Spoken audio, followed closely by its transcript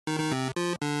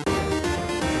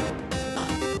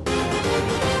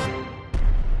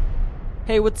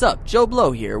Hey, what's up? Joe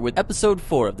Blow here with episode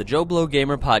 4 of the Joe Blow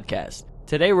Gamer Podcast.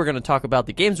 Today we're going to talk about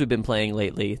the games we've been playing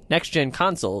lately, next-gen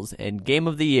consoles, and Game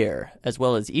of the Year, as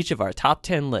well as each of our top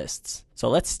 10 lists. So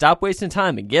let's stop wasting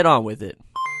time and get on with it.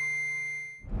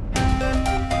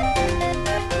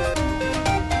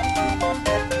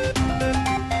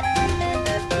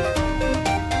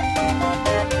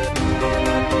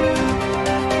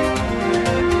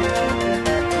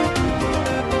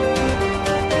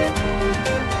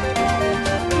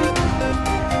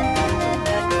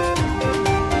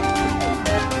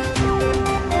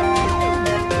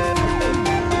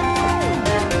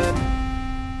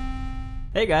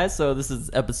 Hey guys, so this is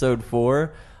episode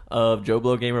 4 of Joe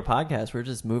Blow Gamer Podcast. We're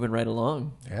just moving right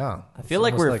along. Yeah. I feel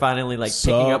like we're finally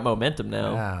picking up momentum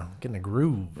now. Yeah, getting a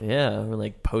groove. Yeah, we're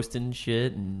like posting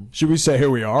shit and... Should we say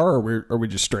who we are, or are we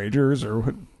just strangers, or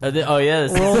what? Oh yeah,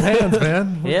 We're old hands,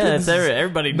 man. Yeah, it's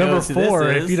everybody knows number 4. who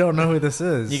this is. If you don't know who this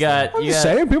is, You got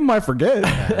Saying people might forget.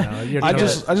 I I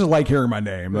just like hearing my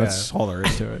name. That's all there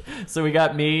is to it. So we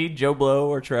got me, Joe Blow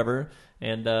or Trevor,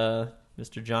 and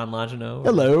Mr. John Logino.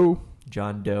 Hello.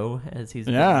 John Doe, as he's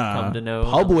come to know.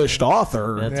 Published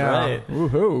author. That's right.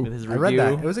 Woohoo. With his I review. read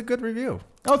that. It was a good review.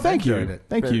 Oh, thank you. enjoyed it.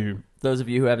 Thank you. Those of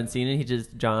you who haven't seen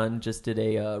it, John just did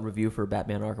a review for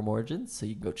Batman Arkham Origins, so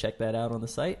you can go check that out on the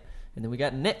site. And then we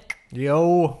got Nick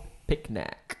Yo,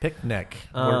 Picknack. Picnic.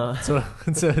 So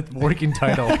it's a working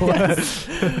title.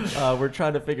 We're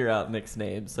trying to figure out Nick's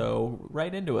name, so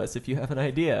write into us if you have an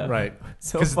idea. Right.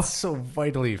 So Because it's so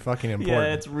vitally fucking important.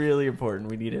 yeah, it's really important.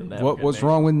 We need him to have a good What's name.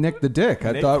 wrong with Nick the Dick?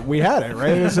 I Nick- thought we had it,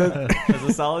 right? It's That's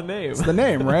a solid name. the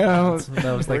name, right?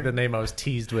 That was like the name I was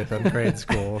teased with in grade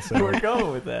school. So We're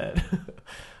going with that.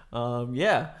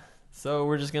 Yeah. So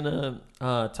we're just gonna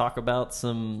talk about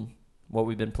what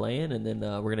we've been playing, and then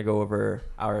we're gonna go over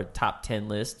our top 10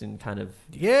 list and kind of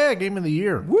yeah, game of the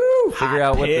year. Woo! figure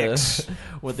out picks.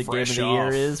 what the game Fresh of the year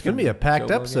off. is. It's gonna be a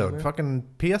packed episode. Fucking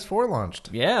PS4 launched.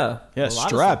 Yeah. Yeah, A lot of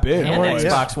strap stuff. in, And boys.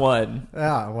 Xbox One.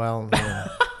 Yeah, well, yeah.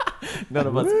 None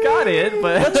of us got it,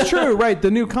 but That's true, right?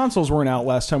 The new consoles weren't out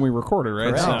last time we recorded, right?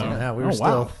 Correct. So- yeah, we were Oh, still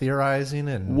wow. theorizing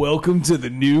and Welcome to the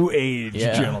new age,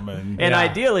 Yeah. gentlemen. And Yeah.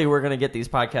 ideally, we're going to get these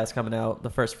podcasts coming out the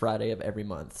first Friday of every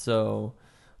month. So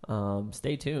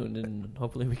stay tuned, and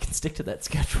hopefully we can stick to that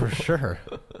schedule. for sure.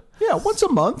 Yeah, once a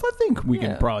month, I think we Yeah.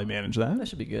 can probably manage that. That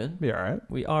should be good. Be all right.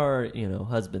 We are,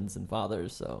 husbands and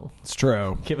fathers, so It's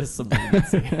true. give us some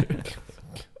leniency.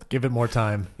 Give it more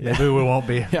time. Maybe we won't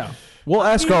be. Yeah. We'll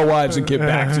ask our wives and get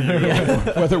back to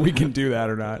you whether we can do that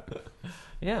or not.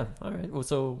 Yeah. All right. Well,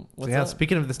 so what's Yeah, up?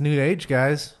 speaking of this new age,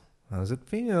 guys, how does it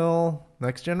feel?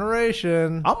 Next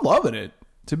generation. I'm loving it,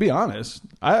 to be honest.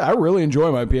 I really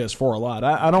enjoy my PS4 a lot.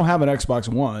 I don't have an Xbox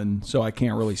One, so I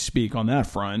can't really speak on that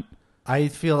front. I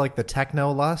feel like the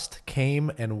techno lust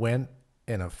came and went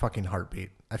in a fucking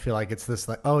heartbeat. I feel like it's this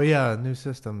like, oh yeah, new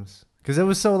systems. Because it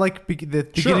was so like the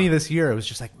beginning of this year, it was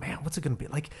just like, man, what's it going to be?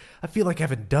 Like, I feel like I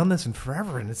haven't done this in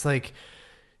forever. And it's like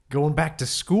going back to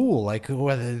school. Like,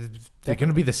 whether they're going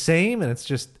to be the same. And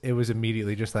it was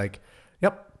immediately just like,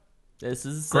 yep, This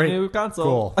is great. a new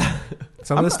console. Cool.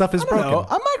 Some of this stuff is I don't broken. know.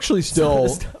 I'm actually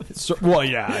still... well,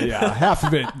 yeah. Half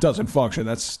of it doesn't function.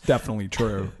 That's definitely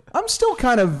true. I'm still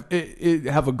kind of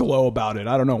have a glow about it.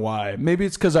 I don't know why. Maybe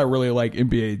it's because I really like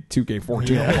NBA 2K14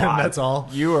 a lot. That's all.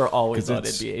 You are always on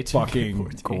It's NBA 2K14. fucking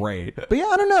great. But yeah,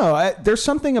 I don't know. There's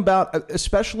something about,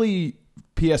 especially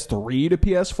PS3 to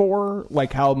PS4,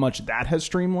 like how much that has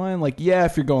streamlined. Like, yeah,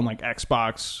 if you're going like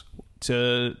Xbox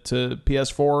to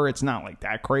PS4, it's not like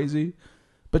that crazy.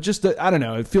 But just, I don't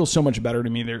know, it feels so much better to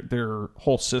me, their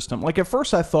whole system. Like, at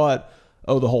first I thought,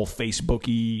 oh, the whole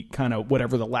Facebook-y kind of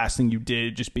whatever the last thing you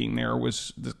did just being there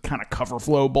was the kind of cover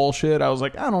flow bullshit. I was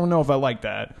like, I don't know if I like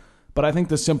that. But I think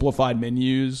the simplified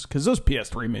menus, because those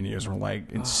PS3 menus were like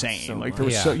insane. so like there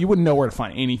was much. you wouldn't know where to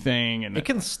find anything. And It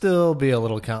can still be a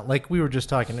little like we were just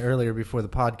talking earlier before the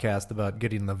podcast about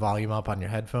getting the volume up on your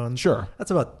headphones. Sure.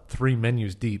 That's about 3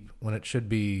 menus deep when it should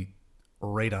be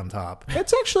right on top.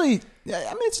 it's actually, I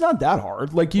mean, it's not that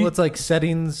hard. Like you, Well, it's like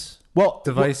settings,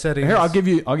 device settings. Here, I'll give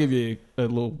you a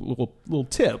little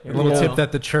tip. a little tip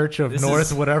that the Church of This North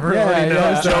is- whatever Yeah, already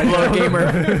yeah, knows. Joe Blow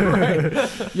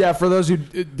Gamer. Yeah, for those who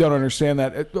don't understand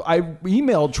that, I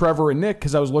emailed Trevor and Nick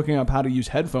because I was looking up how to use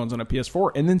headphones on a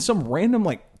PS4, and then some random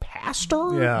like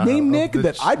pastor Yeah, named of Nick the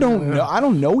that I don't know. I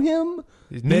don't know him.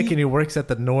 Nick, and he works at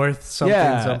the North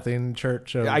something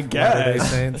church of I Latter-day guess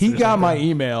Saints he or got something. my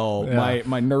email, my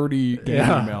nerdy game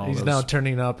email. He's now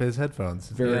turning up his headphones.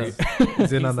 Very-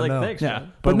 He's in on the like, know. "Thanks, Yeah,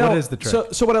 man." But no, what is the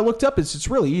trick? So what I looked up is it's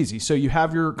really easy. So you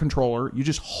have your controller, you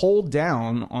just hold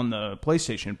down on the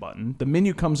PlayStation button. The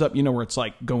menu comes up, where it's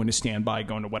like going to standby,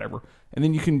 going to whatever, and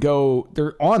then you can go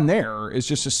there. On there is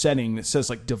just a setting that says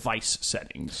like device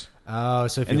settings. Oh,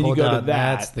 so if And you then you hold go to down,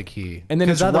 that, that's the key. and then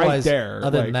 'Cause it's right otherwise, there,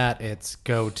 Other like- than that, it's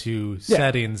go to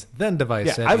settings, then device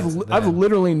Yeah, settings. I've then-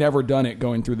 literally never done it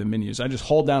going through the menus. I just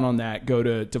hold down on that, go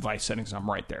to device settings, and I'm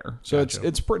right there. So Gotcha.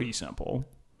 it's pretty simple.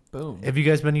 Boom. Have you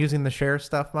guys been using the share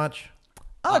stuff much?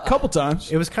 A couple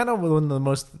times. It was kind of one of the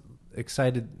most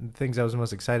excited things I was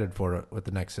most excited for with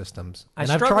the next systems. I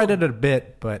And I've struggled- tried it a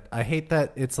bit, but I hate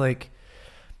that it's like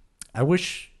I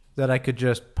wish that I could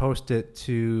just post it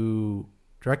to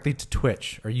directly to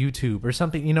Twitch or YouTube or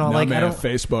something. You know, No, like man, I don't.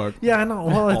 Facebook. Yeah, I know.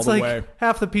 Well, it's the like way.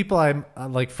 half the people I'm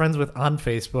like friends with on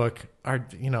Facebook are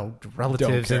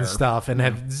relatives care. and stuff, and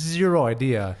have zero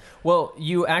idea. Well,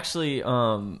 you actually,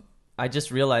 I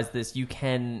just realized this. You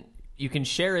can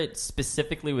share it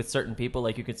specifically with certain people.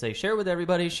 Like you could say share it with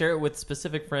everybody, share it with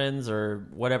specific friends or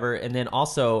whatever. And then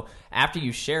also after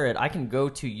you share it, I can go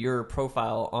to your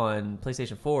profile on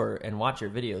PlayStation 4 and watch your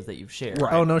videos that you've shared.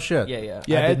 Right. Oh no shit. Yeah.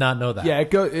 I did not know that. Yeah,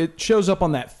 it shows up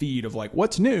on that feed of like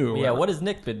what's new. Yeah. What has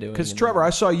Nick been doing? Because And Trevor, then-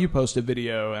 I saw you post a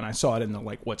video and I saw it in the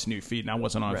like what's new feed, and I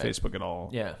wasn't on Right. Facebook at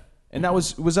all. Yeah. And that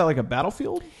was that like a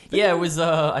Battlefield? Yeah, it was.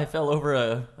 I fell over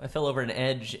an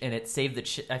edge, and it saved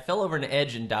the. I fell over an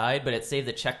edge and died, but it saved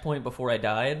the checkpoint before I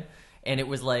died. And it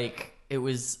was like it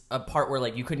was a part where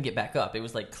like you couldn't get back up. It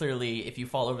was like clearly if you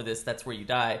fall over this, that's where you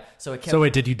die. So it kept. So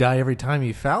wait, did you die every time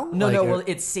you fell? No, Like, no. Well,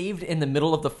 it saved in the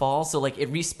middle of the fall, so like it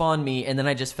respawned me, and then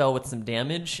I just fell with some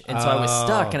damage, and so I was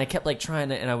stuck, and I kept like trying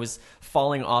to, and I was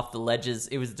falling off the ledges.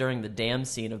 It was during the dam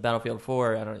scene of Battlefield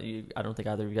 4. I don't think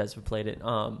either of you guys have played it.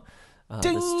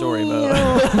 The story mode,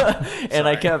 and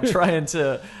I kept trying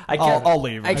to. I'll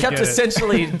leave. I kept get it.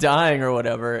 essentially dying or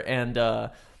whatever, and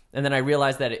then I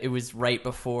realized that it was right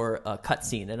before a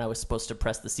cutscene, and I was supposed to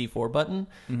press the C4 button.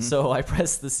 So I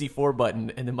pressed the C4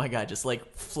 button, and then my guy just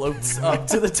like floats up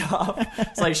to the top.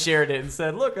 So I shared it and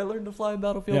said, "Look, I learned to fly in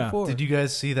Battlefield Yeah. 4." Did you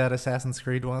guys see that Assassin's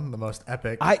Creed one, the most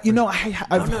epic? I've no, heard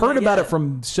not about yet. it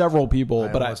from several people,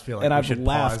 but almost feel like and we I've should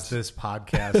laughed. pause this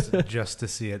podcast just to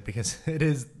see it because it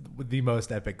is the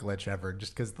most epic glitch ever.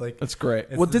 Just because like That's great.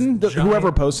 it's Well, this didn't giant-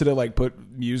 whoever posted it like put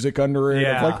music under it?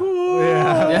 Yeah. Of like, "Ooh."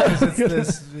 Yeah. 'Cause it's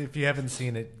this, if you haven't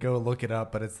seen it, go look it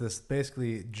up. But it's this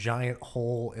basically giant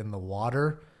hole in the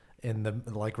water, in the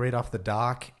like right off the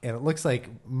dock, and it looks like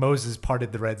Moses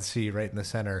parted the Red Sea right in the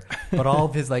center. But all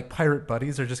of his like pirate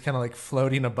buddies are just kind of like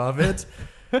floating above it.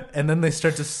 And then they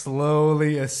start to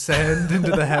slowly ascend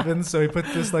into the heavens. So he put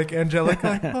this like angelic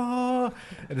like, oh,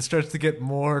 and it starts to get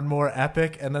more and more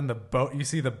epic. And then the boat, you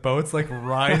see the boats like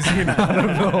rising out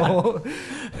of the hole,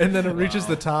 and then it reaches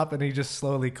the top, and he just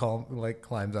slowly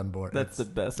climbs on board. That's the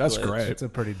It's- best. That's glitch. great. It's a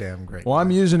pretty damn great. Well, I'm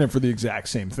using it for the exact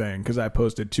same thing because I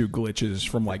posted 2 glitches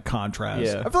from like Contrast.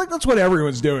 Yeah. I feel like that's what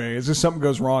everyone's doing. It's just something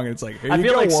goes wrong and it's like, here I you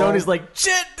feel go, like world. Sony's like,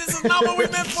 shit, this is not what we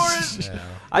meant for it.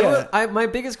 Yeah. My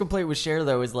biggest complaint with Share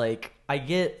though is like I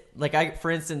get like for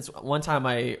instance one time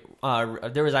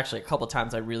there was actually a couple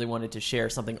times I really wanted to share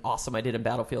something awesome I did in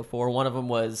Battlefield 4. One of them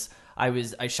was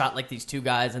I shot like these 2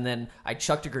 guys and then I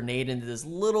chucked a grenade into this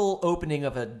little opening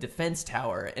of a defense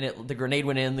tower and the grenade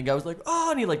went in. The guy was like, oh,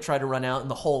 and he like tried to run out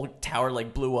and the whole tower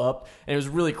like blew up and it was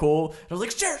really cool. I was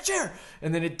like, share,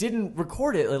 and then it didn't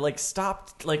record it. It like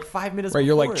stopped like 5 minutes. right.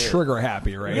 You're like before it. trigger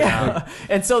happy, right? Yeah.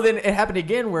 And so then it happened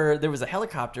again where there was a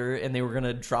helicopter and they were going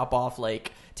to drop off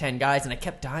like 10 guys and I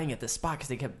kept dying at this spot because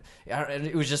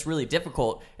it was just really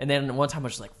difficult. And then one time I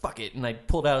was just like, fuck it. And I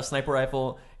pulled out a sniper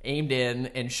rifle, aimed in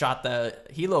and shot the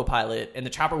helo pilot and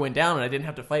the chopper went down and I didn't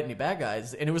have to fight any bad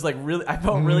guys. And it was like really, I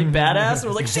felt really badass. And I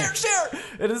was like, share.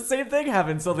 And the same thing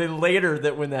happened. So then later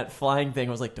when that flying thing,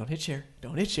 I was like, don't hit share.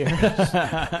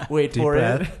 Wait Deep for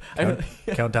breath.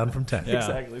 it. Count down from 10. Yeah.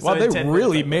 Exactly. So Well, in they 10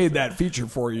 really minutes, I made that feature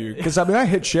for you because I mean I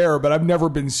hit share, but I've never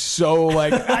been so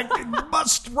like I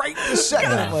must right this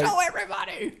second. Like, show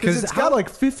everybody. because it's got like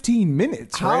 15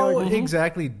 minutes. How right? Like,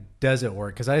 exactly does it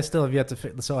work? Because I still have yet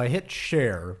to. So I hit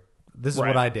share. This is Right.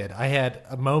 what I did. I had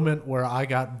a moment where I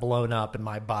got blown up and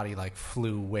my body like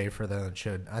flew way further than it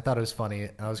should. I thought it was funny.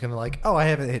 I was gonna like, oh, I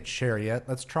haven't hit share yet.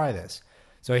 Let's try this.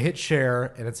 So I hit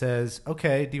share and it says,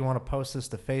 okay, do you want to post this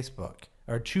to Facebook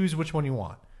or choose which one you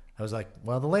want? I was like,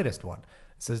 well, the latest one.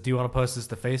 It says, do you want to post this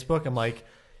to Facebook? I'm like,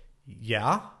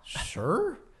 yeah,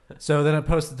 sure. So then I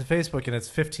posted to Facebook, and it's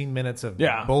 15 minutes of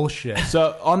bullshit.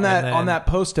 So on that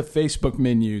post to Facebook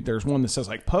menu, there's one that says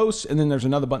like post, and then there's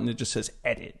another button that just says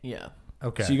edit. Yeah.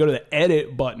 Okay. So you go to the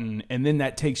edit button, and then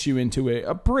that takes you into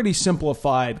a pretty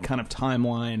simplified kind of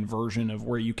timeline version of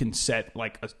where you can set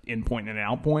like an in point and an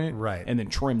out point, right? And then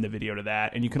trim the video to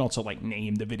that, and you can also like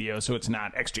name the video so it's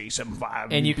not XJ75.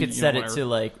 And you could set it to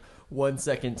like 1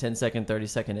 second, 10 second, 30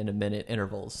 second, and a minute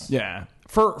intervals. Yeah,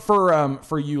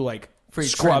 for you like for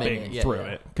scrubbing through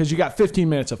it, because you got 15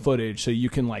 minutes of footage, so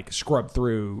you can like scrub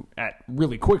through at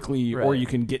really quickly, or you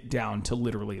can get down to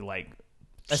literally like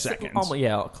seconds.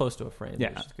 Almost, close to a frame.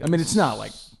 Yeah, I mean it's not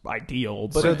like ideal,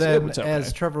 but so then it's okay.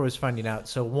 As Trevor was finding out,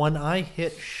 so when I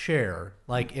hit share,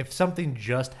 like if something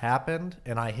just happened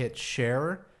and I hit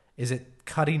share, is it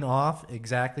cutting off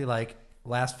exactly like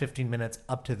last 15 minutes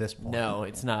up to this point? No,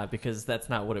 it's not, because that's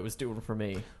not what it was doing for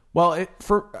me. Well,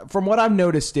 from what I've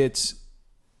noticed,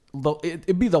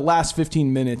 it'd be the last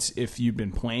 15 minutes if you've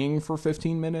been playing for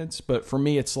 15 minutes. But for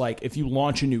me, it's like if you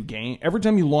launch a new game, every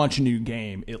time you launch a new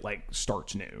game, it like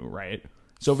starts new, right?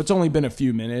 So if it's only been a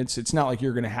few minutes, it's not like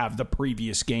you're going to have the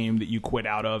previous game that you quit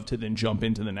out of to then jump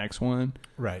into the next one.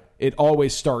 Right. It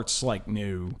always starts like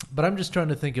new. But I'm just trying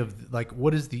to think of like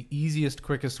what is the easiest,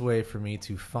 quickest way for me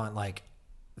to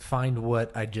find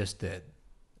what I just did.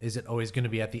 Is it always going to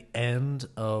be at the end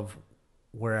of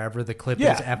wherever the clip is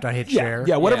after I hit share?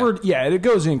 Yeah, whatever. Yeah, it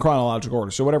goes in chronological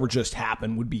order. So whatever just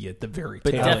happened would be at the very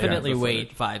But tail definitely end.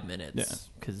 wait 5 minutes,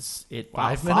 because it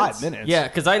 5 minutes. 5 minutes. Yeah,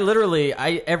 because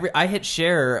I hit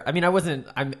share. I mean,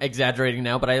 I'm exaggerating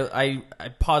now, but I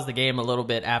paused the game a little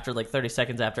bit after like 30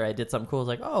 seconds after I did something cool. I was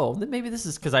like, oh, then maybe this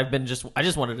is because I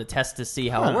just wanted to test to see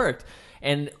how it worked.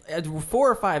 And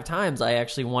 4 or 5 times I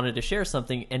actually wanted to share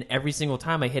something, and every single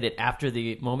time I hit it after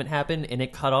the moment happened, and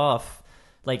it cut off.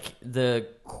 Like the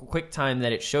quick time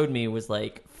that it showed me was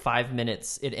like 5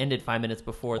 minutes. It ended 5 minutes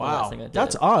before the last thing I did.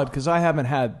 That's odd because I haven't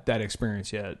had that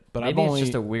experience yet. But maybe it's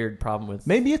just a weird problem with.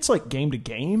 Maybe it's like game to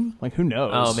game. Like who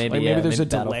knows? Oh, maybe maybe there's a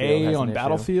Battlefield delay has on an issue.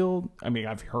 Battlefield. I mean,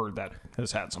 I've heard that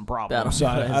has had some problems. So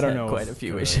Battlefield I don't has know. had quite a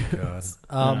few issues.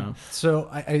 So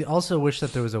I also wish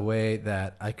that there was a way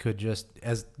that I could just,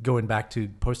 as going back to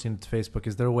posting it to Facebook,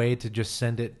 is there a way to just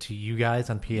send it to you guys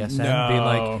on PSN? No, Be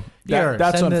like, here,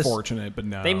 that's send this. unfortunate, but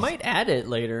no. They might add it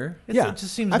later. It just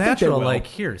seems I think they natural. will. Like,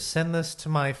 here, send this to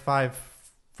my 5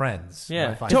 friends. Yeah.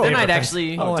 My 5 Then favorite I'd friends.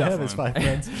 actually- all I have definitely. is 5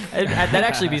 friends. That'd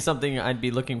actually be something I'd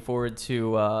be looking forward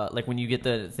to. Like when you get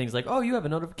the things like, oh, you have a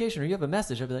notification or you have a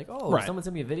message. I'd be like, oh, Right. someone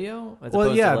sent me a video. As Well,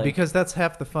 opposed yeah, to like, because that's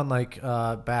half the fun. Like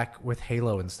back with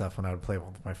Halo and stuff, when I would play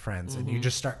with my friends, and you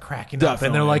just start cracking up,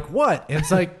 and they're Definitely. like, "What?" And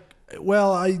it's like,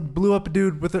 "Well, I blew up a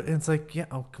dude with it." And it's like, "Yeah,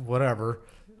 whatever."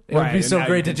 It would Right, be and so now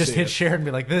great you to can just see hit it. share and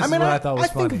be like, "This I mean, is what I thought was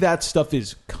funny." think that stuff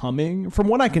is coming. From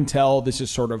what I can tell, this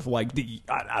is sort of like the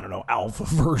I don't know, alpha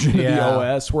version of the Yeah.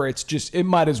 OS, where it's just it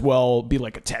might as well be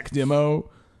like a tech demo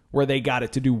where they got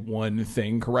it to do one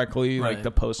thing correctly, like Right.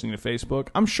 the posting to Facebook.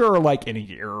 I'm sure, like in a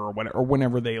year or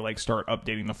whenever they like start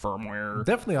updating the firmware.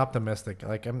 Definitely optimistic.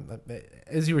 Like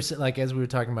as we were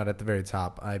talking about at the very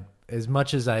top, as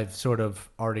much as I've sort of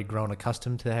already grown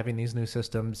accustomed to having these new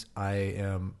systems, I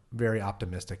am very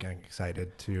optimistic and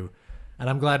excited to. And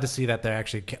I'm glad to see that they're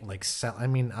actually like sell. I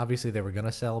mean, obviously they were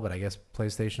gonna sell, but I guess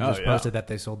PlayStation just posted that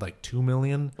they sold like 2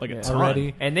 million Like a ton.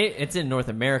 already. and it's in North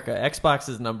America.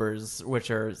 Xbox's numbers, which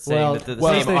are saying Well, that they're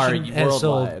the same, are PlayStation has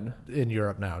sold worldwide. in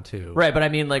Europe now too. Right, but I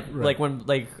mean, like when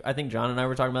I think John and I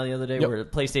were talking about the other day, Yep. where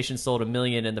PlayStation sold 1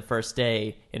 million in the first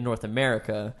day in North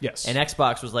America. Yes. and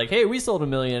Xbox was like, "Hey, we sold 1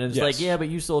 million," and it's Yes. like, "Yeah, but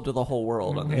you sold to the whole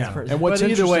world on this Yeah. first." And what's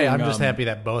But either way, I'm interesting, just happy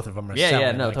that both of them are Yeah, selling.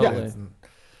 yeah, no, Like, totally. it's-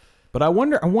 But I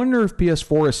wonder if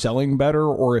PS4 is selling better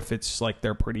or if it's like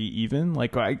they're pretty even.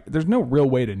 Like, there's no real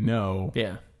way to know.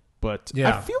 yeah. But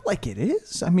Yeah. I feel like it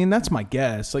is. I mean, that's my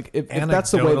guess. Like, if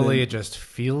that's the way, Anecdotally, then it just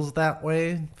feels that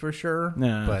way for sure.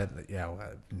 Nah. But yeah,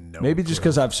 no. maybe just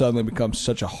because I've suddenly become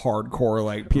such a hardcore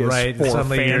like PS4 Right,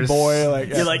 suddenly you're fanboy. Like,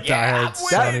 You're like, yeah, diehard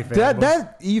Sony that fanboy.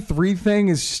 that E3 thing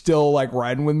is still like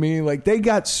riding with me. Like, they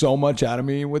got so much out of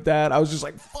me with that. I was just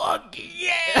like, fuck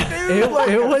yeah, dude.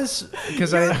 It was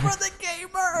because I. the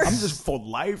gamer. I'm just for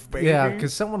life, baby. Yeah,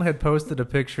 because someone had posted a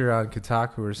picture on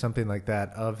Kotaku or something like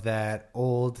that of that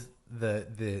old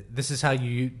the this is how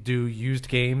you do used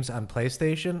games on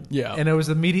PlayStation. Yeah. and it was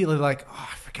immediately like, oh,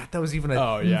 I forgot that was even a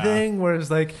Oh, yeah. thing. Where it was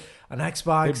like an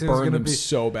Xbox, it it was burned going to them be.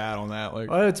 so bad on that. Like,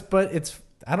 Well, it's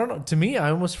I don't know. To me,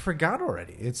 I almost forgot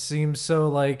already. It seems so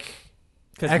like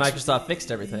Because Microsoft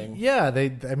fixed everything. yeah.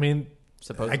 I mean,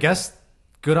 Supposedly. I guess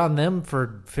good on them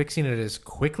for fixing it as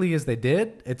quickly as they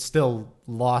did. It still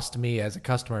lost me as a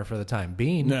customer for the time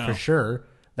being, No. for sure.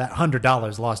 that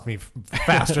 $100 lost me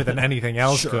faster than anything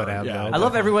else could have. yeah. though. I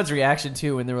love everyone's reaction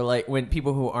too when they were like, when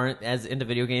people who aren't as into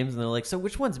video games and they're like, so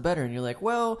which one's better? And you're like,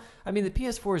 well, I mean, the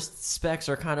PS4's specs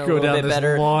are kind of a Go little down bit this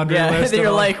better. laundry Yeah, list and then of you're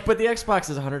all- like, but the Xbox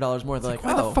is $100 more. They're like,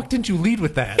 Why oh, the fuck didn't you lead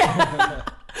with that?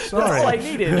 that's all I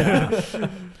needed.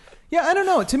 Yeah, I don't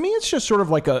know. To me, it's just sort of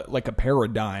like a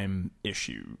paradigm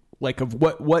issue, like of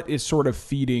what is sort of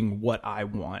feeding what I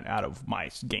want out of my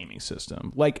gaming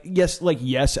system. Yes,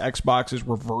 Xbox is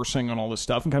reversing on all this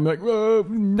stuff and kind of like,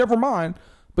 never mind.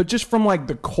 But just from like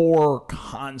the core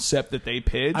concept that they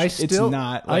pitch, it's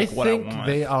not like what I want. I think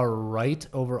they are right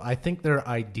over. I think their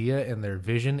idea and their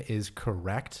vision is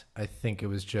correct. I think it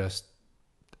was just,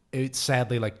 it's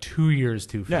sadly like 2 years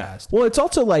too fast. Well, it's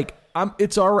also like I'm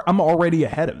already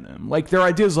ahead of them. Like their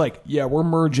idea is like, yeah, we're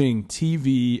merging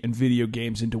TV and video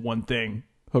games into one thing.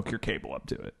 Hook your cable up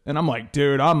to it, and I'm like,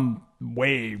 dude, I'm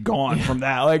way gone from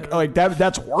that. Like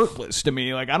that's worthless to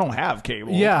me. Like I don't have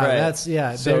cable. Yeah, Right. that's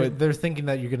yeah. So they're thinking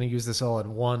that you're going to use this all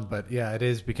in one, but yeah, it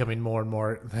is becoming more and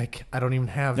more like I don't even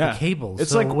have the cables.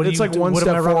 It's so like what do it's you like do- one what am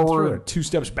I step running forward, through it? 2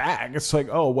 steps back. It's like,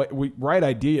 oh, right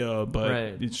idea, but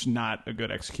Right. it's not a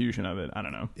good execution of it. I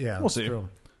don't know. Yeah, we'll that's see. true.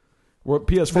 Where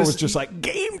PS4 was just like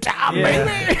game time, Yeah.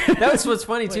 baby. That was what's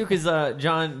funny too, because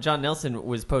John Nelson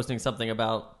was posting something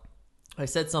about. I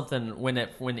said something when the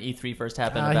E3 first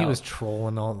happened. About, He was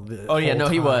trolling all the. Oh yeah, whole no,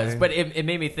 he was. time. But it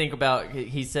made me think about.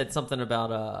 He said something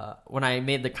about when I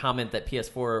made the comment that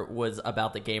PS4 was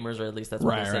about the gamers, or at least that's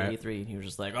what they Right, said right. at E3. And he was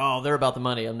just like, "Oh, they're about the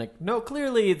money." I'm like, "No,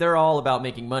 clearly they're all about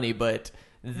making money, but."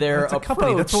 Their It's a approach,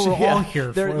 company. That's what we're all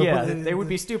here they're- for. Yeah, they would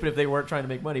be stupid if they weren't trying to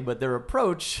make money, but their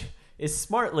approach is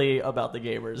smartly about the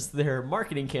gamers. Their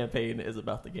marketing campaign is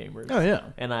about the gamers. Oh, yeah.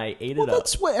 And I ate Well, it up.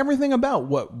 that's what everything about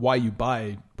why you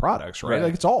buy products, right? Right.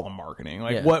 Like it's all the marketing.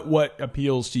 Like Yeah. what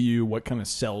appeals to you, what kind of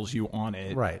sells you on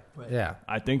it. right. Yeah.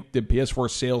 I think the PS4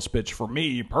 sales pitch for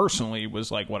me personally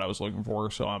was like what I was looking for,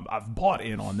 so I've bought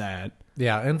in on that.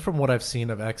 Yeah, and from what I've seen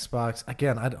of Xbox,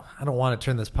 again, I don't want to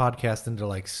turn this podcast into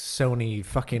like Sony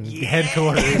fucking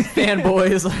headquarters,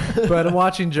 Fanboys. but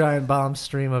watching Giant Bomb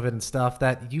stream of it and stuff,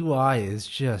 that UI is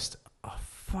just a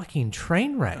fucking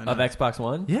train wreck. Of Xbox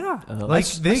One? Yeah, Uh-huh. like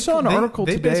I saw an article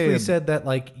they today basically of- said that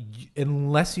like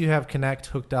unless you have Kinect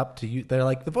hooked up to you, they're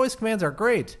like the voice commands are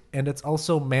great, and it's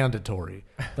also mandatory.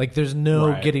 Like there's no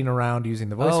Right. getting around using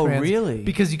the voice Oh, commands, really?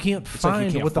 because you can't like you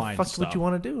find can't what the find fuck stuff. would you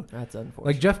want to do. That's unfortunate.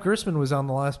 Like Jeff Gerstmann was on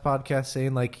the last podcast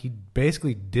saying like he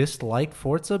basically disliked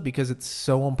Forza because it's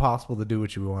so impossible to do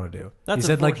what you want to do. That's he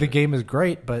said like the unfortunate. game is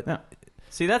great, but Yeah.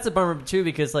 See, that's a bummer too,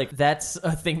 because like that's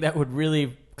a thing that would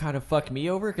really kind of fuck me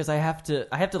over, because I have to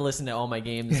listen to all my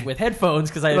games with headphones,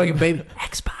 because I like a baby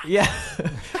Xbox. yeah.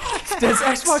 Does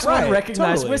Xbox One Right,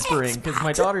 recognize totally. whispering? Because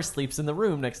my daughter sleeps in the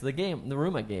room next to the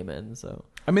room I game in. So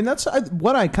I mean, that's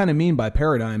what I kind of mean by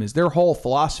paradigm is their whole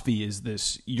philosophy is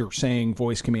this: you're saying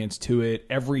voice commands to it.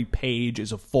 Every page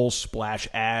is a full splash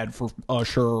ad for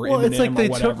Usher or Well, it's like Eminem they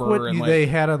or whatever. took what and like, they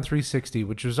had on 360,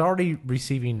 which was already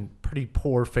receiving pretty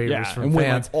poor favors Yeah, from and went,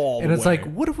 fans, like, all and the it's way. like,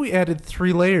 what if we added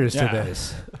 3 layers Yeah. to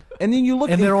this? and then you look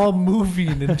And at they're all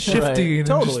moving and shifting, and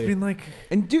totally. just being like,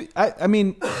 And I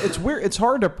mean, it's weird. It's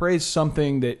hard to praise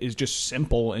something that is just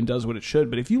simple and does what it should.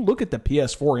 But if you look at the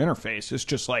PS4 interface, it's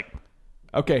just like,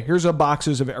 okay, here's a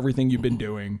boxes of everything you've been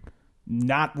doing.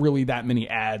 Not really that many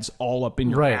ads all up in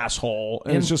your Right. asshole,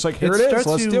 and it's just like, here it starts is.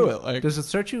 Let's you- do it. Like, does it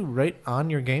start you right on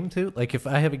your game too? Like if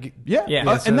I have a yeah, Yeah. so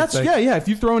and it's that's like- yeah. If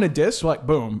you throw in a disc, like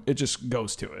boom, it just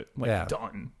goes to it. Like Yeah.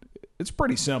 done. It's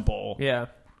pretty simple. yeah.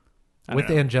 with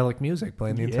angelic music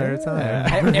playing the entire Yeah.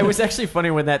 time. It was actually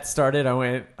funny when that started. I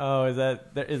went, "Oh, is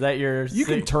that your?" You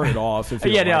can turn it off if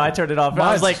you Yeah, don't no, like I it. turned it off.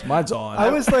 I was like, mine's on. I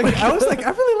was like, I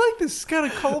really like this. It's kind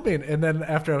of calming. And then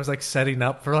after I was like setting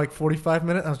up for like 45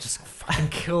 minutes, I was just fucking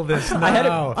kill this now. had it-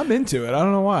 I'm into it. I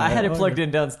don't know why. I had it like plugged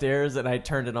in downstairs, and I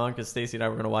turned it on because Stacy and I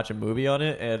were going to watch a movie on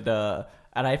it, and the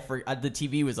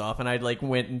TV was off, and I like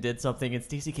went and did something, and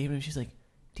Stacy came in, and she's like,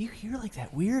 "Do you hear like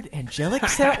that weird angelic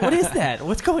sound? What is that?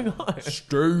 What's going on?"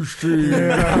 Stacy,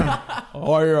 I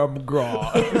am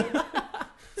God.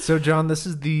 So, John, this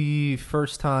is the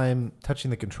first time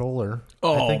touching the controller.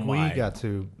 Oh, I think my you got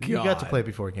to God. play it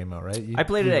before it came out, right? I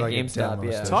played it at like a GameStop, demo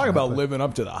yeah. session, Talk about but- living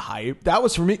up to the hype. That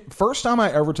was for me. First time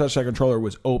I ever touched that controller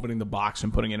was opening the box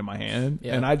and putting it in my hand,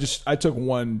 Yeah. and I took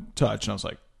one touch and I was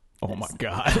like, oh my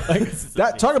God. Like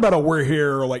that, talk about a we're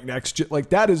here like next gen, like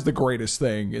that is the greatest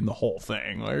thing in the whole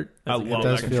thing. Like I It love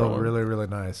does that feel controller. really, really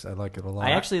nice. I like it a lot.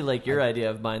 I actually like your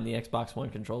idea of buying the Xbox One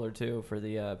controller too for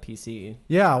the PC.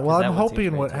 Yeah, well, 'Cause that I'm one seems hoping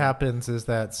great, what too. happens is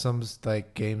that some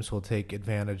like games will take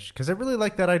advantage because I really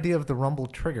like that idea of the rumble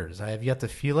triggers. I have yet to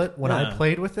feel it when I Yeah.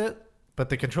 played with it, But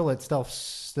the controller itself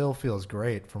still feels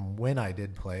great from when I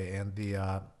did play, and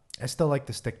I still like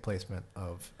the stick placement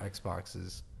of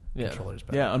Xbox's controllers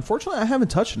better. Yeah, unfortunately, I haven't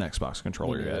touched an Xbox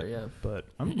controller Me neither, yet. yeah. But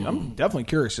I'm definitely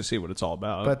curious to see what it's all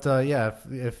about. But yeah,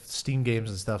 if Steam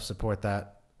games and stuff support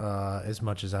that as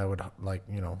much as I would like,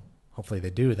 hopefully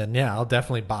they do, then yeah, I'll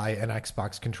definitely buy an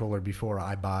Xbox controller before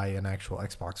I buy an actual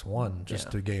Xbox One just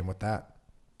to game with that.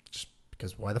 Just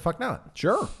because why the fuck not?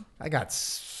 Sure. I got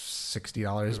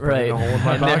 $60 Right. a hole in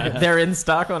my And pocket. they're in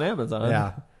stock on Amazon.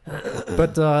 Yeah.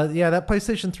 But yeah, that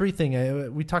PlayStation 3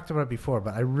 thing, we talked about it before,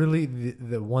 but I really,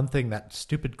 the one thing, that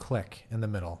stupid click in the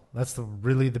middle, that's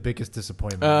really the biggest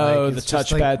disappointment. Oh, Like, the it's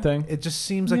just touchpad thing? It just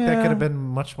seems like that Yeah. could have been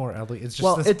much more elegant. It's just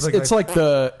Well, this, it's like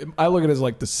I look at it as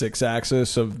like the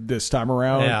 6-axis of this time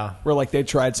around. Yeah. Where like they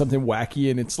tried something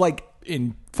wacky and it's like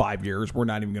in 5 years we're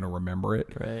not even going to remember it.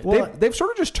 Right. Well, They've sort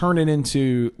of just turned it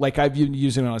into, like I've been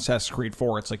using it on Assassin's Creed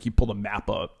 4. It's like you pull the map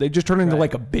up. They just turn it into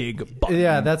like a big button.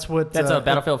 yeah, that's what. That's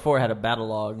Battlefield 4 had a battle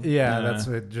log. Yeah, that's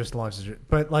what just launches it.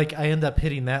 But like, I end up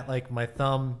hitting that. Like, my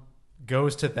thumb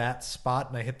goes to that spot,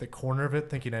 and I hit the corner of it,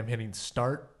 thinking I'm hitting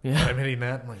start. Yeah. But I'm hitting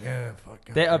that. I'm like, fuck.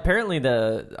 They apparently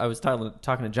I was talking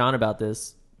to John about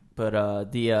this, but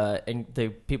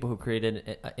the people who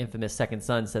created Infamous Second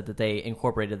Son said that they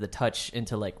incorporated the touch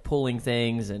into like pulling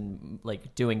things and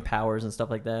like doing powers and stuff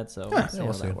like that. So we'll see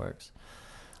how that works.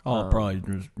 I'll probably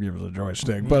just give it a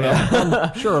joystick, but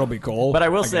I'm sure it'll be cool. But I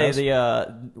will say guess.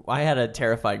 I had a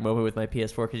terrifying moment with my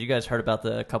PS4 because you guys heard about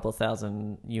the couple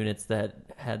thousand units that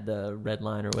had the red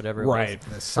line or whatever. Right.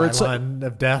 The Cylon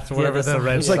of Death, whatever the the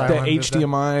red It's like the Cylon of Death.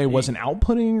 HDMI wasn't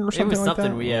outputting or something It was like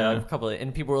something, that. yeah. A couple,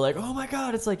 and people were like, "Oh my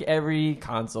god, it's like every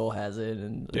console has it,"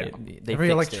 and Yeah. they Every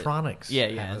fixed electronics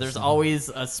it. Yeah. has There's some. always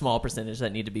a small percentage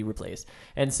that need to be replaced,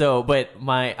 and so, but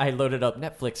I loaded up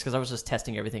Netflix because I was just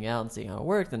testing everything out and seeing how it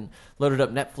worked, and loaded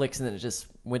up Netflix, and then it just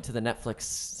went to the Netflix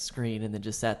screen, and then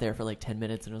just sat there for like 10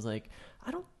 minutes, and I was like, I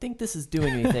don't think this is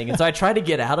doing anything. And so I tried to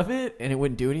get out of it, and it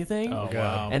wouldn't do anything. Oh,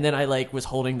 wow. And then I like was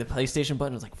holding the PlayStation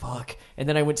button. I was like, fuck. And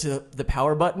then I went to the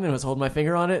power button and was holding my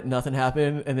finger on it. Nothing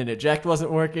happened. And then eject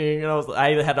wasn't working. And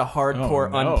I had to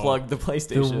hardcore Oh, no. unplug the The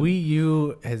PlayStation. Wii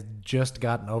U has just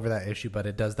gotten over that issue, but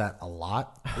it does that a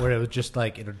lot, where it would just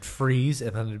like, it would freeze,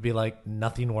 and then it'd be like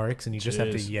nothing works, and you just have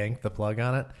to Jeez. yank the plug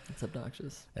on it. It's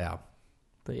obnoxious. Yeah.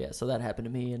 But yeah, so that happened to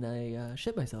me, and I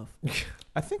shit myself.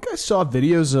 I think I saw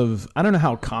videos of, I don't know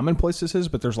how commonplace this is,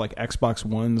 but there's like Xbox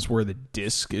Ones where the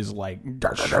disc is like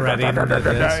Shredding the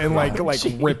disc. and like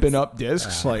ripping up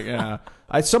discs. Like, yeah.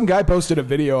 Some guy posted a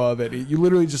video of it. You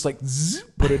literally just like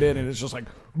put it in, and it's just like,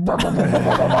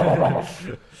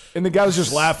 and the guy was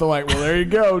just laughing like, well, there you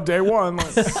go, day one. Like,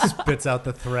 Spits out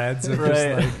the threads and just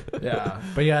Right. like, yeah.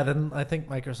 but yeah, then I think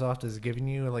Microsoft is giving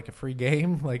you like a free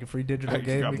game, like a free digital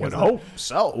game. I because would of- hope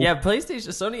so. Yeah, PlayStation,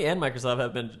 Sony, and Microsoft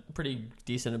have been pretty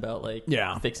decent about like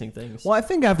Yeah. fixing things. Well, I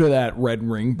think after that Red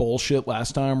Ring bullshit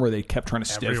last time where they kept trying to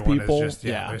stiff Everyone people. is just,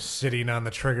 they're sitting on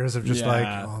the triggers of just like,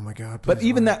 Yeah. oh my god. But please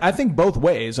even don't. that, I think both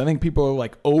ways. I think people are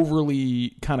like overly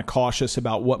kind of cautious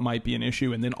about what might be an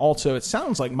issue, and then also it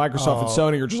sounds like Microsoft and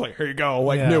Sony are just like, here you go,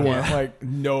 like Yeah. new one, Yeah. like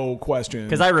no question.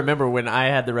 Because I remember when I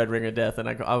had the Red Ring of Death, and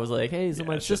I was like, "Hey, so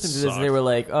my it just system did this," and they sucked. were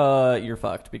like, you're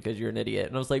fucked because you're an idiot."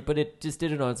 And I was like, "But it just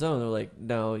did it on its own." They're like,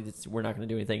 "No, we're not going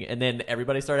to do anything." And then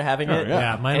everybody started having it.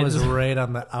 Yeah, mine And- was right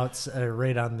on the outside,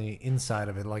 right on the inside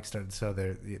of it. Like started, so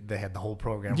they had the whole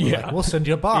program. We're Yeah. like, we'll send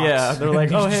you a box. Yeah, they're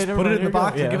like, You "Oh, just hey, never put it mind, in the here you go."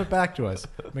 box and Yeah. give it back to us.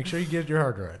 Make sure you get your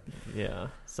hard drive." Yeah.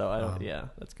 So I don't. Yeah,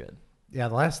 that's good. Yeah,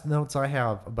 the last notes I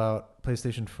have about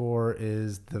PlayStation 4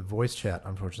 is the voice chat,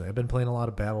 unfortunately. I've been playing a lot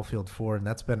of Battlefield 4, and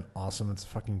that's been awesome. It's a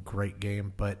fucking great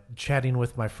game. But chatting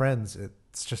with my friends,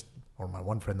 it's just, or my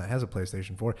one friend that has a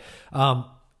PlayStation 4,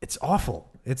 it's awful.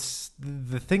 It's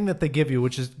the thing that they give you,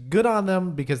 which is good on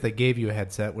them because they gave you a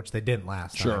headset, which they didn't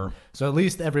last time. Sure. So at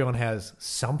least everyone has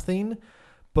something,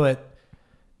 but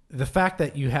the fact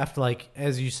that you have to, like,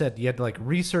 as you said, you had to like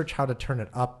research how to turn it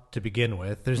up to begin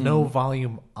with. There's no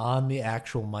volume on the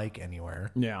actual mic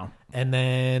anywhere. yeah, And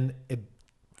then it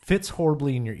fits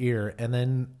horribly in your ear. And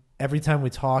then every time we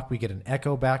talk, we get an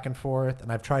echo back and forth. And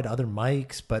I've tried other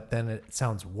mics, but then it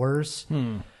sounds worse.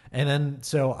 And then,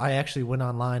 so I actually went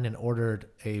online and ordered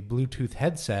a Bluetooth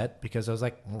headset because I was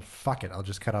like, well, fuck it. I'll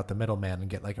just cut out the middleman and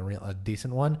get like a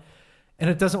decent one. And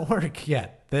it doesnn't work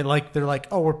yet. They're like,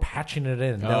 oh, we're patching it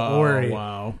in. Don't worry.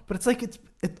 wow. But it's like, it's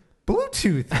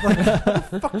Bluetooth.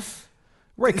 Like, what the fuck?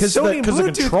 right, because Sony the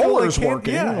Bluetooth controller's can't-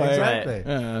 working. Yeah, like, exactly.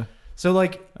 yeah. So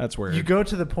like, That's weird. you go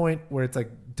to the point where it's like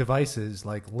devices,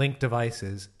 like link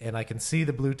devices, and I can see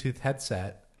the Bluetooth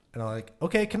headset, and I'm like,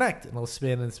 okay, connect, and I'll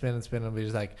spin and spin and spin, and I'll be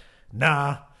just like,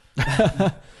 nah.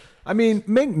 I mean,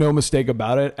 make no mistake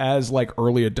about it. As like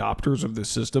early adopters of this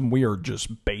system, we are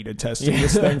just beta testing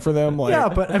this thing for them. Like, Yeah,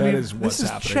 but I mean, is what's this is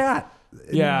happening. chat.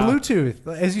 Yeah. Bluetooth.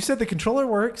 As you said, the controller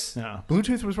works. Yeah.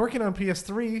 Bluetooth was working on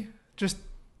PS3. Just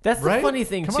That's the right? funny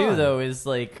thing Come too, on. though, is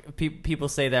like people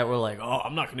say that we're like, oh,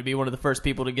 I'm not going to be one of the first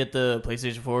people to get the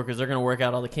PlayStation 4 because they're going to work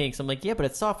out all the kinks. I'm like, yeah, but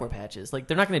it's software patches. Like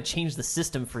they're not going to change the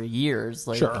system for years.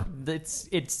 Like Sure.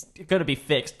 it's going to be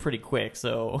fixed pretty quick.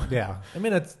 So Yeah, I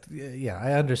mean,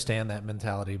 I understand that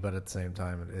mentality, but at the same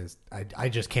time, it is. I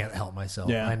just can't help myself.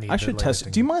 Yeah, I need I should the test it.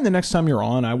 latest Do you thing. mind the next time you're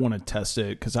on? I want to test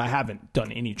it because I haven't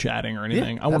done any chatting or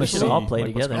anything. I want to should see. all play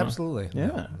like, what's together. going on. Absolutely. Yeah.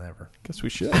 No, never. Guess we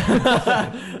should.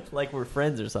 like we're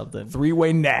friends or something.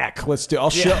 Three-way knack. Let's do.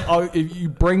 If you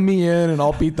bring me in and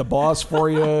I'll beat the boss for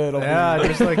you. It'll Yeah, be,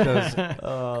 just like those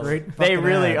great. They fucking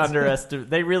really ads.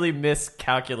 They really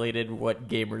miscalculated what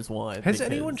gamers want. Has because-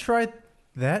 anyone tried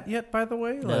that yet? By the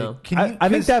way, No. like, can you? I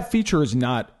think 'cause- that feature is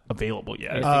not available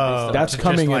yet. Oh, That's to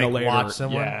coming just, in a like, later. watch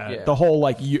someone? Yeah, Yeah. the whole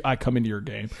like I come into your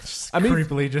game. I mean,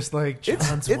 creepily, just like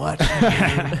John's it- watching.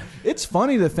 it's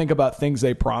funny to think about things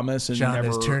they promise and John never.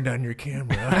 has turned on your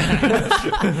camera.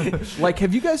 Like,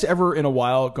 have you guys ever in a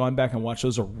while gone back and watched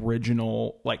those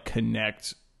original like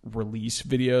Connect release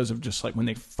videos of just like when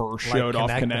they first showed off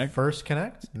The Connect? first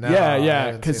Connect? No, Yeah, I yeah,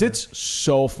 haven't because seen it's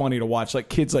so funny to watch. Like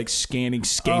kids like scanning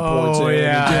skateboards Oh, in and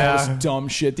yeah. doing all this dumb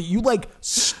shit that you like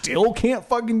still can't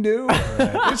fucking do.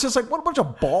 It's just like what a bunch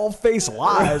of bald faced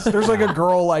lies. There's like a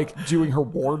girl like doing her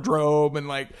wardrobe and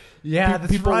like Yeah,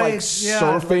 that's people right. like Yeah,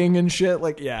 surfing and shit.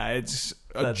 Like yeah, it's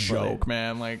a That's joke,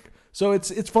 man. Like. So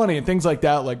it's funny and things like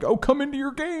that, like, oh, come into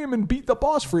your game and beat the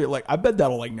boss for you. Like, I bet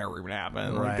that'll like never even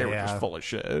happen. Like Right, they were yeah. just full of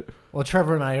shit. Well,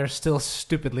 Trevor and I are still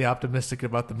stupidly optimistic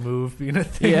about the Move being a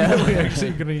thing Yeah. that we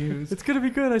actually going to use. It's going to be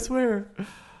good, I swear.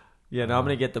 Yeah, no, I'm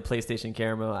gonna get the PlayStation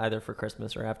camera either for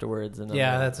Christmas or afterwards. And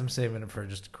Yeah, I'm saving it for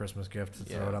just a Christmas gift to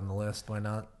throw Yeah. it on the list. Why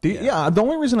not? Yeah, the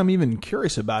only reason I'm even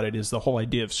curious about it is the whole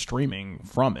idea of streaming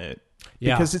from it.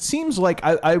 Yeah. Because it seems like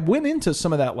I went into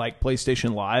some of that like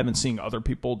PlayStation Live and seeing other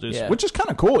people just, Yeah. which is kind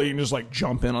of cool. You can just like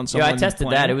jump in on Yeah, someone. I tested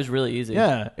playing. that. It was really easy.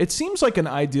 Yeah, it seems like an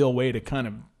ideal way to kind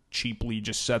of cheaply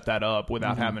just set that up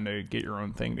without having to get your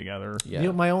own thing together. Yeah. You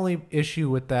know, my only issue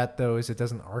with that though is it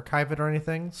doesn't archive it or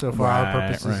anything. So for our Right,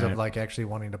 purposes right. of like actually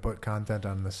wanting to put content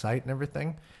on the site and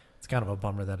everything, it's kind of a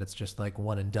bummer that it's just like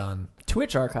one and done.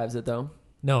 Twitch archives it though.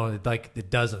 No, it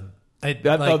doesn't.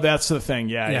 That's the thing.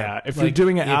 Yeah. If you're like,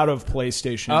 doing it if- out of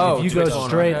PlayStation, Oh, if you Twitch go won't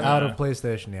straight archive out it. of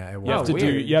PlayStation, yeah, it you have won't. to do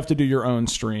weird. you have to do your own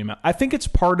stream. I think it's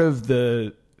part of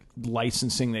the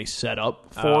licensing they set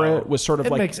up for it was sort of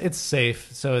It like makes it's safe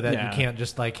so that Yeah. you can't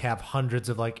just like have hundreds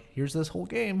of like here's this whole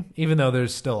game, even though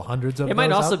there's still hundreds of. It might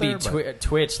those also out be there, but-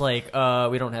 Twitch. Like,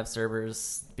 we don't have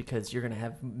servers because you're gonna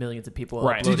have millions of people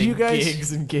Right. uploading Did you guys-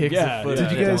 gigs and gigs. Yeah, of footage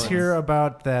Did you at guys once. hear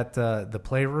about that the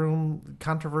Playroom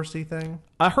controversy thing?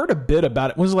 I heard a bit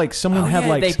about it. It was like someone had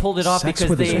like they pulled it off sex because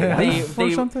with his wife or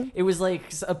they something. it was like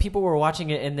people were watching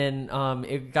it and then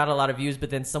it got a lot of views, but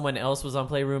then someone else was on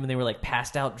Playroom and they were like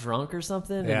passed out drunk or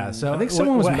something. Yeah, and- so I think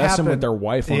someone was what messing with happened- their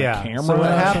wife on yeah. camera. So what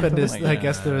or happened something. is, Like, I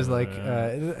guess there was like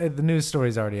the news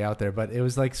story's already out there, but it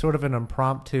was like sort of an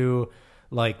impromptu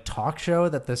like talk show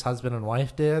that this husband and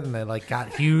wife did, and they like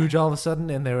got huge all of a sudden,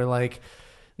 and they were like,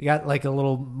 you got like a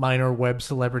little minor web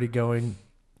celebrity going,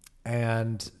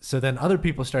 and so then other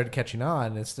people started catching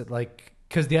on. It's that like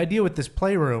because the idea with this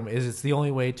Playroom is it's the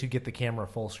only way to get the camera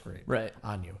full screen Right.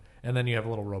 on you, and then you have a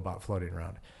little robot floating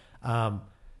around.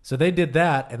 So they did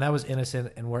that, and that was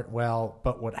innocent and worked well.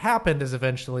 But what happened is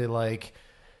eventually like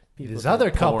this other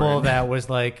couple porn. that was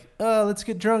like, "Oh, let's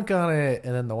get drunk on it,"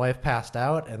 and then the wife passed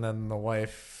out, and then the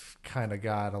wife kind of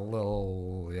got a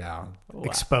little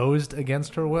exposed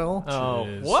against her will. Oh,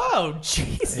 Jeez. whoa,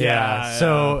 jeez. Yeah,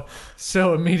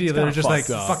 So immediately they're kinda just like,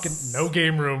 fucked up. "Fucking no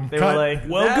game room." They Cut. were like,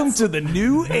 Welcome to the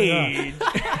new age.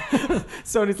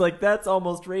 Sony's like, that's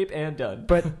almost rape and done.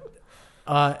 But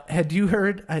had you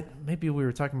heard? Maybe we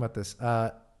were talking about this.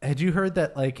 Had you heard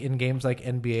that, like in games like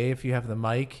NBA, if you have the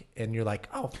mic and you're like,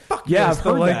 "Oh fuck Yeah, this," I've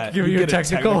they'll, heard like, that. give you a get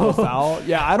technical. foul.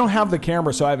 Yeah, I don't have the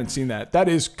camera, so I haven't seen that. That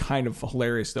is kind of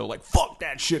hilarious, though. Like, fuck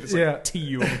that shit. It's like Yeah.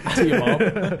 tee him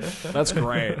up. That's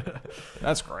great.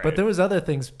 That's great. But there was other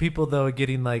things. People though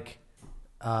getting like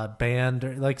banned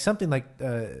or like something like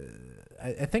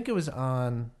I think it was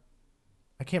on.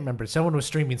 I can't remember. Someone was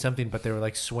streaming something, but they were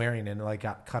like swearing and it, like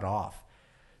got cut off.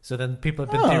 So then people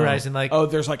have been theorizing like, oh,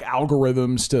 there's like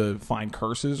algorithms to find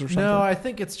curses or something. no, I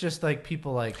think it's just like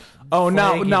people like. Oh,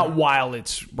 flagging- not while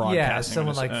it's broadcasting. Yeah,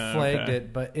 someone Just- like flagged okay.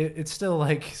 it, but it's still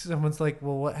like someone's like,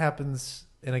 well, what happens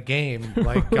in a game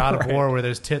like God of War where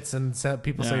there's tits and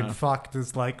people saying fuck,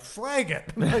 is like flag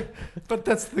it. Like, but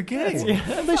that's the game.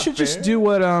 They should just do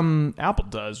what Apple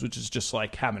does, which is just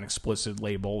like have an explicit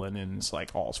label and then it's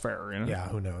like all's fair. You know? Yeah,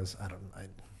 who knows?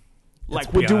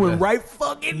 Like we're doing right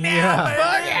fucking now.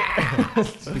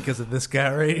 It's because of this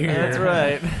guy right here. That's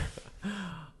right.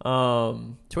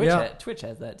 Twitch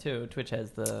has that too. Twitch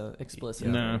has the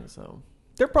explicit thing, so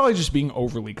they're probably just being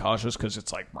overly cautious because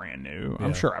it's like brand new.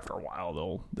 I'm sure after a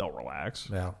while they'll relax.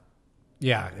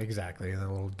 Yeah, exactly. And a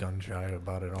little gun shy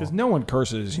about it all. Because no one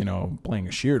curses, playing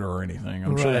a shooter or anything.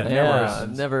 I'm sure Right. that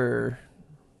never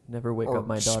wake up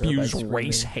my daughter spews by screaming.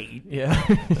 race hate.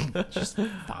 Yeah. Just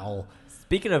foul.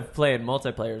 Speaking of playing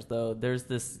multiplayers, though, there's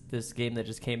this game that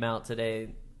just came out today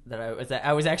that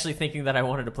I was actually thinking that I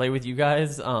wanted to play with you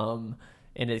guys.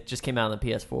 And it just came out on the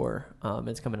PS4.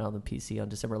 It's coming out on the PC on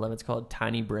December 11th. It's called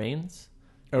Tiny Brains.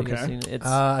 Okay.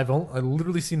 I've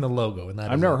literally seen the logo, and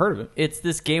I've never heard of it. It's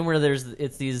this game where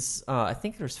it's these. I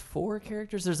think there's 4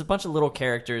 characters. There's a bunch of little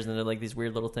characters, and they're like these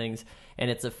weird little things. And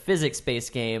it's a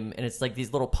physics-based game, and it's like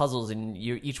these little puzzles, and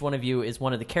each one of you is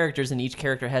one of the characters, and each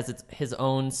character has his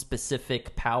own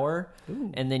specific power. Ooh.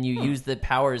 And then you use the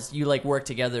powers. You like work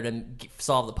together to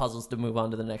solve the puzzles to move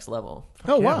on to the next level.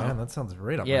 Oh wow, man, that sounds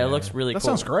right up. Yeah, it looks really cool. That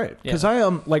sounds great. Because I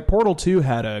like Portal 2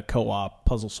 had a co-op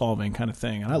puzzle solving kind of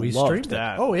thing, and I loved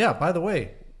that. Oh yeah, by the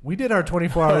way, we did our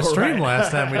 24-hour stream last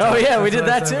time. We did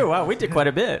that too. Wow, we did quite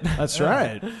a bit. That's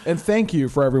right. And thank you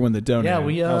for everyone that donated. Yeah,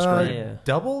 we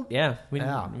doubled. Yeah, we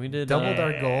did doubled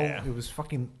our goal. It was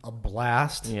fucking a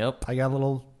blast. Yep. I got a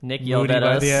little Nick yelled at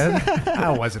us. By the end.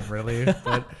 I wasn't really,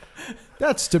 but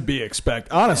that's to be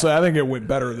expected. Honestly, I think it went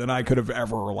better than I could have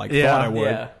ever thought I would.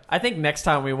 Yeah. I think next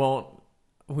time we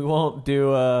won't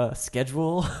do a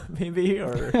schedule, maybe,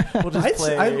 or we'll just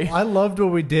play. I loved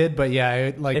what we did, but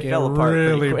it fell apart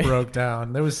really broke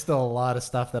down. There was still a lot of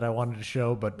stuff that I wanted to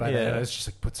show, but by then I was just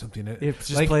like, put something in.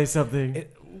 Just play something.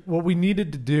 What we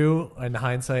needed to do in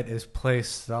hindsight is play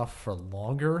stuff for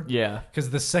longer. Yeah.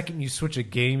 Because the second you switch a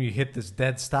game, you hit this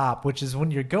dead stop, which is when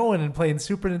you're going and playing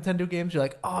Super Nintendo games, you're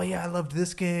like, oh yeah, I loved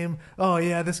this game. Oh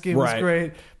yeah, this game was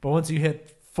great. But once you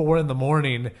hit 4 a.m.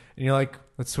 and you're like,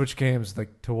 let's switch games.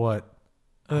 Like, to what?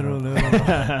 I don't know.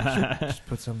 Just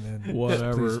put something in.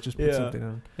 Whatever. Please, just put something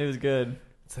in. It was good.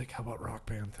 It's like, how about Rock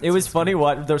Band? It was funny.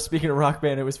 Though, speaking of Rock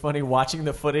Band, it was funny watching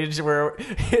the footage where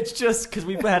it's just because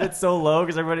we've had it so low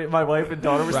because my wife and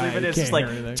daughter were sleeping. It's just like.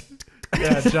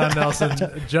 Yeah,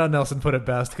 John Nelson put it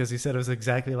best because he said it was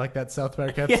exactly like that South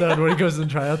Park episode where he goes in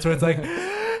tryouts where it's like.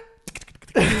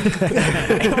 We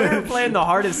were playing the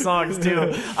hardest songs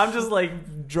too. I'm just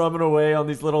like drumming away on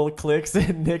these little clicks,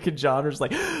 and Nick and John are just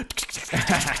like.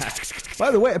 By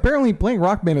the way, apparently playing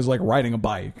Rock Band is like riding a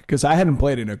bike because I hadn't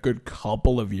played it in a good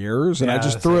couple of years, and I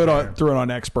just threw it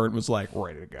on expert and was like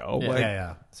ready to go.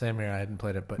 Yeah. Same here. I hadn't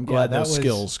played it, but I'm glad those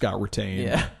skills got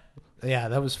retained. Yeah,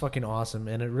 that was fucking awesome,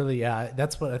 and it really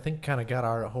that's what I think kind of got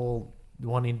our whole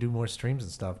wanting to do more streams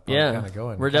and stuff. Kind of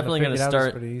going. We're definitely going to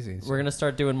start. Pretty easy, so. We're going to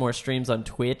start doing more streams on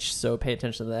Twitch, so pay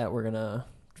attention to that. We're going to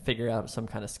figure out some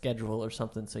kind of schedule or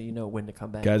something so you know when to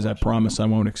come back. Guys, I promise I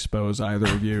won't expose either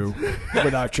of you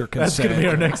without your consent. That's going to be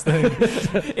our next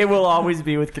thing. It will always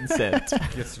be with consent.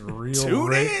 It's real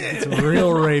It's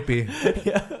real rapey.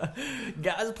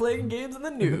 Guys playing games in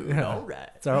the nude. Yeah. All right.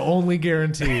 It's our only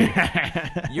guarantee.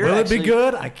 Will it be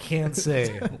good? I can't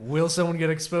say. Will someone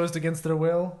get exposed against their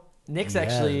will? Nick's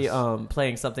actually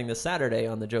playing something this Saturday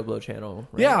on the Joe Blow channel.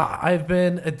 Right? Yeah, I've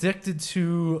been addicted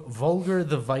to Vulgar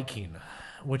the Viking,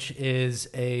 which is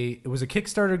it was a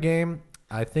Kickstarter game.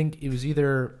 I think it was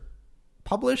either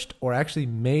published or actually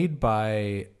made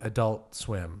by Adult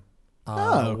Swim.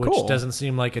 Cool. Which doesn't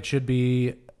seem like it should be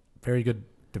a very good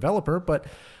developer, but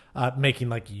making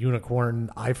like unicorn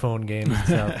iPhone games and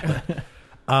stuff.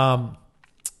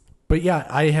 But yeah,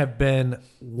 I have been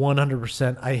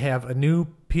 100%. I have a new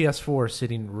PS4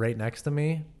 sitting right next to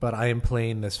me, but I am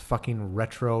playing this fucking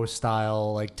retro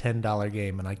style, like $10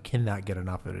 game, and I cannot get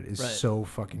enough of it. It's so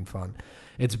fucking fun.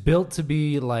 It's built to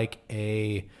be like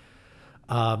a.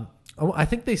 I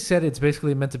think they said it's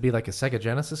basically meant to be like a Sega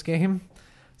Genesis game.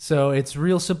 So it's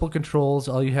real simple controls.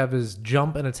 All you have is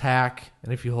jump and attack,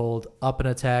 and if you hold up and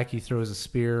attack, he throws a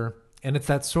spear, and it's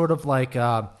that sort of like.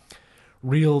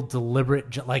 Real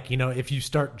deliberate, like, if you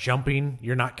start jumping,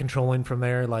 you're not controlling from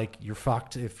there. Like, you're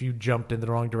fucked if you jumped in the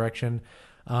wrong direction.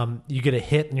 You get a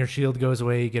hit and your shield goes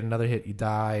away. You get another hit, you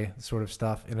die, sort of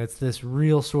stuff. And it's this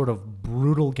real sort of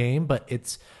brutal game, but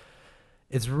it's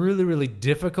It's really, really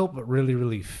difficult, but really,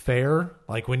 really fair.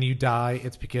 Like when you die,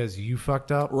 it's because you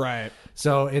fucked up. Right.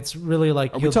 So it's really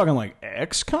like Are we talking like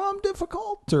XCOM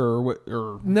difficult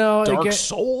or no, Dark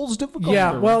Souls difficult?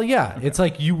 Yeah, or? well, yeah. Okay. It's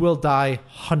like you will die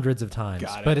hundreds of times.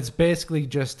 Got it. But it's basically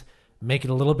just make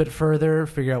it a little bit further,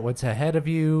 figure out what's ahead of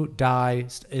you, die.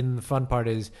 And the fun part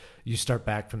is you start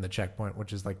back from the checkpoint,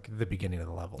 which is like the beginning of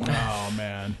the level. Oh,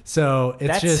 man. So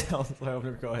it's Go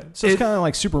ahead. So it's kind of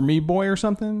like Super Meat Boy or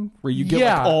something, where you get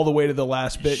like all the way to the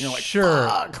last bit and you're like, sure.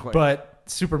 fuck. But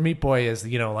Super Meat Boy is,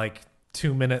 like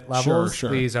 2-minute levels. Sure.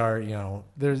 These are,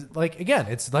 there's like, again,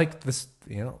 it's like this,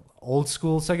 old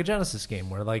school Sega Genesis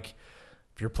game where like,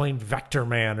 if you're playing Vector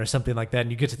Man or something like that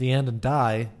and you get to the end and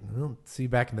die, we'll see you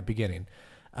back in the beginning.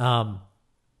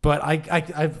 But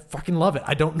I fucking love it.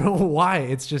 I don't know why.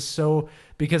 It's just so,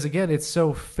 because again, it's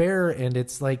so fair, and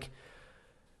it's like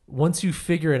once you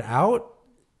figure it out,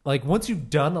 like once you've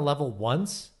done a level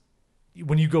once,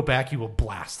 when you go back, you will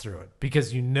blast through it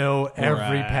because you know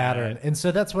every pattern. And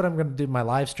so that's what I'm going to do in my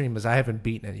live stream is I haven't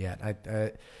beaten it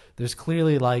yet. There's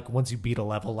clearly like once you beat a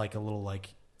level, like a little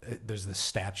like there's this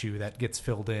statue that gets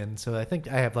filled in. So I think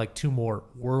I have like 2 more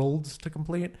worlds to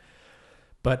complete.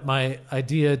 But my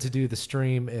idea to do the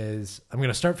stream is I'm going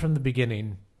to start from the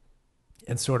beginning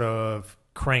and sort of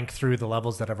crank through the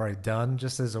levels that I've already done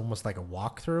just as almost like a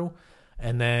walkthrough.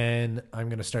 And then I'm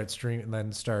going to start streaming and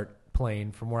then start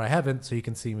playing from where I haven't, so you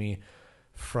can see me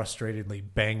frustratedly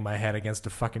bang my head against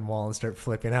a fucking wall and start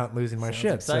flipping out and losing my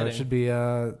shit. Exciting.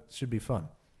 So it should be fun.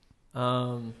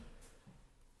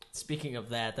 Speaking of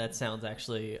that sounds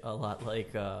actually a lot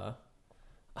like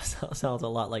sounds a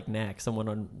lot like Knack. Someone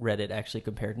on Reddit actually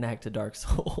compared Knack to Dark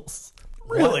Souls.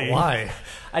 Really? Why?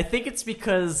 I think it's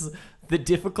because the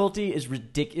difficulty is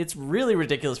it's really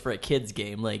ridiculous for a kid's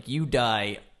game. Like you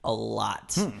die a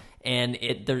lot, and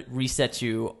it resets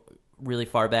you really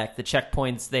far back. The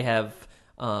checkpoints, they have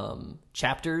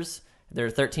chapters. There are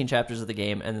 13 chapters of the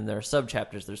game, and then there are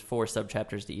sub-chapters. There's 4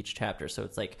 sub-chapters to each chapter. So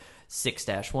it's like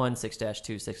 6-1,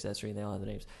 6-2, 6-3, and they all have the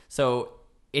names. So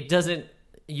it doesn't...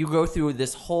 You go through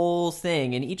this whole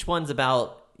thing, and each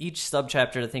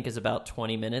sub-chapter, I think, is about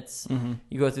 20 minutes. Mm-hmm.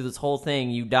 You go through this whole thing,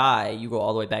 you die, you go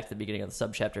all the way back to the beginning of the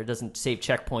sub-chapter. It doesn't save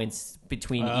checkpoints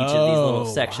between each of these little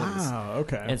sections. Wow,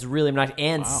 okay. And it's really not.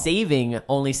 And saving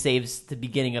only saves the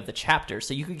beginning of the chapter.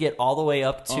 So you could get all the way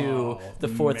up to the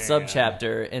 4th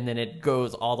sub-chapter, and then it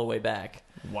goes all the way back.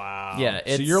 Wow. Yeah.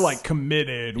 So you're like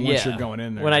committed once you're going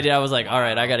in there. When I did, I was like, all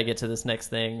right, I got to get to this next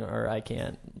thing or I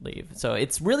can't leave. So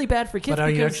it's really bad for kids. But are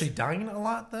you actually dying a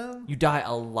lot then? You die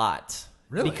a lot.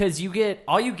 Really? Because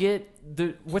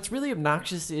what's really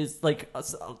obnoxious is like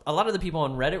a lot of the people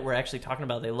on Reddit were actually talking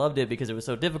about they loved it because it was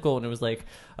so difficult and it was like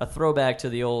a throwback to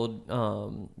the old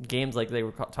games, like they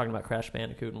were talking about Crash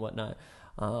Bandicoot and whatnot.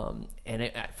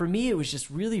 And for me, it was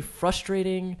just really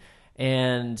frustrating.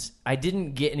 And I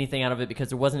didn't get anything out of it because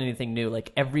there wasn't anything new.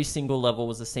 Like every single level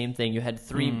was the same thing. You had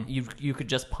 3. You could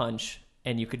just punch.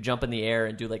 And you could jump in the air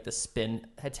and do like the spin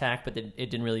attack, but it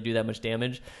didn't really do that much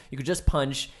damage. You could just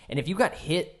punch, and if you got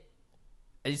hit,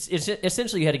 it's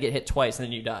essentially you had to get hit twice, and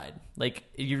then you died. Like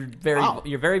you're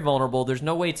very vulnerable. There's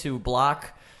no way to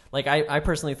block. Like I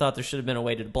personally thought there should have been a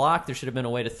way to block. There should have been a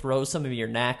way to throw some of your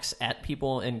knacks at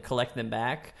people and collect them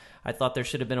back. I thought there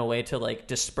should have been a way to like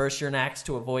disperse your knacks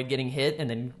to avoid getting hit and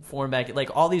then form back.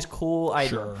 Like all these cool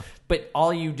items, sure. But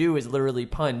all you do is literally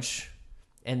punch.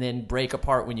 And then break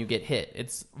apart when you get hit.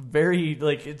 It's very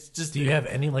like it's just. Do you have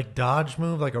any like dodge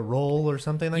move, like a roll or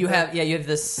something like that? You have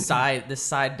this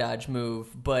side dodge move,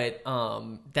 but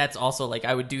that's also like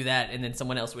I would do that, and then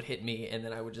someone else would hit me, and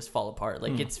then I would just fall apart.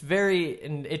 Like it's very,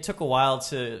 and it took a while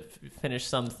to finish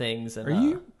some things. And, are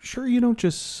you sure you don't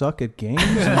just suck at games?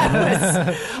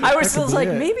 I was still like,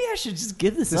 maybe I should just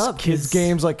give this up. Kids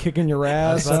games like kicking your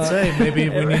ass. I was about to say maybe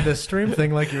we need the stream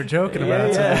thing like you were joking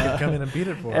about, so we could come in and beat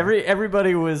it for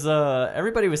everybody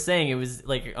was saying it was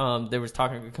like they was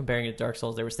comparing it to Dark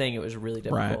Souls. They were saying it was really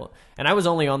difficult, and I was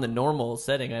only on the normal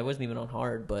setting. I wasn't even on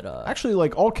hard. But actually,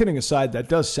 like all kidding aside, that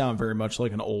does sound very much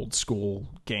like an old school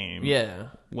game. Yeah,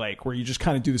 like where you just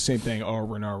kind of do the same thing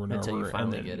over and over and until over you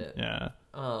finally get it. Yeah.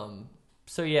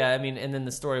 So yeah, I mean, and then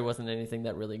the story wasn't anything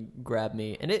that really grabbed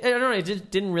me, and I don't know, it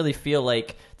just didn't really feel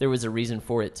like there was a reason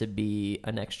for it to be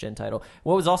a next gen title.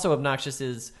 What was also obnoxious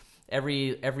is.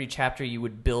 Every chapter you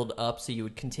would build up, so you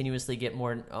would continuously get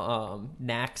more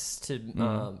knacks to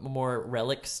more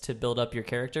relics to build up your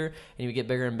character, and you would get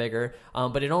bigger and bigger.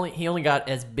 But he only got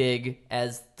as big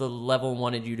as the level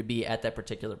wanted you to be at that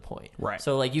particular point. Right.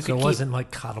 So like you So could it keep, wasn't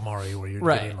like Katamari where you're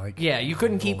right. getting like You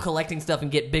couldn't keep collecting stuff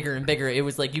and get bigger and bigger. It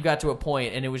was like you got to a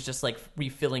point and it was just like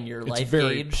refilling your life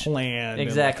very gauge. planned,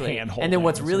 Exactly. And then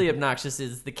what's really obnoxious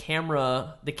is the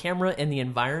camera and the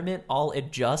environment all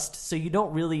adjust, so you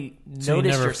don't really So you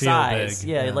notice never your feel size. big,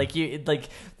 Yeah, yeah. like you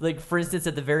like for instance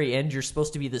at the very end you're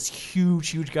supposed to be this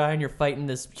huge guy and you're fighting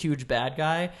this huge bad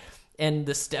guy, and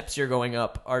the steps you're going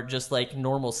up are just like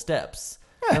normal steps.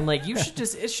 I'm like,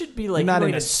 it should be like You're not you don't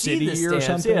in a even see the city or steps.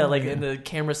 something? Yeah, like Yeah. and the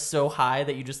camera's so high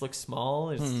that you just look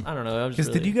small. It's, I don't know. Because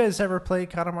did you guys ever play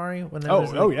Katamari? When there Oh,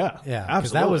 was, like, oh, yeah. yeah.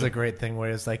 Because that Absolutely. was a great thing where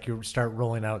it's like you start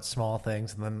rolling out small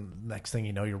things, and then next thing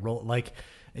you know,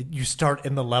 you start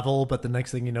in the level, but the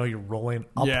next thing you know, you're rolling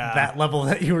up Yeah. that level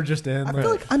that you were just in. I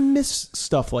feel like I miss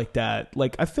stuff like that.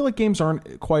 Like I feel like games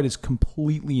aren't quite as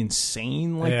completely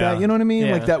insane like Yeah. that. You know what I mean?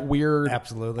 Yeah. Like that weird.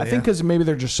 Absolutely, I think yeah. because maybe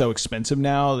they're just so expensive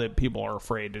now that people are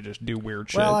afraid to just do weird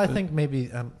shit. Well, I But- think maybe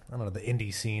I don't know, the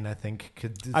indie scene. I think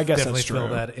could I guess definitely that's fill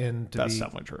true. that in to That's be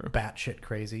definitely true. batshit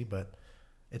crazy, but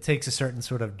it takes a certain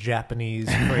sort of Japanese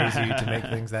crazy to make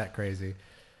things that crazy.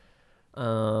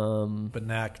 But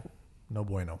Knack, no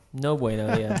bueno. No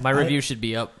bueno, yeah. My review should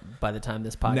be up by the time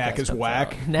this podcast Knack is comes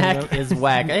whack. out. Knack is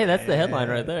whack. Hey, that's the headline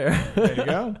right there. There you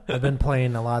go. I've been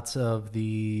playing lots of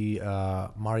the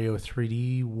Mario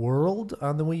 3D World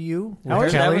on the Wii U.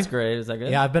 with That Kelly. was great. Is that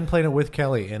good? Yeah, I've been playing it with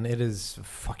Kelly, and it is a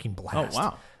fucking Oh blast.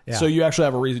 wow. Yeah. So you actually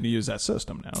have a reason to use that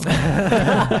system now.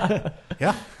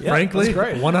 Yeah, frankly, that's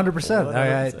great.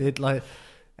 100%.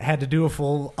 I had to do a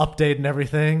full update and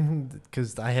everything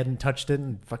because I hadn't touched it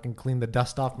and fucking cleaned the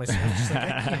dust off myself. Just like,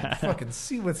 I can't fucking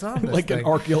see what's on this like thing. an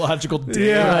archaeological dig.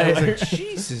 Yeah, I was like,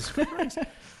 Jesus Christ.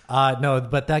 No,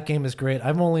 but that game is great.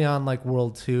 I'm only on like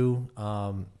World 2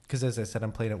 because, as I said,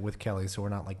 I'm playing it with Kelly, so we're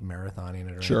not like marathoning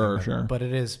it or Sure, anything. sure. But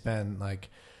it has been like,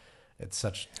 it's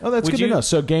such. Oh, that's Would good you- to know.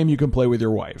 So a game you can play with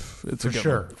your wife. It's For a good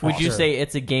sure. one. Would you Sure. say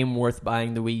it's a game worth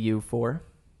buying the Wii U for?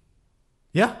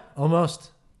 Yeah,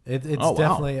 almost. It's Oh, wow.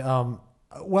 definitely.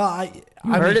 Well, I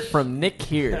Heard it from Nick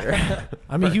here.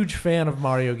 I'm a huge fan of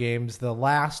Mario games. The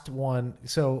last one,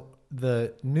 so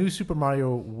the new Super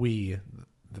Mario Wii,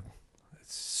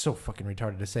 it's so fucking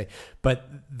retarded to say, but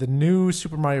the new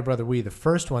Super Mario Brother Wii, the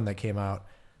first one that came out,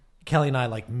 Kelly and I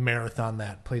like marathon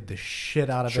that, played the shit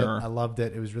out of Sure. it. I loved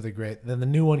it. It was really great. Then the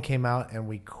new one came out and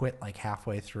we quit like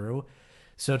halfway through.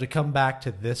 So to come back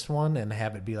to this one and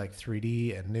have it be like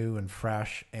 3D and new and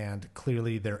fresh, and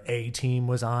clearly their A team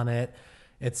was on it.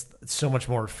 It's so much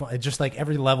more fun. It just like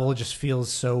every level just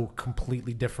feels so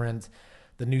completely different.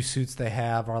 The new suits they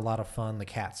have are a lot of fun, the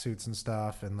cat suits and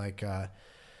stuff, and like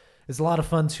it's a lot of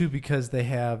fun too because they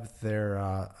have their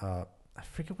I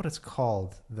forget what it's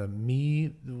called, the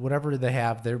whatever they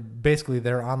have. They're basically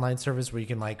their online service where you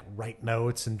can like write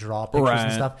notes and draw pictures and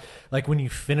Right. stuff. Like when you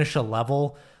finish a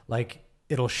level, like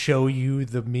it'll show you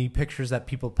the pictures that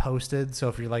people posted. So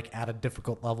if you're like at a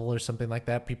difficult level or something like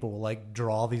that, people will like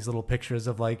draw these little pictures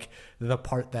of like the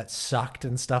part that sucked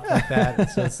and stuff like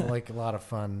that. So it's like a lot of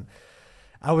fun.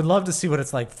 I would love to see what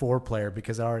it's like 4-player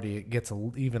because already it gets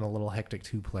even a little hectic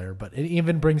 2-player, but it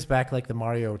even brings back like the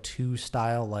Mario 2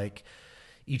 style. Like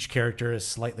each character is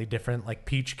slightly different. Like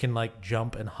Peach can like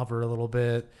jump and hover a little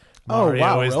bit. Oh, Mario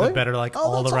wow, is really? the better like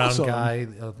Oh, that's all around awesome. guy.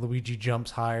 Luigi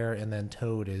jumps higher, and then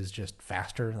Toad is just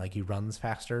faster. Like he runs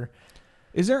faster.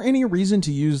 Is there any reason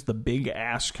to use the big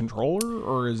ass controller,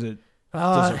 or is it?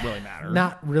 Does it really matter?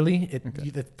 Not really.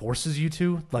 It forces you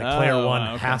to. Like player Oh, one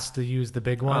okay. has to use the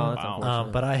big one. Oh, that's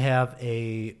unfortunate. But I have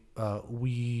a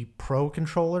Wii Pro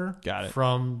controller Got it.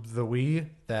 from the Wii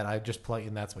that I just play,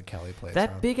 and that's what Kelly plays. That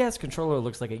on. big ass controller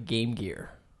looks like a Game Gear.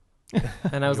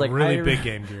 And I was like, really big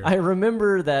Game Gear. I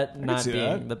remember that not see being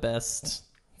that. the best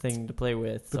thing to play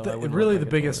with. So But I wouldn't really, want the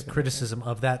my biggest controller. criticism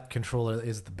of that controller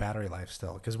is the battery life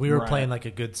still. Because we were Right. playing like a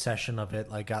good session of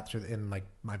it, like got through, and like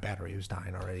my battery was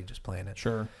dying already just playing it.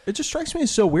 Sure. It just strikes me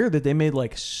as so weird that they made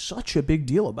like such a big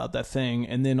deal about that thing,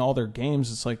 and then all their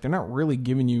games, it's like they're not really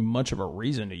giving you much of a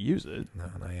reason to use it. No,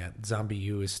 not yet. Zombie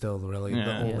U is still really Yeah.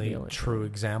 the Yeah, only the only true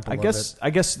example. I of guess. it. I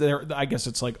guess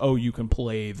it's like, oh, you can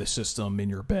play the system in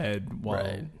your bed while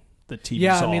Right. the TV's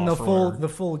Yeah, off. I mean or whatever. the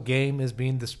full game is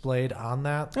being displayed on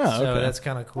that. Oh, So okay. that's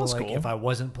kind of cool. That's Like cool. if I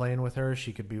wasn't playing with her,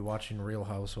 she could be watching Real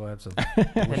Housewives. Of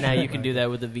And now you can do that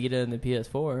with the Vita and the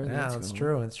PS4. Yeah, that's cool.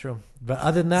 true. It's true. But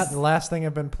other than that, the last thing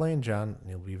I've been playing, John,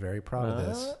 you'll be very proud of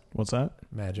this. What's that?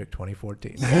 Magic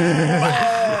 2014.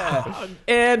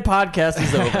 And podcast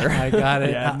is over. I got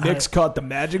it. Yeah, Nick's caught the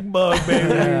magic bug,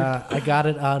 baby. I got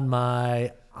it on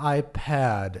my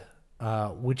iPad,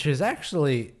 which is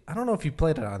actually, I don't know if you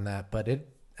played it on that, but it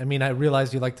I mean, I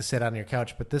realize you like to sit on your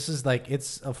couch, but this is like,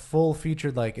 it's a full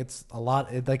featured, like it's a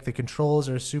lot. Like the controls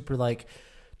are super like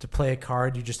to play a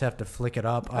card. You just have to flick it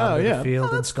up on the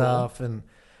field and stuff and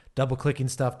double clicking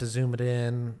stuff to zoom it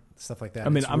in. Stuff like that. I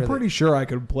mean, I'm pretty sure I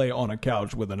could play on a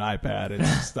couch with an iPad. It's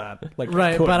just that, like,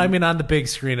 right. But I mean, on the big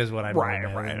screen is what I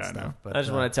mean. Right. I know. But, I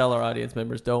just want to tell our audience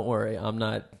members, don't worry, I'm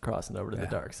not crossing over to the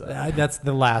dark side. That's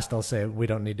the last I'll say. We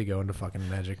don't need to go into fucking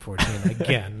Magic 14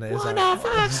 again.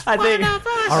 I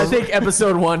think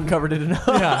episode 1 covered it enough.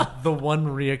 Yeah, the one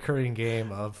reoccurring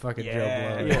game of fucking Joe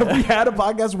Blow. Have we had a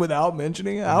podcast without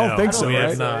mentioning it? I don't think so, we have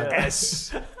right? not.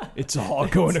 Yes. It's all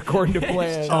going according to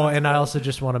plan. Oh, and I also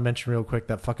just want to mention real quick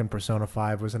that fucking Persona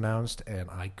 5 was announced, and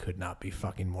I could not be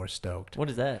fucking more stoked. What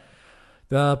is that?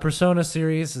 The Persona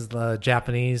series is the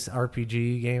Japanese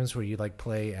RPG games where you like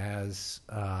play as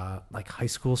like high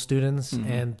school students,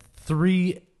 and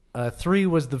three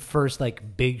was the first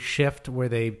like big shift where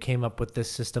they came up with this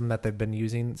system that they've been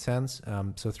using since.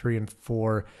 So 3 and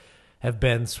 4 have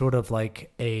been sort of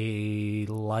like a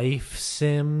life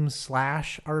sim /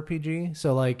 RPG.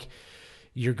 So like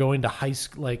you're going to high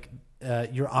school, like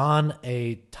you're on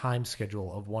a time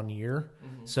schedule of 1 year.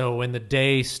 So when the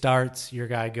day starts, your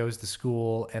guy goes to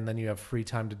school, and then you have free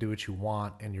time to do what you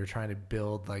want, and you're trying to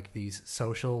build like these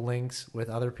social links with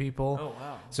other people. Oh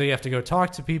wow! So you have to go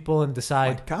talk to people and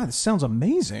decide. My God, this sounds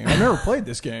amazing. I've never played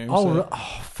this game. Oh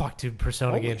fuck, dude!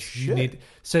 Persona Holy games. shit.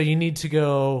 You need to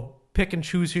go pick and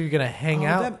choose who you're gonna hang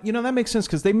out. That makes sense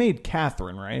because they made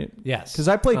Catherine, right? Yes. Because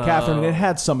I played Catherine, and it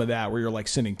had some of that where you're like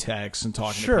sending texts and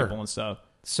talking to people and stuff.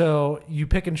 So you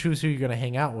pick and choose who you're going to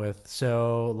hang out with.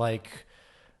 So like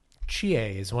Chie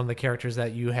is one of the characters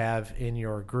that you have in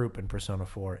your group in Persona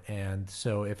 4. And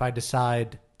so if I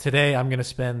decide today I'm going to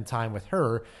spend time with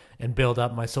her and build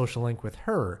up my social link with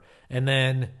her, and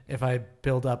then if I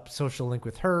build up social link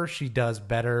with her, she does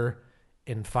better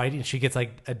in fighting. She gets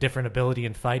like a different ability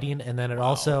in fighting. And then it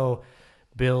also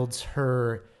builds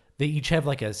her. They each have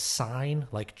like a sign,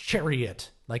 like Chariot,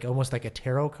 like almost like a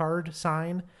tarot card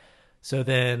sign. So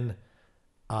then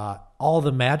all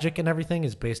the magic and everything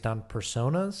is based on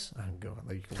personas.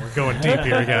 We're going deep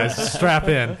here, guys. Strap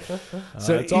in.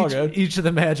 So it's all good. Each of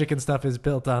the magic and stuff is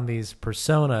built on these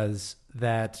personas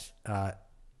that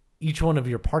each one of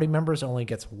your party members only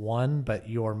gets one, but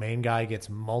your main guy gets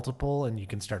multiple, and you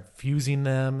can start fusing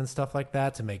them and stuff like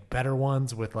that to make better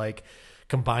ones with like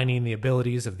combining the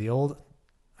abilities of the old.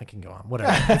 I can go on.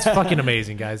 Whatever. It's fucking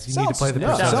amazing, guys. You need to play the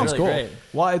Persona. Sounds really cool. great.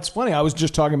 Well, it's funny. I was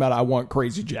just talking about I want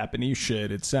crazy Japanese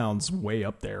shit. It sounds way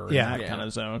up there in that kind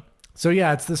of zone. So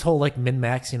yeah, it's this whole like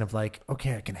min-maxing of like,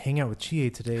 okay, I can hang out with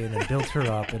Chie today and then build her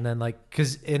up, and then like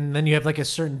and then you have like a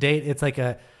certain date. It's like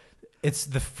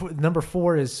number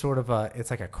 4 is sort of it's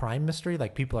like a crime mystery.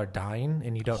 Like people are dying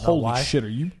and you don't know why. Holy shit! Are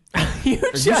you you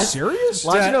serious?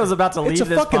 Longino was about to leave It's a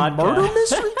this fucking podcast. murder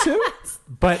mystery too.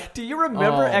 But Do you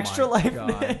remember Extra my Life,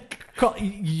 God. Nick?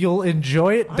 you'll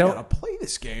enjoy it. I gotta play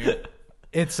this game.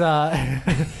 It's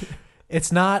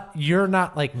it's not, you're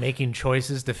not like making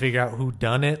choices to figure out who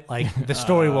done it. Like the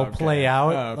story will play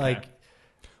out. Like,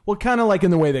 well, kind of like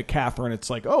in the way that Catherine, it's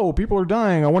like, oh, people are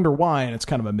dying. I wonder why, and it's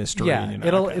kind of a mystery. yeah, you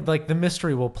know? like the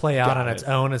mystery will play out on Got its it.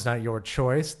 own. It's not your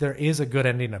choice. There is a good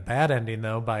ending, a bad ending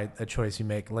though, by a choice you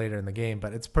make later in the game,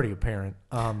 but it's pretty apparent.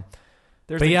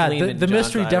 There's But a yeah, gleam in the John's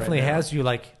mystery eye definitely right now. has you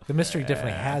like the mystery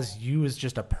definitely has you as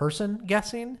just a person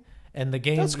guessing, and the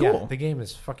game. That's Yeah, cool. the game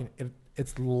is fucking.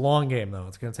 It's a long game though.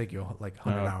 It's gonna take you like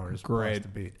 100 hours. great. plus to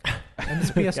beat. And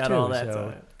it's PS2, Got all that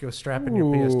so time. go strap in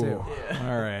your PS2.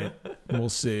 All right, we'll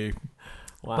see.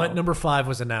 Wow. But number 5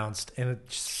 was announced, and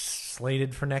it's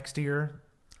slated for next year.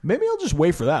 Maybe I'll just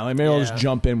wait for that. Like maybe I'll just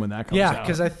jump in when that comes out. Yeah,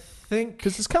 because I think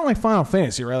because it's kind of like Final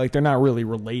Fantasy, right? Like they're not really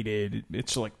related.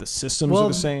 It's like the systems are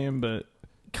the same, but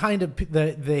kind of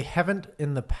they haven't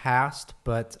in the past,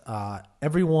 but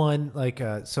everyone like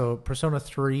so Persona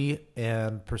 3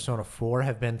 and Persona 4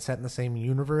 have been set in the same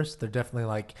universe. They're definitely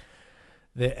like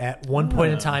at one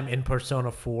point in time in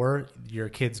Persona 4, your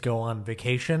kids go on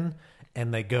vacation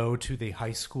and they go to the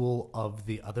high school of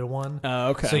the other one.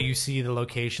 Okay. So you see the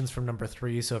locations from number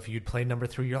 3. So if you'd play number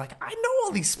 3, you're like, I know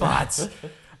all these spots.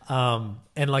 And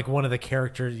like one of the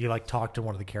characters, you like talk to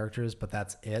one of the characters, but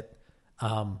that's it.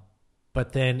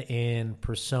 But then in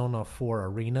Persona 4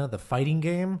 Arena, the fighting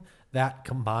game, that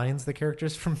combines the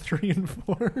characters from 3 and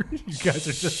 4. You guys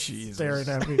are just staring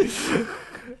at me.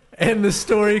 And the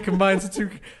story combines the two.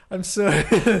 I'm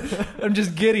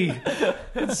just giddy.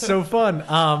 It's so fun.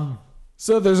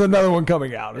 So there's another one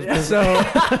coming out. So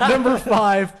number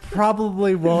 5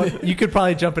 probably won't. You could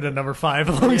probably jump into number 5.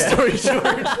 Long story short,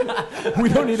 We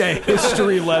don't need a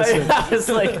history lesson. I was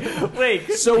like, wait.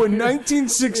 So in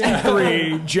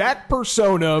 1963, Jack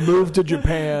Persona moved to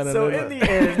Japan. So and in the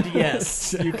end,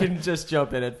 yes, you can just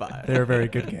jump in at 5. they're very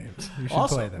good games. You should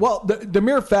play them. Well, the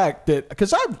mere fact that,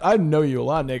 because I know you a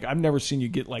lot, Nick, I've never seen you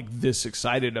get like this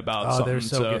excited about something. they're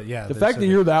so good. Yeah, the they're fact so that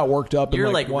good. you're that worked up, You're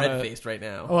and like wanna, red-faced right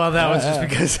now. Well, that was just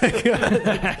because I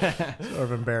got sort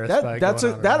of embarrassed by that's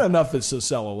going on that around. enough is to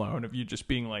sell alone of you just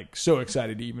being like so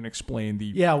excited to even explain the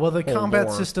Yeah, well, the whole combat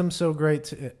lore. system's so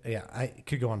great. I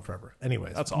could go on forever.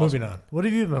 Anyways, That's moving awesome. on. What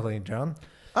have you been playing, John?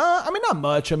 I mean, not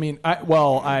much. I mean,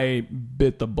 I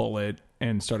bit the bullet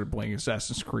and started playing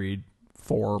Assassin's Creed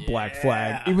 4 Black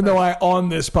Flag, even though I on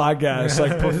this podcast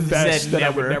like professed Said that I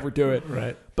never. would never do it.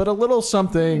 Right. But a little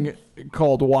something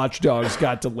called Watch Dogs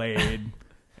got delayed,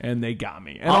 and they got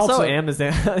me. And Also,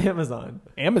 Amazon. Amazon.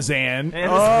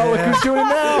 Oh, look who's doing it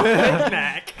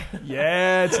now.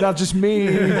 Yeah, it's not just me.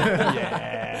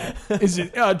 Yeah. Is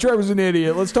it? Trevor's an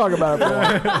idiot. Let's talk about it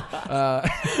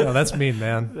more. No, that's mean,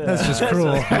 man. That's just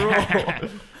cruel.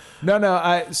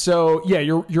 No. So yeah,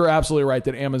 you're absolutely right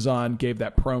that Amazon gave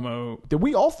that promo. Did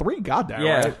we all three got that?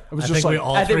 Yeah. Right? It was I just think like we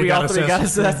all I think three we all three got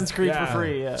Assassin's Assassin's Creed Yeah. for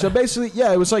free. Yeah. So basically,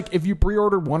 yeah, it was like if you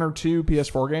pre-ordered 1 or 2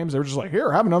 PS4 games, they were just like,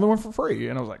 "Here, have another one for free,"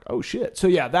 and I was like, "Oh shit!" So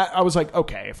yeah, that I was like,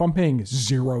 "Okay, if I'm paying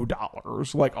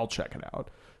 $0, like I'll check it out."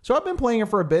 So I've been playing it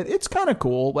for a bit. It's kind of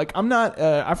cool. Like I'm not.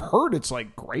 I've heard it's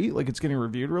like great. Like it's getting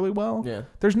reviewed really well. Yeah.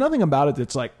 There's nothing about it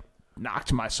that's like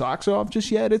knocked my socks off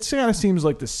just yet. It kind of seems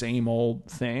like the same old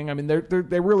thing. I mean,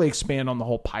 they really expand on the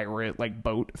whole pirate like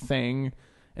boat thing.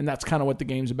 And that's kind of what the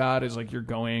game's about is like you're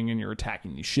going and you're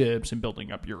attacking these ships and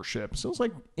building up your ship. So it's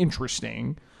like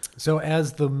interesting. So,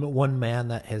 as the one man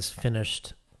that has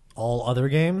finished all other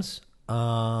games,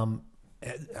 I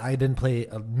didn't play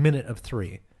a minute of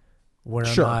 3. Where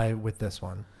Sure. am I with this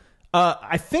one?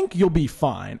 I think you'll be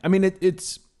fine. I mean,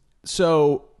 it's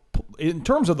so in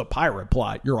terms of the pirate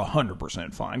plot, you're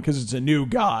 100% fine because it's a new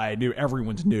guy,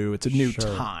 everyone's new. It's a new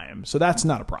Sure. time. So that's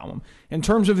not a problem. In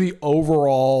terms of the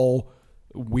overall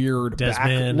weird back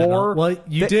Desmond. and lore. all- Well,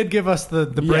 you did give us the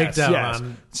breakdown Yes.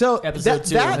 on. So Episode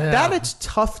 2. that it's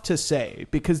tough to say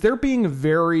because they're being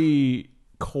very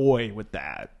coy with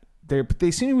that.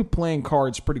 They seem to be playing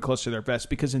cards pretty close to their vest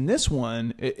because in this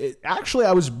one, actually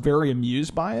I was very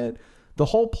amused by it. The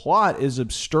whole plot is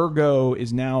Abstergo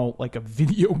is now like a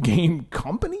video game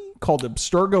company called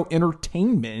Abstergo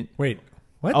Entertainment. Wait,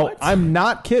 what? Oh, I'm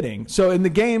not kidding. So in the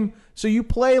game, so you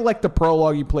play like the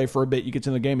prologue, you play for a bit, you get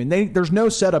to the game, and there's no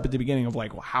setup at the beginning of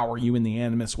like, well, how are you in the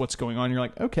Animus? What's going on? You're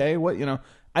like, okay, what, you know,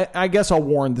 I guess I'll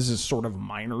warn this is sort of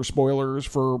minor spoilers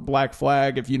for Black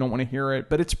Flag if you don't want to hear it,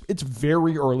 but it's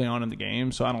very early on in the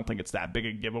game, so I don't think it's that big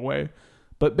a giveaway.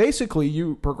 But basically,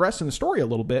 you progress in the story a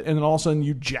little bit, and then all of a sudden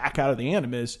you jack out of the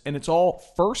Animus, and it's all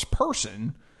first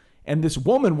person, and this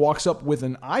woman walks up with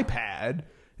an iPad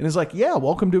and is like, yeah,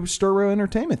 welcome to Abstergo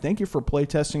Entertainment. Thank you for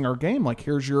playtesting our game. Like,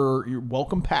 here's your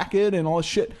welcome packet and all this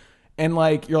shit. And,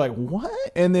 like, you're like, what?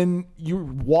 And then you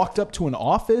walked up to an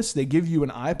office. They give you an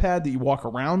iPad that you walk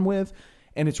around with,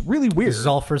 and it's really weird. This is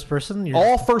all first person?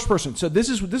 All first person. So this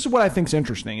is what I think is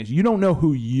interesting is you don't know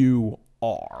who you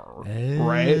are,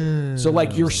 right? So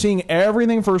like you're seeing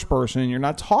everything first person. You're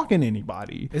not talking to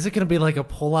anybody. Is it going to be like a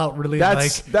pull-out really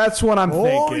That's what I'm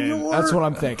thinking. you're- That's what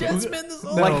I'm thinking.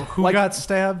 No, who got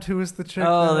stabbed? Who was the chick?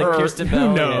 Oh, like Or Kirsten who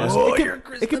Bell. knows? Yeah.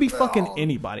 It could be fucking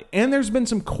anybody. And there's been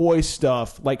some coy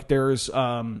stuff. Like there's,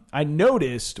 I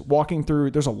noticed walking through.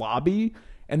 There's a lobby,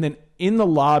 and then in the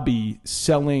lobby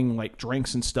selling like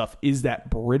drinks and stuff is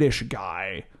that British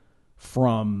guy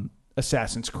from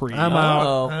Assassin's Creed. I'm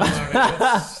out.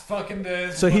 Oh. Fucking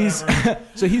this. So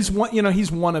he's one,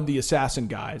 he's one of the assassin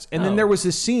guys. And then Oh. there was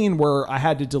this scene where I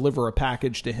had to deliver a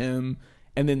package to him,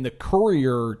 and then the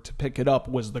courier to pick it up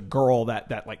was the girl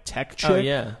that like tech chick. Oh,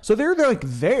 yeah. So they're like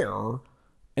there,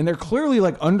 and they're clearly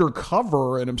like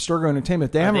undercover at Abstergo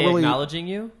Entertainment. They Are haven't they really. acknowledging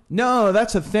you? No,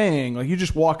 that's a thing. Like you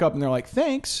just walk up and they're like,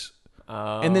 "Thanks."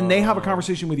 And then they have a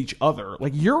conversation with each other.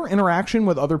 Like your interaction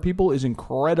with other people is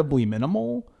incredibly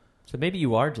minimal. So maybe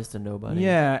you are just a nobody.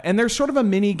 Yeah, and there's sort of a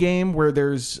mini game where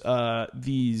there's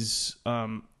these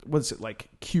what's it like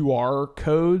QR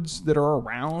codes that are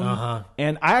around,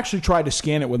 and I actually tried to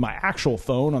scan it with my actual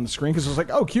phone on the screen because I was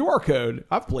like, oh, QR code.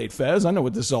 I've played Fez. I know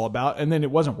what this is all about. And then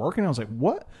it wasn't working. I was like,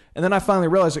 what? And then I finally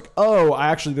realized like, oh,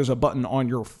 there's a button on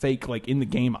your fake like in the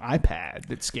game iPad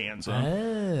that scans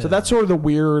them. So that's sort of the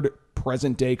weird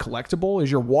present day collectible is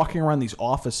you're walking around these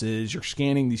offices, you're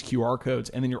scanning these QR codes,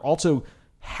 and then you're also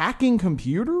hacking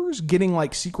computers, getting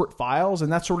like secret files,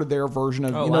 and that's sort of their version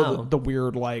of the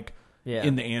weird like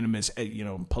in the Animus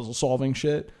puzzle solving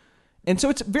shit. And so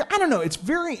it's very, I don't know, it's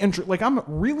very interesting. Like I'm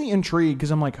really intrigued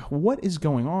because I'm like, what is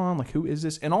going on? Like who is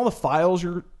this? And all the files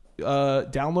you're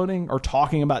downloading are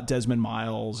talking about Desmond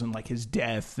Miles and like his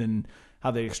death and how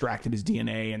they extracted his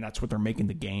DNA, and that's what they're making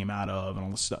the game out of and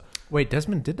all this stuff. Wait,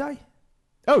 Desmond did die?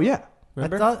 Oh yeah.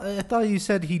 Remember? I thought you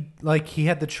said he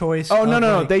had the choice. Oh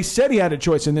no! They said he had a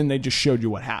choice, and then they just showed you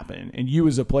what happened, and you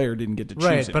as a player didn't get to choose.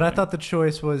 Right, but I thought the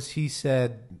choice was he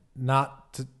said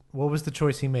not to. What was the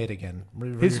choice he made again?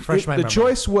 Refresh my memory. The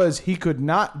choice was he could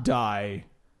not die.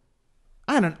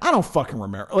 I don't fucking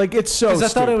remember. Like it's so. Because I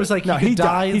thought it was like he could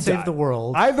die and save the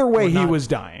world. Either way, he was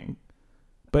dying.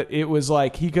 But it was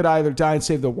like he could either die and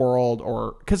save the world,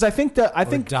 or because I think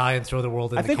die and throw the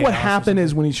world. I think what happened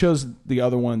is when he chose the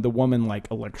other one, the woman like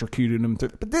electrocuted him.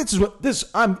 But this is what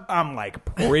I'm like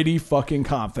pretty fucking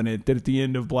confident that at the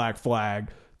end of Black Flag,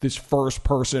 this first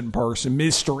person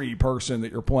mystery person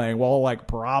that you're playing will like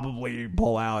probably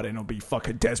pull out and it'll be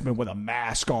fucking Desmond with a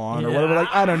mask on or whatever. Like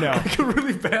I don't know, like a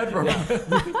really bad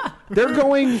robot. They're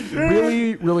going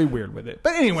really, really weird with it.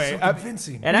 But anyway, so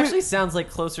convincing. It actually sounds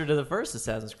like closer to the first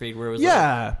Assassin's Creed, where it was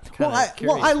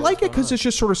I like it because it's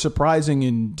just sort of surprising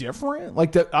and different.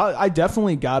 Like I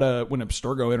definitely got when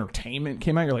Abstergo Entertainment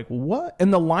came out, you're like, what?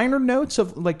 And the liner notes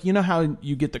of like, you know how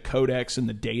you get the codex and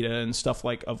the data and stuff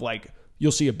like of like.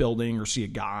 You'll see a building or see a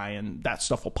guy and that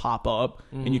stuff will pop up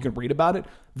and you can read about it.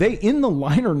 In the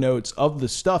liner notes of the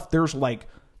stuff, there's like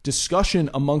discussion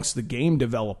amongst the game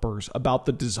developers about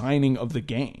the designing of the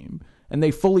game. And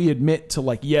they fully admit to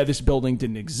like, yeah, this building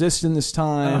didn't exist in this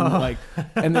time. Like,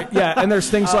 and there's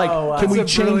things like, can we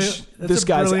change this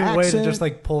guy's accent? Way to just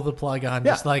like pull the plug on,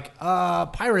 just like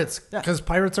pirates, because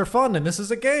pirates are fun, and this is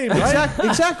a game, right?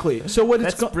 Exactly. So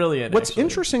that's brilliant. What's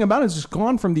interesting about it is it's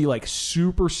gone from the like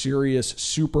super serious,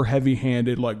 super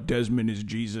heavy-handed, like Desmond is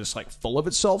Jesus, like full of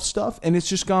itself stuff, and it's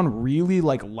just gone really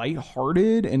like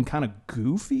lighthearted and kind of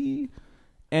goofy.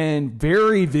 And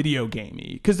very video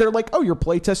gamey because they're like, oh, you're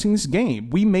playtesting this game.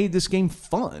 We made this game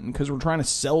fun because we're trying to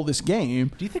sell this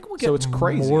game. Do you think we'll get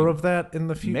more of that in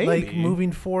the future? Maybe. Like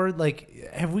moving forward, like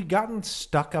have we gotten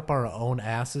stuck up our own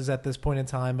asses at this point in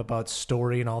time about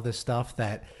story and all this stuff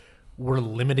that we're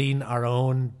limiting our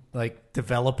own like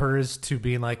developers to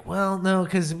being like, well, no,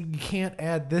 because you can't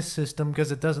add this system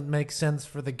because it doesn't make sense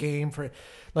for the game. For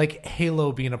like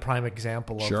Halo being a prime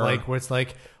example of like where it's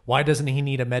like, why doesn't he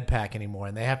need a med pack anymore?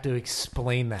 And they have to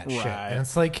explain that shit. And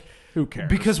it's like, who cares?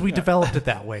 Because we developed it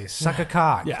that way. Suck a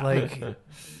cock. Like,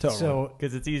 totally. So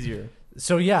because it's easier.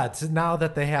 So yeah, it's now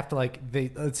that they have to like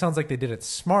it sounds like they did it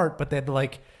smart, but they had to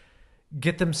like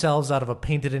get themselves out of a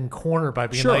painted-in corner by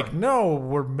being like, no,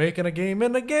 we're making a game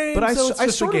in a game. But so I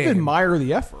sort of admire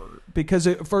the effort. Because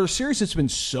for a series that's been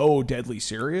so deadly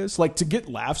serious, like to get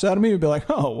laughs out of me would be like,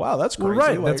 oh wow, that's crazy. Well,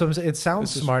 right, like, that's what I'm saying. It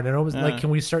sounds smart, and it was like, can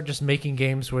we start just making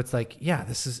games where it's like, yeah,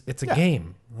 it's a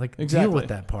game, like deal with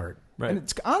that part. Right. And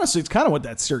it's honestly, it's kind of what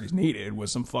that series needed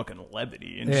was some fucking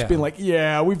levity and just being like,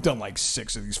 yeah, we've done like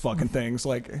 6 of these fucking things.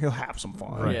 Like he'll have some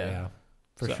fun. Right. Yeah,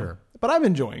 for sure. But I'm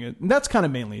enjoying it. And that's kind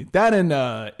of mainly that and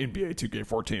NBA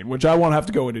 2K14, which I won't have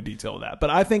to go into detail of that. But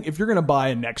I think if you're going to buy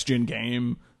a next gen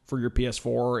game for your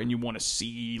PS4 and you want to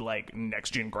see like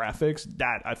next gen graphics,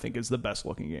 that I think is the best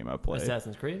looking game I've played.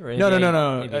 Assassin's Creed? Or No.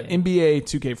 NBA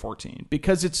 2K14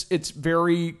 because it's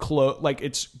very close, like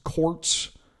it's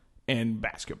courts and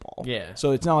basketball. Yeah.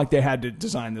 So it's not like they had to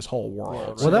design this whole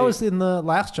world. Well, that was in the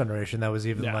last generation. That was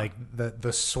even like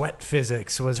the sweat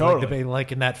physics was like debating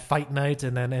like in that Fight Night,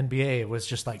 and then NBA it was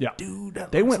just like, dude,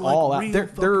 that they went like all out.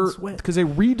 They're sweat. Because they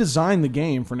redesigned the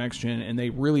game for next gen, and they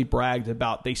really bragged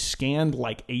about they scanned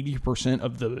like 80%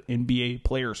 of the NBA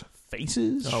players'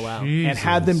 faces. Oh wow! And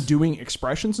had them doing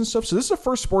expressions and stuff. So this is the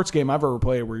first sports game I've ever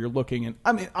played where you're looking, and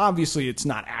I mean, obviously it's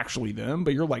not actually them,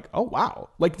 but you're like, oh wow,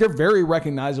 like they're very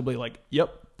recognizably like,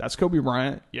 yep, that's Kobe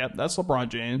Bryant. Yep, that's LeBron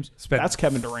James. That's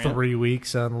Kevin Durant. 3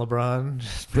 weeks on LeBron.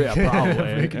 Yeah,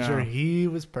 probably making sure he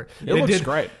was perfect. It looks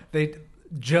great. They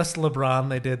just LeBron.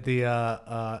 They did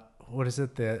the what is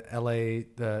it? The LA.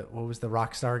 What was the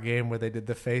Rockstar game where they did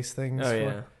the face things? Oh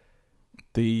yeah.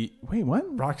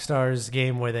 What? Rockstar's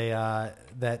game where they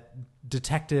that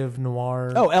detective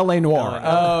noir. Oh, L.A. Noire.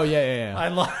 Oh, yeah. I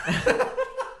love.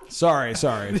 Sorry.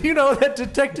 You know that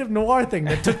detective noir thing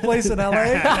that took place in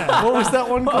L.A. What was that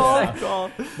one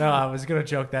called? No, I was gonna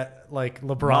joke that like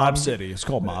LeBron. Mob City. It's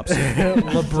called Mob City.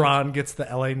 LeBron gets the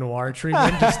L.A. Noire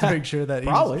treatment just to make sure that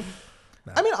probably.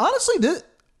 I mean, honestly,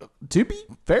 to be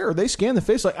fair, they scan the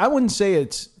face. Like, I wouldn't say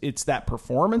it's that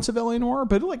performance of L.A. Noire,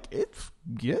 but like it's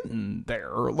getting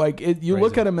there. Like you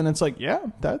look at him and it's like, yeah,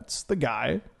 that's the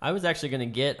guy. I was actually going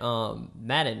to get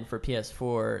Madden for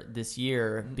PS4 this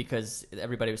year because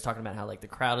everybody was talking about how like the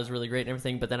crowd is really great and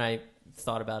everything. But then I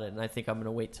thought about it and I think I'm going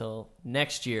to wait till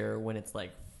next year when it's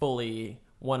like fully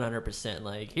 100%.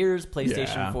 Like, here's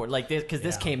PlayStation 4, like this, because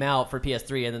this came out for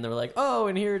PS3 and then they were like, oh,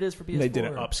 and here it is for PS4. They did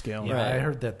an upscale. Yeah, right. I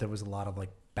heard that there was a lot of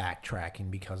like backtracking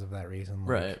because of that reason. Like,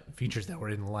 right. Features that were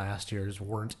in last year's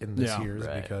weren't in this year's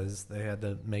because they had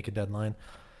to make a deadline.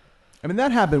 I mean,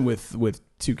 that happened with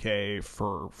 2K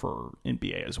for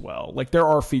NBA as well. Like, there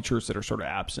are features that are sort of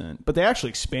absent, but they actually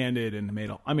expanded and made.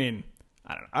 I mean,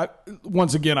 I don't know.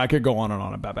 Once again, I could go on and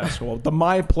on about basketball. The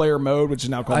My Player mode, which is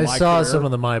now called My saw Player, some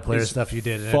of the My Player stuff you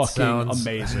did. And fucking it sounds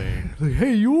amazing. Like,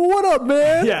 hey, you, what up,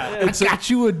 man? Yeah, I got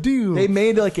you a deal. They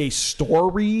made like a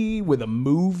story with a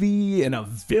movie and a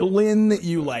villain that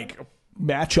you like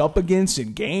match up against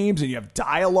in games, and you have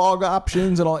dialogue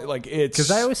options and all. Like, it's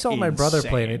because I always saw my brother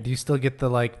playing it. Do you still get the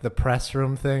like the press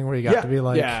room thing where you got to be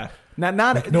like, Not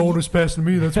like, no one was passing to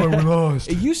me. That's why we lost.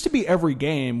 It used to be every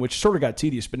game, which sort of got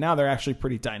tedious, but now they're actually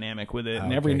pretty dynamic with it.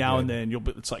 And every now and then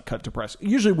it's like cut to press.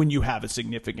 Usually when you have a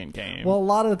significant game. Well, a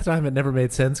lot of the time it never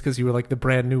made sense because you were like the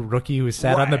brand new rookie who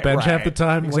sat on the bench half the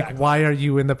time. Exactly. Like, why are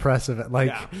you in the press of it?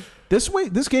 Like,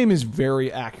 this game is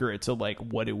very accurate to like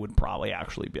what it would probably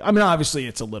actually be. I mean, obviously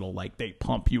it's a little like they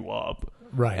pump you up,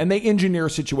 right? And they engineer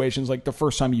situations like the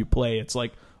first time you play, it's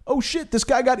like, oh shit, this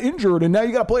guy got injured and now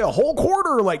you got to play a whole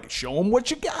quarter. Like, show him what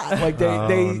you got. Like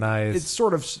they nice. It's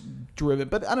sort of driven,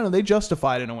 but I don't know. They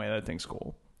justify it in a way that I think's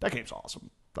cool. That game's awesome.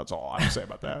 That's all I can say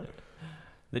about that.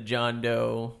 The John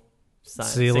Doe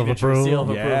seal of approval. Seal of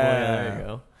approval. Yeah, there you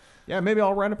go. Yeah, maybe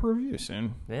I'll write up a review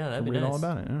soon. Yeah, that'd be read nice. all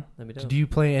about it. Yeah. That'd be dope. Do you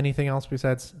play anything else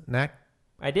besides Knack?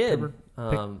 I did.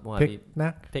 Pick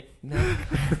Knack? Pick Knack.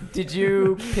 Did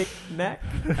you pick Knack?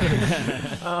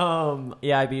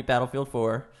 Yeah, I beat Battlefield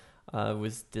 4. I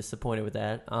was disappointed with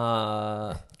that.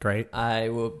 Great. I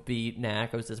will beat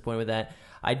Knack. I was disappointed with that.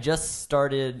 I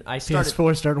started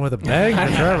PS4 starting with a bang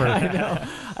for Trevor. I know.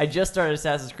 I just started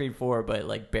Assassin's Creed 4, but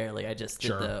like barely. I just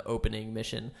did the opening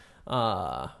mission.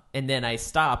 And then I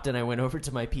stopped and I went over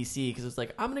to my PC because it was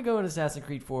like, I'm going to go in Assassin's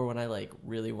Creed 4 when I like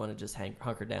really want to just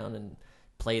hunker down and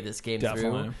play this game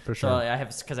through. For sure. So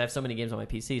because I have so many games on my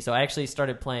PC. So I actually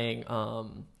started playing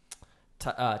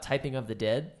Typing of the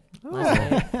Dead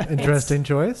last night. Interesting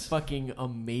choice. Fucking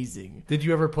amazing. Did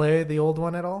you ever play the old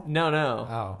one at all? No.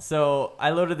 Oh. So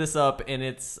I loaded this up and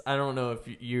I don't know if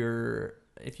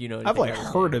you know anything. I've like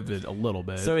heard of it a little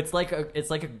bit. So it's like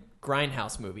a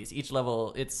grindhouse movies. Each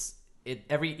level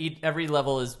every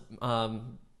level is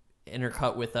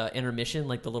intercut with intermission,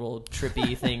 like the little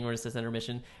trippy thing where it says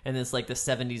intermission, and it's like the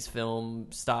 70s film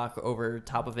stock over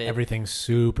top of it. Everything's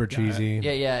super cheesy.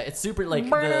 Yeah, it's super like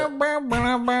and then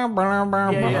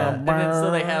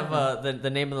so they have the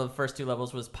name of the first two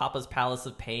levels was Papa's Palace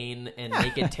of Pain and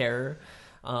Naked Terror,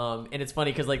 and it's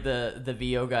funny because like the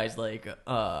VO guy's like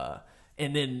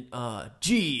and then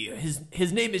G,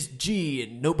 his name is G,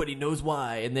 and nobody knows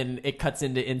why. And then it cuts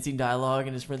into in-scene dialogue,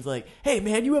 and his friend's like, "Hey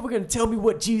man, you ever gonna tell me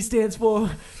what G stands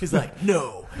for?" He's like,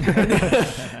 "No."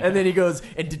 And then he goes,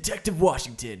 "And Detective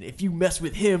Washington, if you mess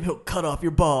with him, he'll cut off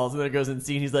your balls." And then it goes in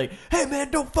scene. He's like, "Hey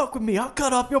man, don't fuck with me. I'll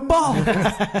cut off your balls."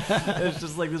 It's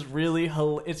just like this really,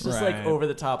 it's just like over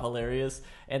the top hilarious.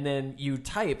 And then you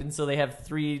type, and so they have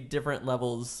 3 different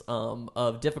levels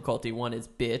of difficulty. One is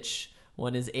bitch.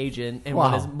 One is agent, and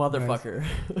one is motherfucker.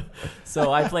 Nice.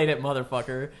 So I played it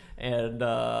motherfucker, and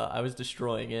I was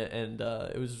destroying it, and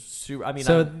it was super. I mean,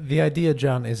 so the idea,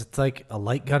 John, is it's like a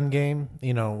light gun game,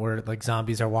 you know, where like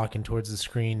zombies are walking towards the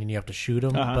screen and you have to shoot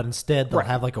them, but instead they'll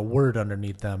have like a word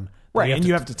underneath them. Right, and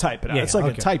you have to type it out. It's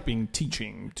like a typing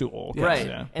teaching tool.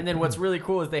 Right, and then what's really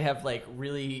cool is they have like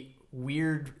really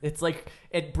weird, it's like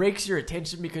it breaks your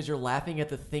attention because you're laughing at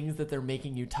the things that they're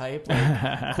making you type,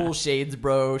 like Cool Shades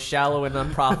Bro, Shallow and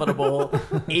Unprofitable,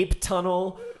 Ape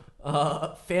Tunnel,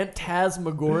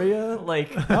 Phantasmagoria,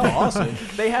 like awesome.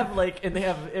 They have like, and they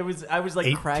have I was like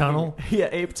Ape cracking Tunnel? Yeah,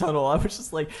 Ape Tunnel. I was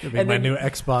just like, and my new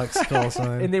Xbox call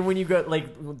sign. And then when you go like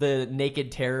the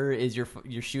Naked Terror is you're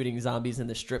shooting zombies in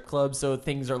the strip club, so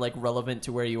things are like relevant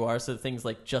to where you are. So things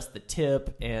like Just the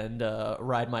Tip and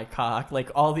Ride My Cock,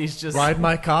 like all these just Ride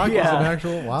My Cock is an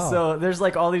actual wow. So there's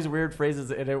like all these weird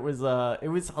phrases, and it was I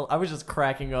was just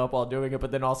cracking up while doing it,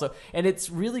 but then also, and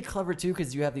it's really clever too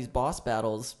because you have these boss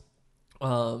battles.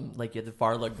 Like you have the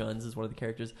Farla Guns is one of the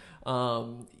characters.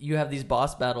 You have these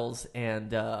boss battles,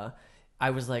 and I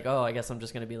was like, oh, I guess I'm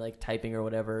just going to be like typing or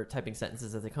whatever, typing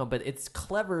sentences as they come. But it's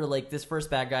clever. Like this first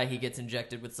bad guy, he gets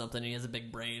injected with something. And he has a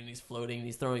big brain and he's floating and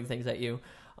he's throwing things at you.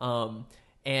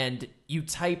 And you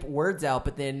type words out,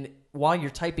 but then while you're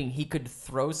typing, he could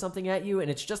throw something at you, and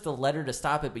it's just a letter to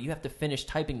stop it, but you have to finish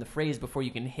typing the phrase before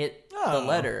you can hit the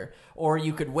letter. Or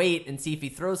you could wait and see if he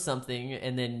throws something,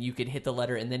 and then you could hit the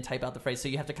letter and then type out the phrase. So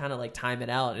you have to kind of like time it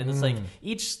out. And it's like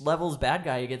each level's bad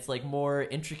guy gets like more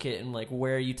intricate in like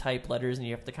where you type letters, and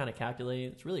you have to kind of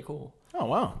calculate. It's really cool. Oh,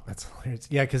 wow. That's hilarious.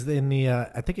 Yeah, because in the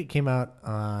I think it came out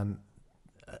on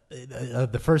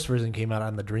the first version came out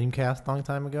on the Dreamcast a long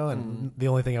time ago, and the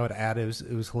only thing I would add is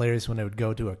it was hilarious when it would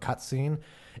go to a cutscene.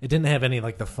 It didn't have any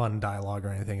like the fun dialogue or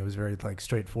anything. It was very like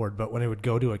straightforward. But when it would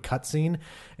go to a cutscene,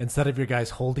 instead of your guys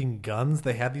holding guns,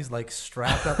 they had these like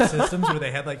strapped up systems where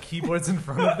they had like keyboards in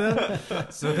front of them.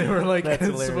 So they were like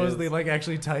supposedly like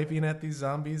actually typing at these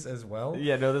zombies as well.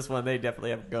 Yeah, no, this one they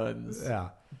definitely have guns. Yeah.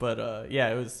 But yeah,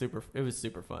 it was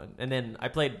super fun. And then I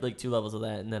played like 2 levels of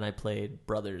that, and then I played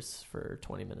Brothers for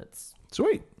 20 minutes.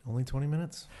 Sweet. Only 20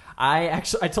 minutes? I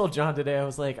told John today, I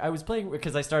was like, I was playing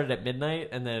because I started at midnight,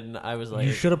 and then I was like,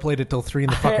 you should have played it till 3 in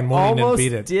the fucking morning and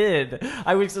beat it. Did.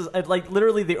 I was just, like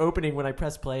literally the opening when I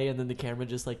pressed play and then the camera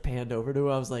just like panned over to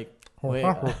it. I was like, wait.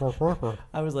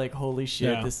 I was like, holy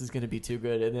shit, this is gonna be too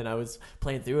good. And then I was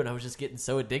playing through, and I was just getting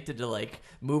so addicted to like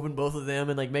moving both of them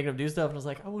and like making them do stuff. And I was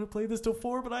like, I want to play this till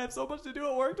 4, but I have so much to do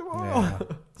at work tomorrow.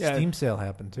 Yeah. Steam sale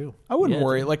happened too. I wouldn't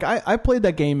worry. Like I played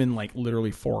that game in like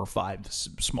literally 4 or 5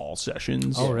 small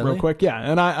sessions. Oh, really? Real quick. Yeah,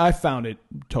 and I found it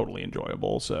totally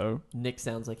enjoyable. So Nick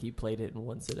sounds like he played it in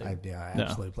one sitting. I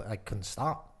absolutely I couldn't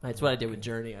stop. That's what I did with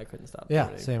Journey. I couldn't stop. Yeah,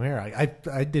 Journey. same here.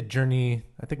 I did Journey.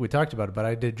 I think we talked about it, but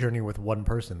I did Journey with one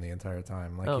person the entire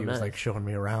time. Like he was like showing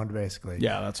me around basically.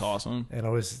 Yeah, that's awesome. And it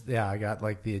was I got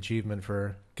like the achievement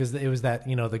for because it was that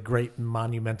the great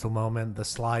monumental moment, the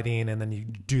sliding, and then you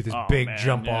do this big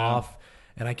jump off,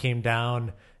 and I came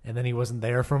down. And then he wasn't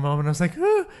there for a moment. I was like,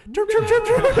 jump.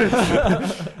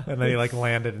 And then he like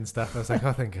landed and stuff. I was like,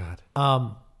 oh, thank God.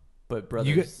 But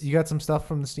Brothers, you got some stuff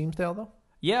from the Steam sale though?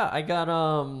 Yeah, I got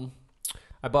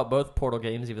I bought both Portal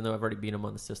games, even though I've already beat them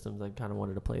on the systems. I kind of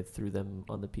wanted to play through them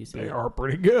on the PC. They are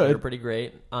pretty good. They're pretty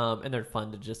great, and they're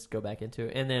fun to just go back into.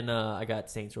 And then I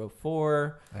got Saints Row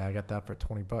 4. Yeah, I got that for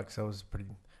 $20. That was pretty.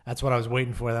 That's what I was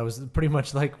waiting for. That was pretty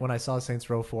much like when I saw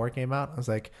Saints Row 4 came out. I was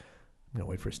like, I'm gonna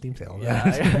wait for a Steam sale.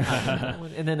 Yeah.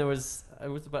 And then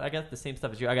but I got the same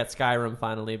stuff as you. I got Skyrim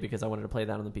finally because I wanted to play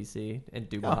that on the PC and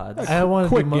do mods. I want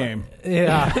quick game.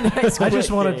 Yeah, I just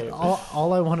wanted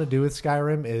all I want to do with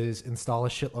Skyrim is install a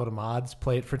shitload of mods,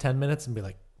 play it for 10 minutes, and be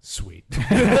like, sweet. Did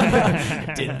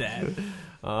that.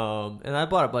 And I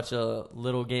bought a bunch of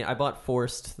little games. I bought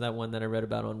Forced, that one that I read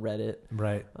about on Reddit.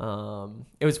 Right.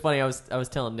 It was funny. I was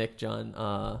telling Nick John.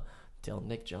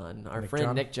 Our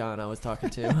friend Nick John I was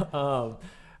talking to.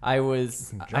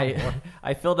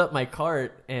 I filled up my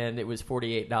cart and it was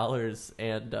 $48,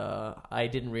 and I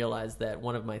didn't realize that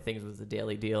one of my things was a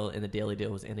daily deal, and the daily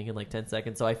deal was ending in like 10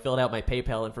 seconds. So I filled out my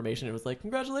PayPal information. It was like,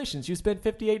 congratulations, you spent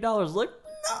 $58. Like,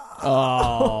 no.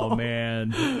 Oh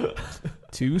man,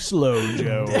 too slow,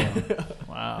 Joe.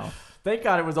 Wow. Thank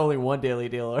God it was only one daily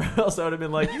deal, or else I would have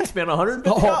been like, you spent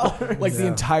 $150. Like the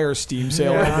entire Steam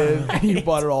sale I did, and you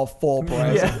bought it all full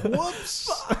price. Yeah. Whoops.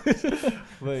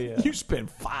 But yeah. You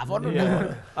spent $500.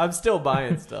 Yeah. I'm still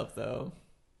buying stuff though.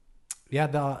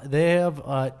 Yeah, they have.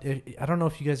 I don't know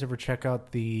if you guys ever check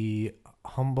out the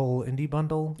Humble Indie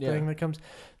Bundle thing that comes.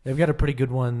 They've got a pretty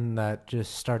good one that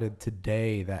just started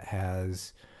today that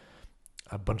has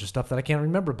a bunch of stuff that I can't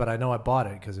remember, but I know I bought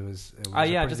it because it was.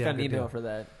 I just got an email for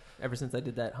that. Ever since I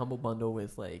did that Humble Bundle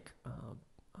with like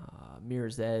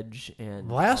Mirror's Edge and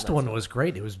the last one was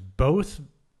great. It was both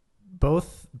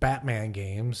Batman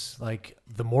games, like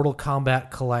the Mortal Kombat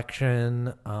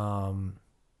collection.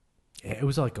 It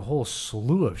was like a whole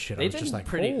slew of shit. They've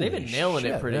been nailing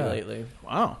it pretty lately.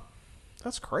 Wow.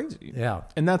 That's crazy. Yeah.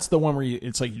 And that's the one where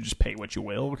it's like you just pay what you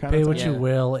will kind of Pay thing? what you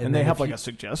will. And they have like a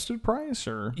suggested price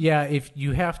or? Yeah, if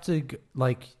you have to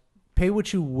like pay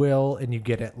what you will and you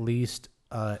get at least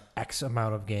X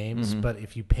amount of games, but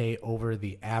if you pay over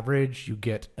the average, you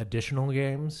get additional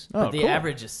games. But the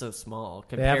average is so small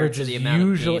compared to the amount of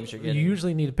games you're getting. You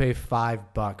usually need to pay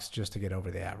 $5 just to get over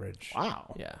the average.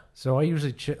 Wow. Yeah. So I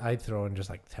usually I throw in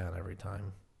just like 10 every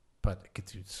time. But it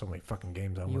gets you so many fucking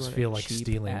games. I almost feel like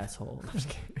stealing. Asshole.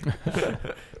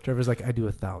 Trevor's like, I do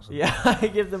 1,000. Yeah, I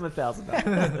give them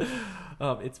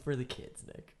 $1,000. It's for the kids,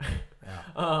 Nick.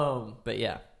 Yeah. But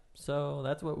yeah, so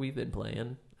that's what we've been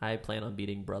playing. I plan on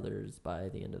beating Brothers by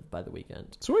the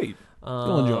weekend. Sweet.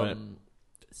 You'll enjoy it.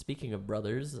 speaking of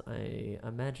brothers, I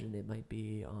imagine it might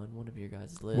be on one of your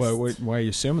guys' lists. Why are you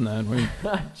assuming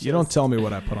that? You don't tell me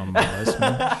what I put on my list,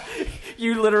 man.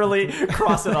 You literally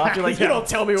cross it off. You're like, you don't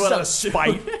tell me what I'm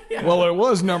spite. Well, it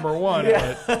was number one,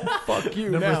 but fuck you.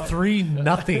 Number 3,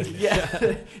 nothing.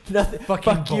 Yeah, nothing.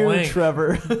 Fucking Fuck you, blank.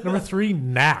 Trevor. Number 3,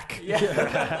 knack.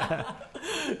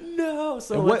 No.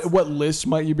 So what list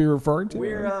might you be referring to?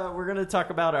 we're gonna talk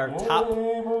about our top. You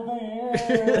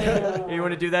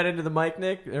want to do that into the mic,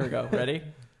 Nick? There we go. Ready?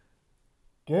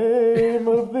 Game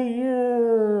of the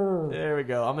year. There we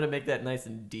go. I'm gonna make that nice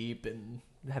and deep and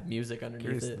have music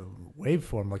underneath it. The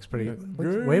waveform looks pretty.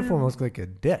 Waveform looks like a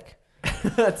dick.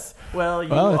 That's you are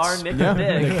Nick and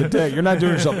Dick. Nick the Dick. You're not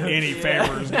doing yourself any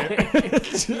favors,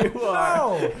 Nick. You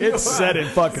are. It's set in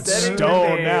fucking Setting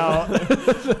stone your now. name.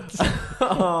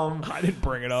 I didn't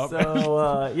bring it up.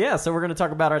 So we're gonna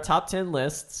talk about our top 10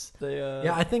 lists.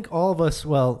 Yeah, I think all of us,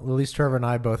 well, at least Trevor and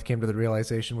I both came to the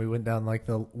realization. We went down like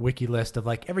the wiki list of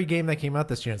like every game that came out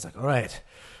this year. And it's like, all right,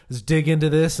 let's dig into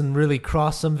this and really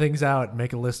cross some things out and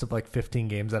make a list of like 15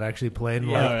 games that I actually played.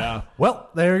 And well,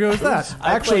 there goes that.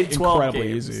 I Actually, played 12 incredibly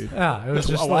games. easy. Yeah, it was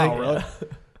just Really?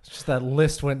 it's just that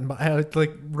list went by. I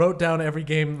like wrote down every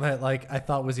game that like I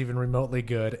thought was even remotely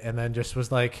good, and then just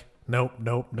was like, nope.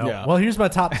 Yeah. Well, here's my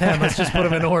top 10. Let's just put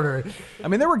them in order. I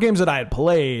mean, there were games that I had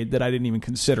played that I didn't even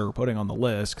consider putting on the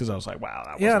list because I was like, wow,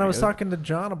 that was Yeah, and I was talking to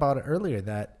John about it earlier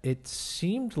that it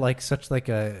seemed like such like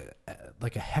a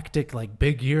hectic like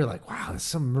big year. Like, wow, there's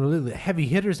some really heavy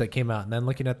hitters that came out, and then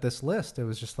looking at this list, it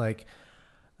was just like,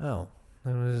 oh. It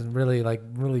was really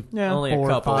Only a 4 or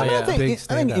couple, 5 yeah. I think big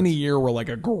standouts. any year where like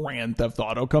a Grand Theft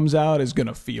Auto comes out is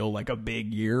gonna feel like a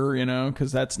big year,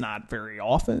 because that's not very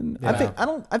often. Yeah. I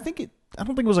don't think it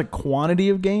was like quantity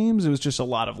of games. It was just a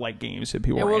lot of like games that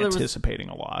people were anticipating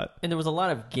a lot. And there was a lot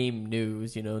of game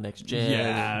news, next gen.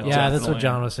 Yeah, and- Yeah, that's Definitely. what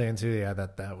John was saying too. Yeah,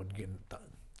 that would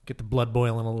get the blood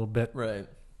boiling a little bit. Right.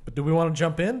 But do we want to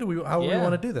jump in? How do we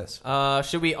want to do this?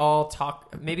 Should we all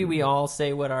talk? Maybe we all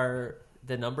say what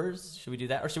the numbers. Should we do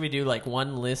that, or should we do like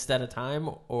one list at a time,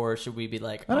 or should we be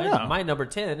like, I don't know. my number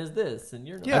 10 is this, and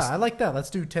your number? Yeah, I like that.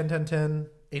 Let's do 10, 10, 10,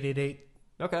 8, 8, 8.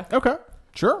 Okay. Okay,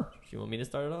 sure. You want me to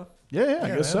start it off? Yeah, I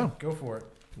guess so. Go for it.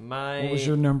 What was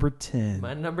your number 10?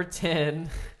 My number 10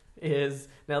 is,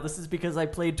 now this is because I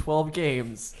played 12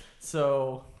 games,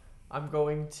 so I'm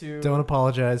going to... Don't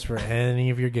apologize for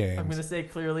any of your games. I'm going to say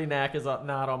clearly Knack is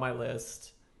not on my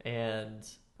list, and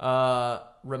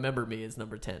Remember Me is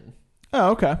number 10.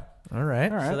 Oh, okay. All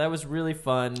right. So that was really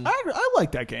fun. I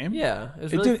like that game. Yeah, it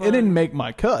was really fun. It didn't make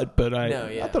my cut, but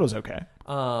I thought it was okay.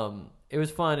 It was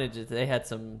fun. They had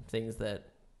some things that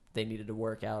they needed to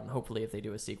work out, and hopefully if they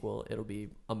do a sequel, it'll be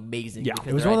amazing. Yeah.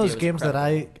 It was one of those games that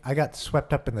I got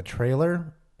swept up in the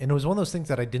trailer, and it was one of those things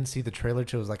that I didn't see the trailer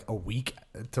till it was like a week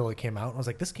until it came out. And I was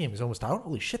like, this game is almost out.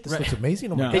 Holy shit, this looks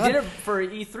amazing. Oh my They God. did it for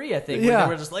E3, I think. Yeah. Where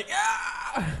they were just like,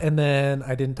 ah! And then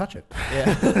I didn't touch it.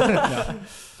 Yeah.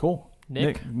 Cool.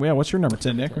 Nick? Yeah, what's your number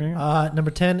 10, Nick?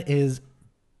 Number 10 is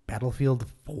Battlefield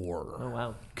 4. Oh,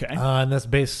 wow. Okay. And that's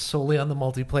based solely on the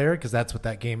multiplayer because that's what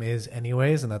that game is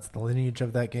anyways, and that's the lineage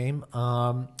of that game.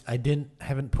 I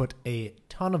haven't put a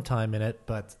ton of time in it,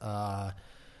 but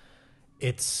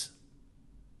it's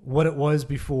what it was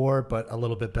before, but a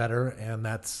little bit better, and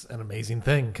that's an amazing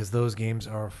thing because those games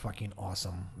are fucking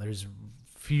awesome. There's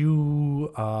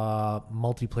few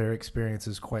multiplayer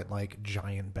experiences quite like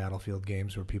giant Battlefield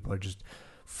games where people are just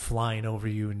flying over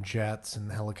you in jets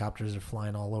and helicopters are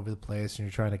flying all over the place and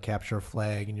you're trying to capture a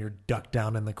flag and you're ducked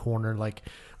down in the corner like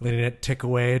letting it tick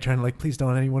away, trying to like, please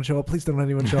don't anyone show up, please don't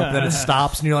anyone show up. Then it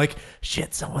stops and you're like,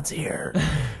 shit, someone's here.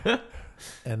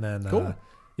 And then Cool.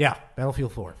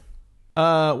 Battlefield 4.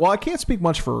 Well, I can't speak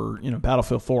much for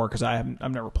Battlefield 4 because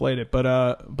I've never played it,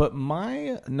 but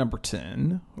my number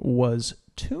 10 was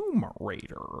Tomb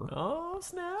Raider. Oh,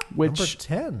 snap. Which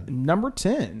Number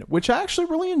 10, which I actually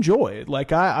really enjoyed.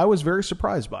 Like I was very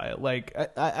surprised by it. Like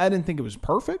I didn't think it was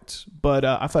perfect, but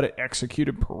I thought it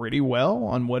executed pretty well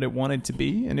on what it wanted to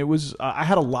be, and it was. I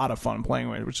had a lot of fun playing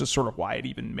with it, which is sort of why it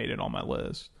even made it on my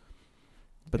list.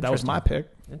 But that was my pick.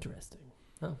 Interesting.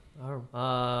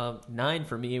 Oh, 9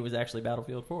 for me was actually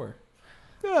Battlefield 4.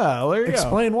 Yeah, there you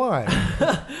Explain why.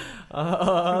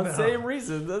 Same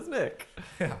reasons as Nick.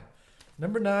 Yeah.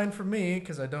 Number 9 for me,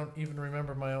 because I don't even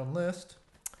remember my own list.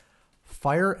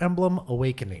 Fire Emblem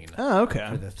Awakening. Oh, okay.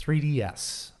 For the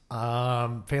 3DS.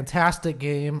 Fantastic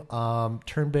game.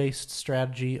 Turn-based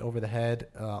strategy over the head.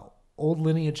 Old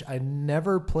lineage. I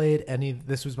never played any.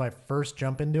 This was my first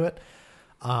jump into it.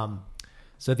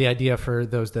 So the idea for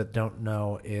those that don't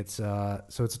know, it's a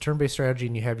turn-based strategy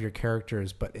and you have your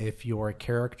characters, but if your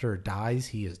character dies,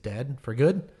 he is dead for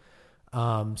good.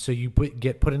 So you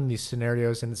get put in these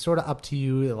scenarios, and it's sort of up to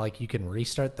you. Like, you can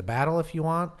restart the battle if you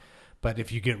want, but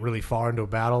if you get really far into a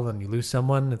battle and you lose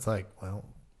someone, it's like, well,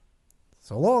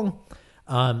 so long.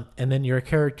 And then your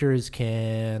characters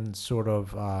can sort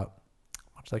of,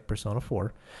 much like Persona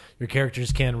 4, your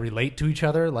characters can relate to each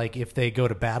other. Like, if they go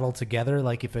to battle together,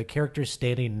 like if a character is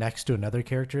standing next to another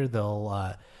character,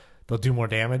 they'll do more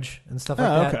damage and stuff like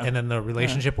that. Okay. And then the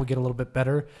relationship will get a little bit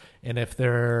better. And if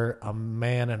they're a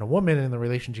man and a woman and the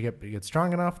relationship gets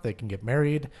strong enough, they can get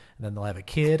married, and then they'll have a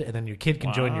kid, and then your kid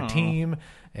can join your team,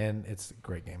 and it's a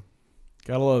great game.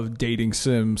 Gotta love dating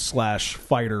sim /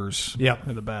 fighters. Yep.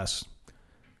 They're the best.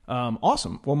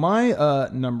 Awesome. Well, my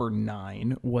number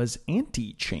 9 was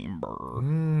Antichamber,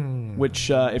 which,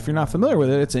 if you're not familiar with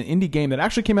it, it's an indie game that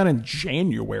actually came out in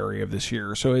January of this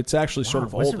year. So it's actually sort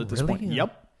of old at this point.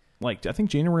 Yep. Like, I think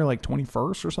January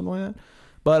 21st or something like that.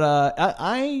 But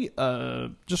I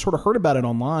just sort of heard about it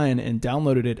online and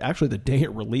downloaded it actually the day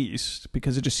it released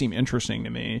because it just seemed interesting to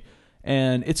me.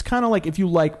 And it's kind of like, if you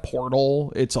like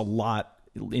Portal, it's a lot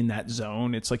in that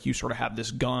zone. It's like you sort of have this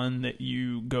gun that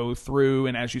you go through,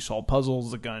 and as you solve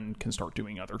puzzles, the gun can start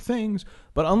doing other things.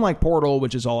 But unlike Portal,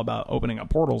 which is all about opening up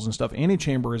portals and stuff,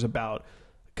 Antichamber is about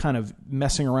kind of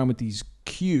messing around with these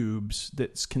cubes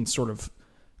that can sort of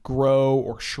grow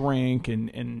or shrink.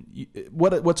 And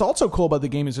what's also cool about the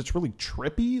game is it's really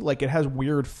trippy. Like, it has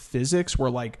weird physics where,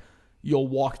 like, you'll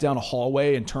walk down a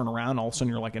hallway and turn around, and all of a sudden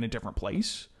you're like in a different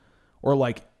place. Or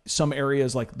like some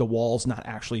areas, like the wall's not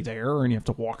actually there and you have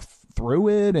to walk through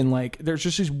it, and like there's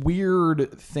just these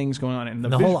weird things going on. And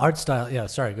the whole art style. Yeah,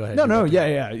 sorry, go ahead. No,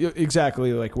 yeah,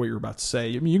 exactly like what you're about to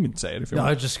say. I mean, you can say it if you want.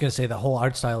 I was just gonna say the whole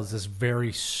art style is this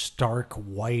very stark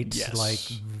white, like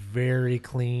very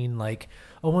clean, like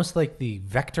almost like the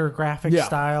vector graphic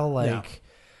style, like.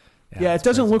 Yeah, it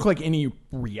doesn't look like any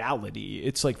reality.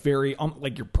 It's like very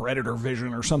like your Predator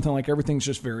vision or something. Like, everything's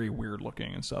just very weird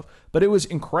looking and stuff. But it was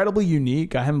incredibly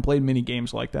unique. I haven't played many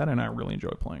games like that, and I really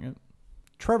enjoyed playing it.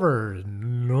 Trevor,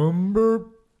 number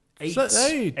 8.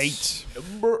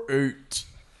 Number 8.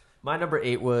 My number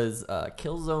 8 was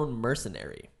Killzone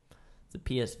Mercenary. It's a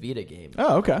PS Vita game.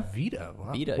 Oh, okay. Vita?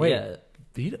 Wow. Vita, Wait, yeah.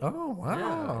 Vita? Oh,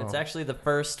 wow. Yeah, it's actually the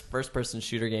first-person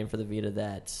shooter game for the Vita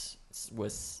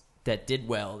that did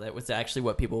well. That was actually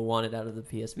what people wanted out of the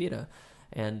PS Vita,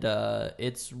 and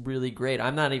it's really great.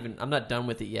 I'm not done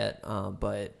with it yet,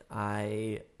 but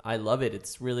I love it.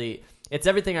 It's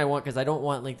everything I want, because I don't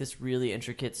want like this really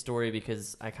intricate story,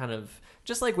 because I kind of,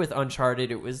 just like with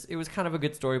Uncharted, it was kind of a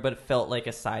good story, but it felt like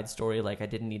a side story. Like, I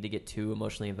didn't need to get too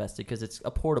emotionally invested, because it's a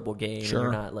portable game. Sure.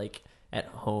 And you're not like at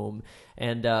home,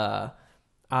 and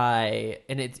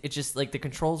it just like the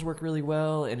controls work really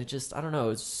well, and it just, I don't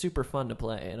know, it's super fun to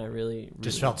play, and I really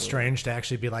just felt strange to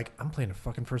actually be like, I'm playing a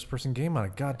fucking first person game on a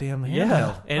goddamn handheld.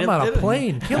 Yeah, and I'm on a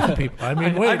plane killing people. I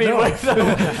mean, no,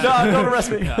 don't arrest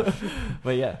me.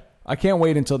 But yeah, I can't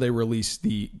wait until they release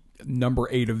the number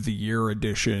 8 of the year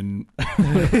edition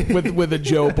with a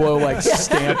Joe Blow like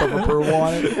stamp of approval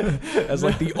on it as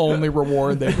like the only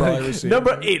reward they probably receive.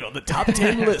 Number 8 on the top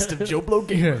 10 list of Joe Blow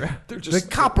Gamer. They're just the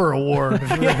Copper Award.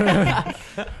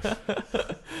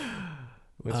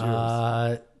 What's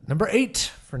yours? Number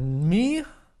 8 for me,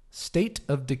 State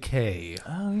of Decay.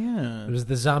 Oh yeah, it was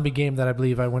the zombie game that I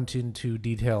believe I went into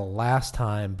detail last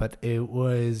time, but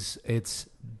it's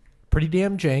pretty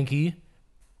damn janky.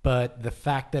 But the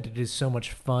fact that it is so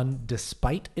much fun,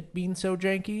 despite it being so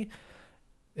janky,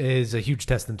 is a huge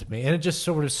testament to me. And it just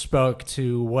sort of spoke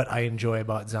to what I enjoy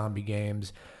about zombie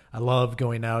games. I love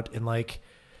going out and like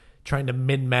trying to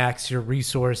min-max your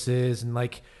resources and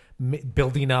like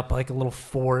building up like a little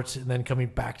fort, and then coming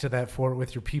back to that fort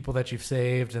with your people that you've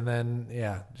saved. And then,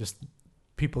 just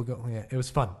people go. Yeah, it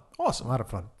was fun. Awesome. A lot of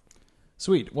fun.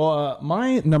 Sweet. Well,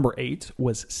 my number 8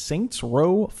 was Saints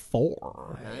Row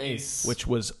 4. Nice. Which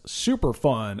was super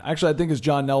fun. Actually, I think as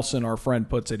John Nelson, our friend,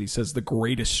 puts it, he says the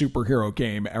greatest superhero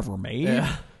game ever made.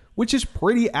 Yeah. Which is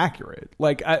pretty accurate.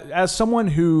 Like, as someone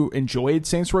who enjoyed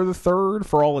Saints Row the Third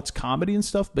for all its comedy and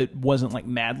stuff, but wasn't like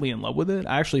madly in love with it,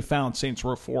 I actually found Saints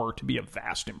Row 4 to be a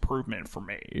vast improvement for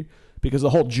me. Because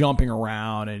the whole jumping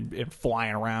around and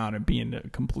flying around and being a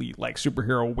complete like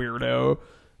superhero weirdo,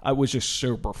 it was just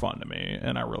super fun to me,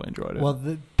 and I really enjoyed it. Well,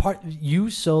 the part you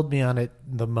sold me on it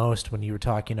the most when you were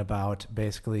talking about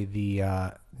basically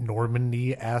the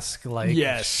Normandy-esque like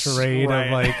charade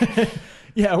of like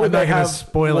yeah, where they have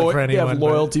spoil it for anyone. They have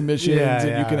loyalty missions,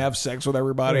 and you can have sex with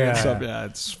everybody and stuff. Yeah,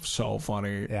 it's so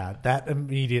funny. Yeah, that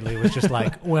immediately was just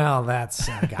like, well, that's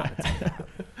I got it.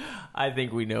 I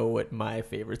think we know what my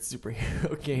favorite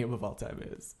superhero game of all time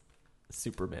is.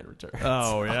 Superman Returns.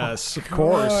 Oh yes, of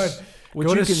course. Which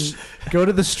Go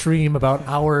to the stream about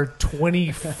hour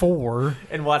 24.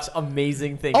 And watch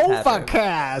amazing things happen.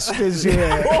 Overcast is here.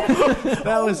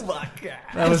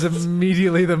 That was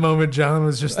immediately the moment John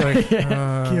was just like,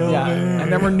 I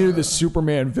never knew the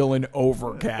Superman villain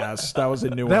Overcast. That was a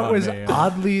new one. that on was me.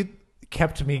 oddly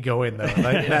kept me going though.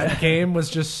 Like that game was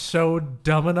just so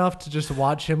dumb enough to just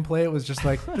watch him play. It was just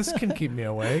like, this can keep me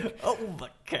awake.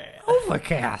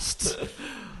 Overcast.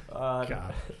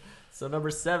 God. So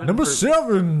number 7. Number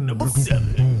 7. Number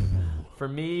 7 for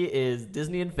me is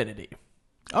Disney Infinity.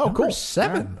 Oh, Number cool.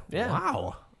 7. Yeah.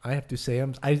 Wow. I have to say,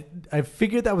 I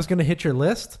figured that was going to hit your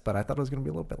list, but I thought it was going to be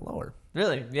a little bit lower.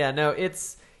 Really? Yeah. No,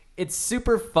 it's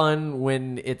super fun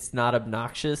when it's not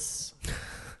obnoxious.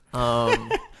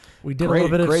 We did Great- a little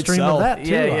bit of great stream sell. of that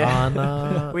too. Yeah.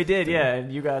 On, We did, yeah,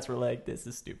 and you guys were like, "This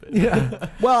is stupid." yeah.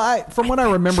 Well, from what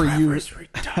I remember,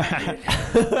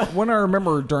 when I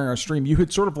remember during our stream, you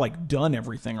had sort of like done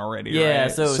everything already. Yeah,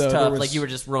 right? so it was there tough. Like you were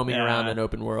just roaming Yeah. around an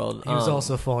open world. He was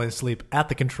also falling asleep at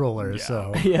the controller.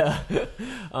 So yeah.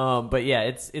 But yeah,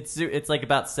 it's like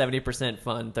about 70%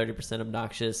 fun, 30%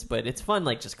 obnoxious, but it's fun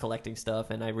like just collecting stuff,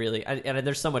 and and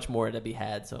there's so much more to be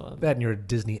had. So that and you're a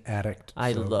Disney addict.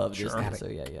 I so. love Sure. Disney. Addict. So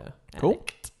yeah. Cool.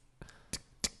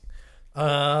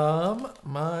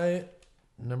 My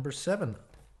number 7,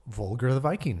 Volgar the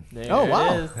Viking. There Oh, it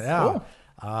wow. is. Yeah. Cool.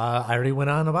 I already went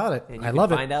on about it. And you I can love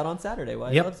find it. out on Saturday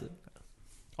why Yep. he loves it.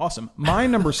 Awesome. My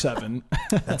number 7.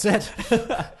 That's it.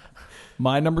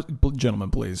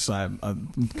 Gentlemen, please. I'm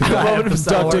have to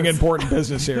sell conducting ours. important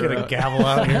business here. Get a gavel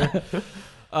out here.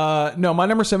 No, my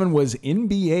number 7 was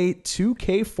NBA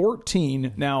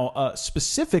 2K14. Now,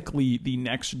 specifically the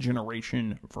next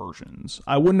generation versions.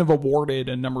 I wouldn't have awarded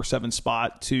a number 7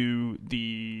 spot to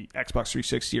the Xbox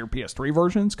 360 or PS3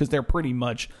 versions because they're pretty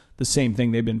much the same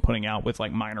thing they've been putting out with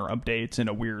like minor updates and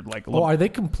a weird like. Oh, are they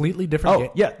completely different?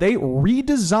 Oh, yeah. They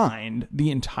redesigned the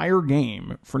entire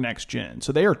game for next gen.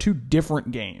 So they are 2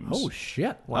 different games. Oh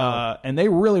shit! Wow. And they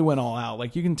really went all out.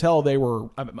 Like you can tell they were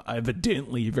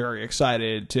evidently very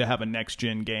excited to have a next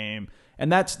gen game.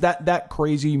 And that's that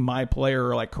crazy my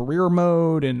player like career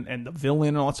mode and the villain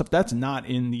and all that stuff. That's not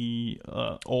in the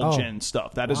old gen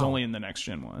stuff. That is only in the next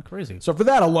gen one. Crazy. So for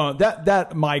that alone,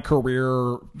 that my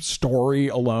career story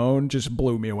alone just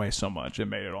blew me away so much. It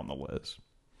made it on the list.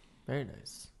 Very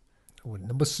nice. Oh,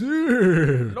 number 6.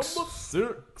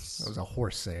 6. That was a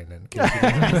horse saying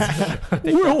it.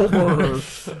 Wilbur.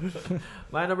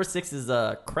 My number 6 is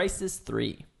Crysis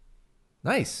 3.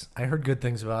 Nice. I heard good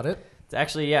things about it. It's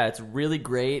actually, yeah, it's really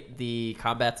great. The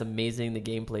combat's amazing. The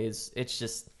gameplay is,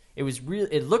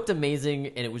 it looked amazing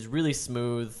and it was really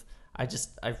smooth. I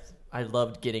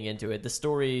loved getting into it. The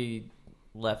story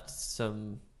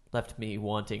left me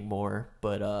wanting more,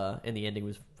 but and the ending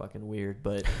was fucking weird.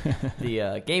 But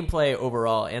the gameplay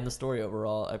overall and the story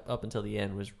overall up until the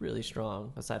end was really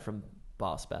strong. Aside from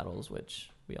boss battles, which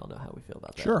we all know how we feel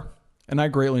about that. Sure. And I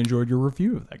greatly enjoyed your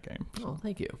review of that game. Oh,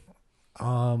 thank you.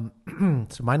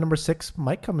 So my number 6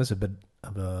 might come as a bit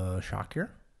of a shock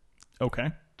here.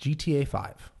 Okay. GTA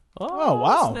 5. Oh,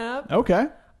 wow. Snap. Okay.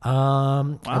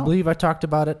 I believe I talked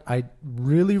about it. I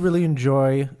really, really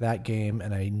enjoy that game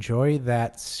and I enjoy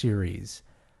that series.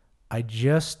 I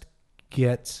just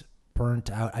get burnt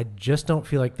out. I just don't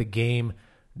feel like the game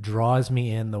draws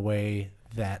me in the way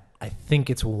that I think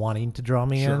it's wanting to draw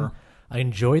me in. Sure. I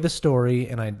enjoy the story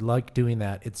and I like doing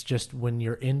that. It's just when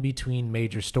you're in between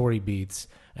major story beats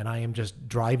and I am just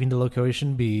driving to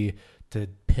location B to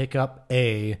pick up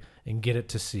A and get it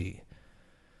to C.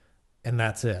 And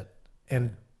that's it.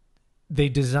 And they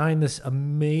designed this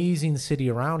amazing city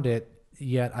around it,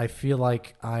 yet I feel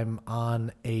like I'm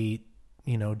on a,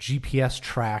 GPS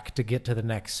track to get to the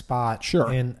next spot. Sure.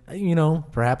 And,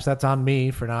 perhaps that's on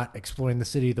me for not exploring the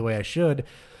city the way I should,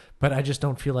 but I just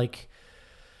don't feel like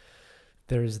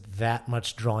there's that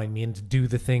much drawing me in to do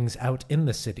the things out in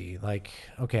the city. Like,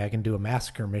 okay, I can do a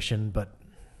massacre mission, but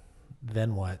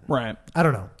then what? Right. I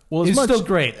don't know. Well, It's still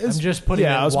great. I'm just putting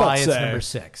I it was about why to it's say. number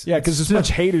 6. Yeah, because as much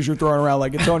hate as you're throwing around,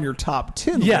 like it's on your top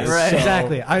 10 Yes, list, right. so-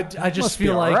 Exactly. I just Must be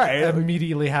feel like alright. I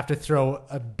immediately have to throw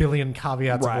a billion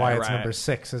caveats Right, of why it's right. number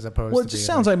 6 as opposed Well, to it just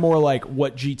being sounds like more like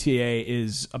what GTA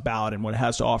is about and what it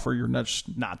has to offer. You're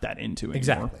just not that into anymore.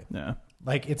 Exactly. Yeah.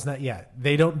 like it's not. Yeah,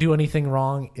 they don't do anything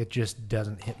wrong. It just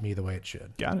doesn't hit me the way it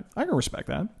should. Got it. I can respect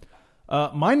that.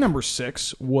 My number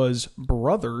 6 was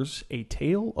Brothers: A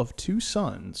Tale of Two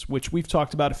Sons, which we've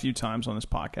talked about a few times on this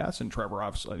podcast. And Trevor,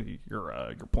 obviously, you're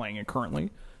playing it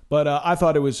currently. But I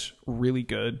thought it was really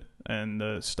good. and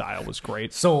the style was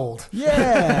great. Sold.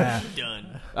 Yeah.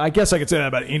 Done. I guess I could say that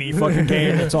about any fucking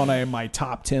game that's on my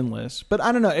top 10 list. But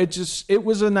I don't know. It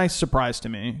was a nice surprise to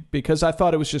me because I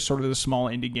thought it was just sort of the small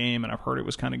indie game, and I've heard it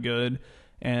was kind of good.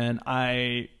 And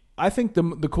I think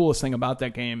the coolest thing about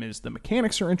that game is the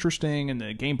mechanics are interesting and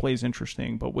the gameplay is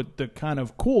interesting. But what the kind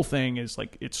of cool thing is,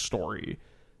 like, its story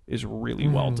is really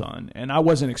well done, and I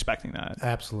wasn't expecting that.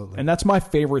 Absolutely. And that's my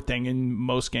favorite thing in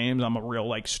most games. I'm a real,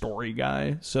 like, story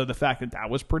guy, so the fact that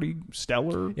was pretty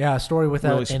stellar. Yeah, a story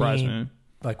without really surprised any me.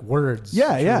 like words.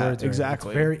 Yeah, Few yeah, words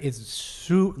exactly.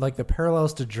 Like the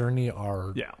parallels to Journey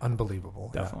are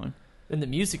unbelievable. Definitely. And the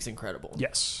music's incredible.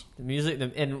 Yes. The music,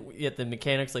 and yet the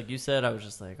mechanics, like you said, I was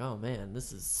just like, oh man,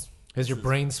 this is... Has your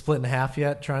brain split in half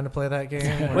yet trying to play that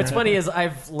game? What's funny is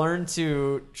I've learned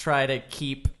to try to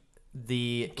keep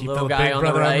the little the guy big on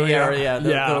the brother right. on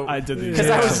the- I did the Because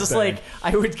I was exact just same like,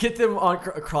 I would get them on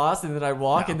across, and then I'd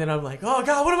walk, and then I'm like, oh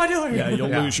god, what am I doing? Yeah, you'll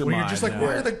lose your Where mind. you're just like, yeah.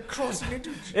 where are they crossing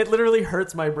into? It literally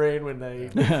hurts my brain when they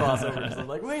cross over. So I'm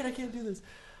like, wait, I can't do this.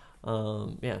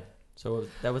 Yeah. So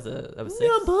that was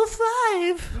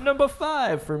 6. Number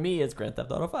 5 for me is Grand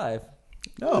Theft Auto 5.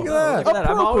 Oh, Look at that.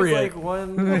 I'm always appropriate. like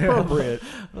one Appropriate.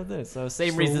 of this. So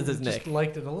same reasons as Nick. Just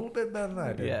liked it a little bit better than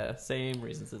I did. Yeah, same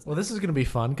reasons as Well, Nick. this is going to be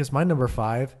fun because my number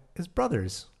 5 is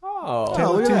Brothers. Oh,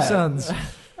 Tale look of at Two that. Sons.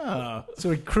 Oh. So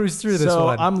we cruise through this So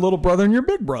one. I'm little brother and you're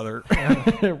big brother.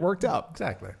 It worked out.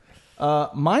 Exactly.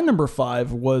 My number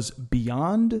 5 was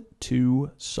Beyond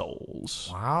Two Souls.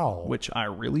 Wow. Which I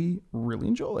really, really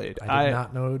enjoyed. I did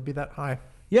not know it would be that high.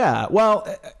 Yeah, well,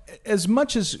 as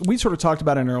much as we sort of talked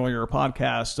about in an earlier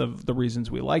podcast of the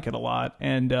reasons we like it a lot,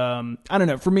 and I don't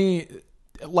know, for me,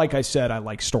 like I said, I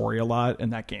like story a lot,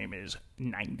 and that game is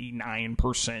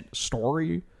 99%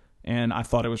 story, and I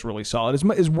thought it was really solid.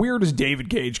 As weird as David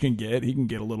Cage can get, he can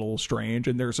get a little strange,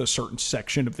 and there's a certain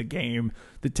section of the game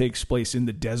that takes place in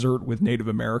the desert with Native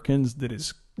Americans that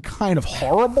is kind of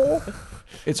horrible.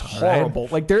 It's horrible.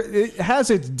 Like it has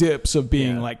its dips of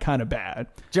being like kind of bad.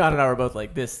 John and I were both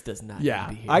like, this does not need to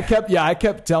be here. I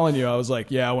kept telling you, I was like,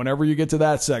 yeah, whenever you get to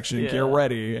that section, get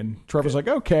ready. And Trevor's like,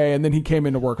 okay. And then he came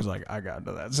into work, was like, I got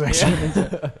into that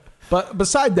section. But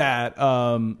beside that,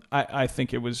 I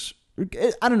think it was,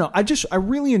 I don't know. I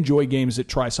really enjoy games that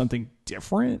try something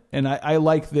different. And I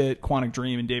like that Quantic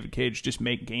Dream and David Cage just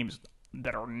make games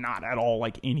that are not at all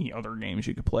like any other games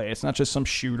you could play. It's not just some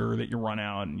shooter that you run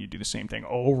out and you do the same thing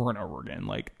over and over again.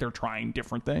 Like, they're trying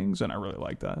different things, and I really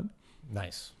like that.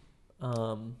 Nice.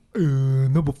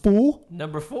 Number 4?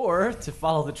 Number 4, to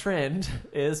follow the trend,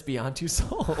 is Beyond Two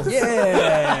Souls.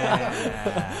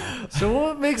 Yeah. So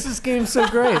what makes this game so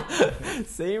great?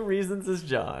 Same reasons as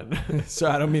John. So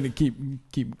I don't mean to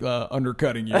keep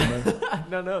undercutting you. But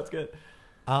No, it's good.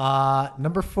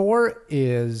 Number 4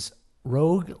 is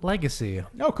Rogue Legacy.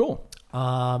 oh, cool.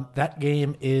 That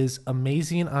game is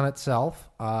amazing on itself.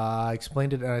 I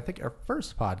explained it in, I think, our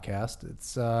first podcast.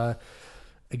 It's,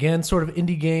 again, sort of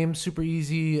indie game, super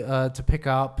easy to pick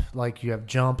up. Like, you have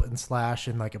jump and slash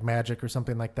and like a magic or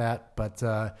something like that. But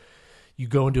you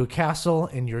go into a castle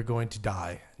and you're going to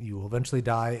die. You will eventually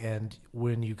die. And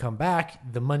when you come back,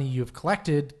 the money you've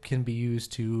collected can be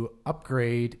used to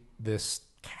upgrade this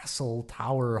castle,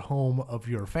 tower, home of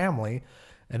your family.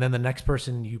 And then the next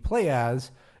person you play as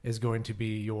is going to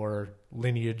be your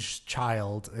lineage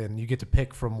child, and you get to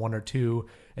pick from one or two,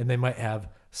 and they might have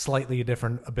slightly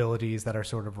different abilities that are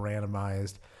sort of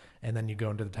randomized. And then you go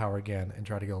into the tower again and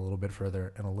try to go a little bit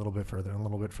further and a little bit further and a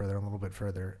little bit further and a little bit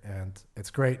further. And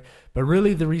it's great. But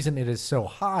really the reason it is so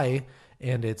high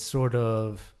and it's sort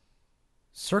of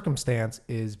circumstance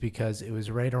is because it was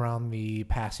right around the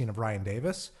passing of Ryan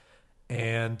Davis.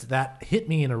 And that hit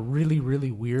me in a really,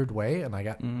 really weird way. And I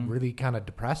got really kind of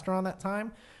depressed around that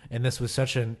time. And this was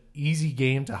such an easy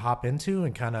game to hop into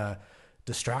and kind of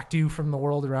distract you from the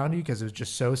world around you, because it was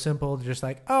just so simple to just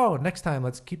like, oh, next time,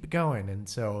 let's keep it going. And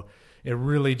so it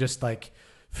really just like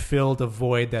filled a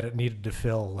void that it needed to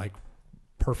fill like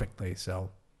perfectly. So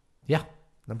yeah,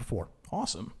 number 4.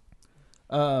 Awesome.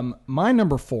 My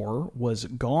number 4 was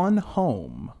Gone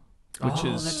Home, which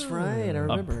is That's right. I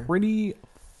remember. a pretty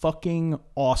fucking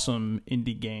awesome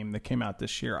indie game that came out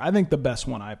this year. I think the best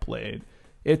one I played.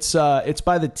 It's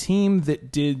by the team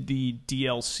that did the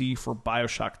DLC for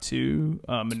BioShock 2,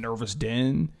 Minerva's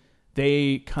Den.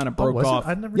 They kind of broke off.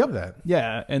 I never knew that.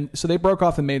 Yeah, and so they broke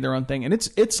off and made their own thing. And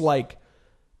it's like,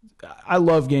 I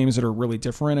love games that are really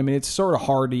different. I mean, it's sort of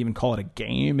hard to even call it a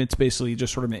game. It's basically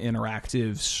just sort of an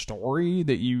interactive story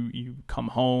that you come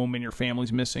home and your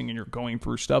family's missing and you're going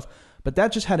through stuff. But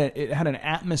that just had an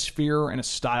atmosphere and a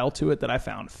style to it that I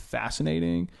found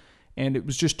fascinating. and it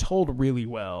was just told really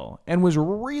well and was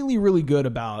really, really good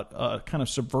about kind of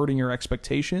subverting your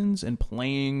expectations and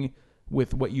playing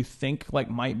with what you think like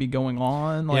might be going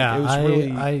on. Like, yeah, it was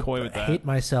really coy with I that. hate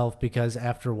myself because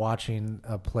after watching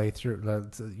a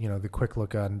playthrough, the quick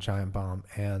look on Giant Bomb,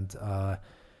 and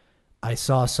I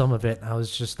saw some of it, and I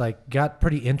was just like, got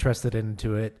pretty interested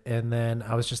into it, and then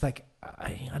I was just like,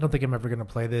 I don't think I'm ever going to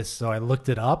play this, so I looked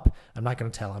it up. I'm not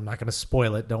going to tell. I'm not going to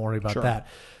spoil it. Don't worry about that.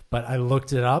 But I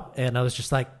looked it up, and I was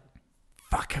just like,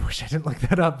 fuck, I wish I didn't look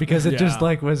that up, because it just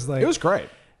like was like... It was great.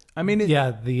 I mean,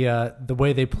 the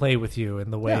way they play with you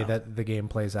and the way that the game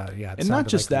plays out, and not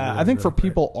just that. I think for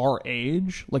people our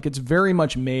age, like, it's very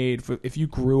much made for if you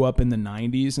grew up in the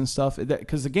 '90s and stuff,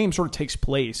 because the game sort of takes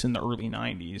place in the early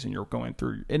 '90s, and you're going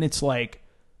through, and it's like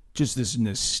just this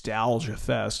nostalgia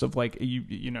fest of like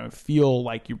you know feel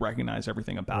like you recognize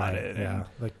everything about it. Yeah, and,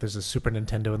 like there's a Super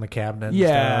Nintendo in the cabinet. And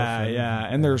yeah,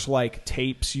 stuff, and there's like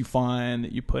tapes you find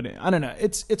that you put in. I don't know.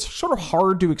 It's sort of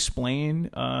hard to explain,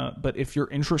 but if you're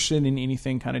interested in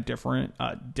anything kind of different,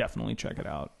 definitely check it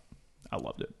out. I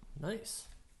loved it. Nice.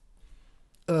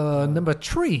 Number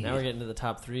 3. Now we're getting to the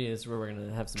top 3 is where we're going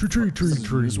to have some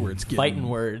Is where it's getting fighting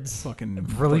words. fucking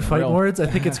Really fighting real. words? I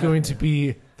think it's going to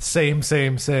be same.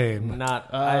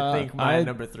 Not. I think my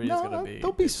number 3 is going to be.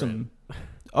 There'll be some.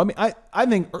 I mean, I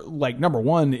think like number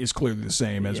 1 is clearly the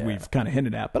same as we've kind of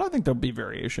hinted at, but I think there'll be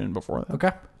variation before that.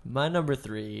 Okay. My number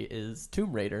 3 is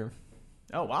Tomb Raider.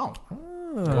 Oh wow.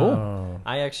 Cool.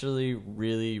 I actually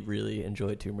really, really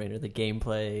enjoyed Tomb Raider. The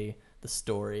gameplay, the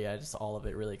story, all of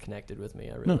it really connected with me.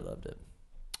 I really loved it.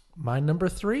 My number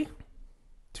 3,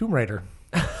 Tomb Raider.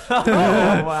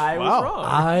 I was wrong.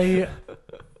 I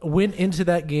went into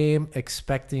that game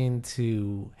expecting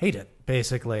to hate it,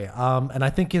 basically. And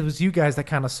I think it was you guys that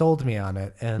kind of sold me on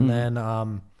it. And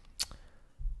then,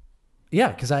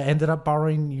 because I ended up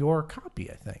borrowing your copy,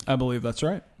 I think. I believe that's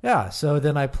right. Yeah, so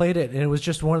then I played it, and it was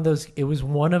just one of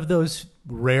those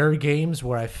rare games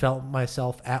where I felt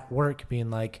myself at work being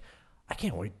like, I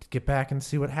can't wait to get back and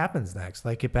see what happens next.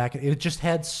 Like, get back. It just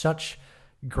had such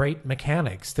great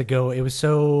mechanics to go. It was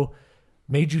so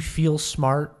made you feel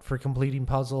smart for completing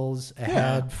puzzles. It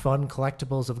had fun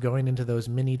collectibles of going into those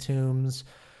mini tombs.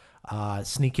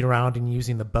 Sneaking around and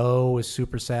using the bow was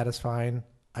super satisfying.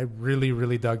 I really,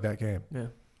 really dug that game. Yeah.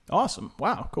 Awesome.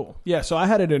 Wow. Cool. Yeah. So I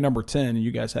had it at number 10, and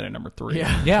you guys had it at number 3.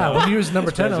 Yeah. When you was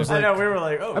number 10, I was like, I know, we were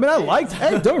like, oh. I mean, I liked.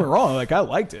 Hey, don't get me wrong. Like, I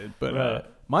liked it, but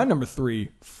my number 3,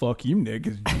 fuck you, Nick,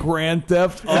 is Grand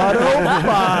Theft Auto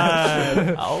 5,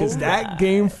 because that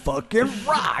game fucking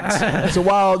rocks. So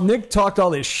while Nick talked all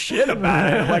this shit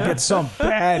about it, like it's some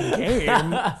bad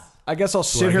game, I guess I'll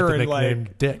sit here and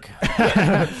like Dick.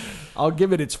 I'll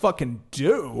give it its fucking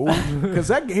due, because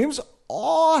that game's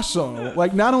awesome.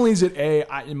 Like, not only is it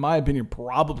in my opinion,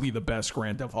 probably the best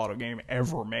Grand Theft Auto game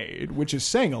ever made, which is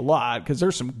saying a lot because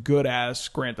there's some good ass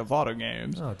Grand Theft Auto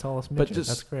games. Oh, tallest But midget. just-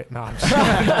 That's great. No, I'm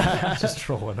just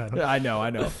trolling. I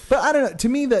know. But I don't know. To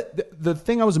me, the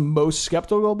thing I was most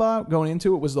skeptical about going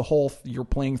into it was the whole you're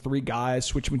playing 3 guys,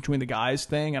 switching between the guys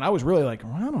thing, and I was really like,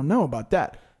 well, I don't know about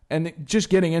that. And just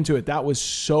getting into it, that was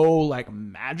so like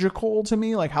magical to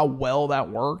me, like how well that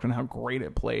worked and how great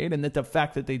it played, and that the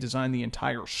fact that they designed the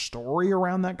entire story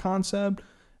around that concept,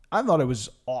 I thought it was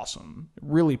awesome. It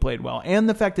really played well, and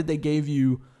the fact that they gave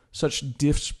you such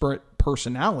disparate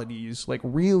personalities, like,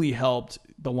 really helped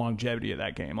the longevity of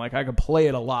that game. Like, I could play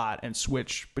it a lot and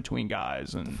switch between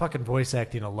guys, and Fucking voice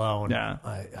acting alone. Yeah.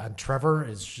 On Trevor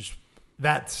is just.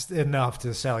 That's enough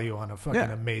to sell you on a fucking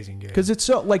amazing game. because it's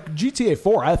so like GTA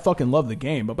 4, I fucking love the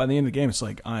game, but by the end of the game, it's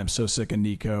like I'm so sick of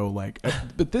Nico. Like,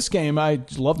 but this game, I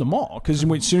love them all because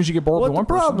as soon as you get bored with one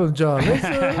problem, John?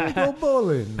 Let's go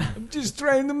bowling. I'm just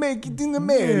trying to make it in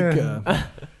America.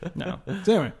 No.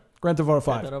 So anyway, Grand Theft Auto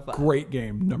 5, Theft Auto 5. great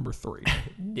game. Number 3.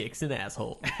 Nick's an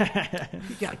asshole.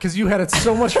 Yeah, because you had it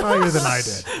so much higher than I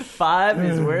did. 5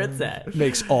 is where it's at.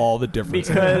 Makes all the difference.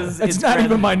 Because it's not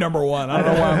even my number 1. I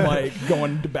don't know why I'm like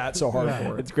going to bat so hard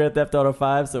for it. It's Grand Theft Auto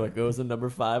 5, so it goes in number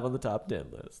 5 on the top 10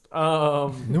 list.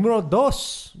 Numero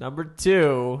dos. Number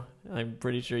 2, I'm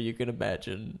pretty sure you can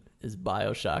imagine, is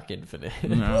BioShock Infinite.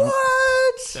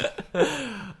 What?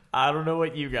 I don't know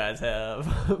what you guys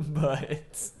have,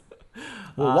 but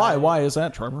Well, why is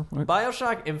that, Trevor? What?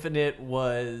 BioShock Infinite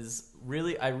was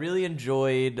really, I really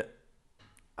enjoyed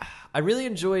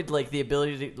like the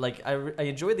ability to, like, I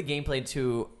enjoyed the gameplay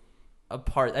to a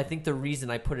part. I think the reason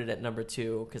I put it at number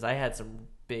 2, because I had some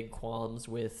big qualms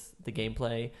with the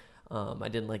gameplay. I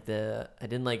didn't like the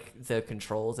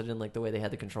controls. I didn't like the way they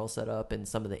had the control set up, and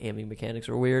some of the aiming mechanics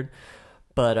were weird.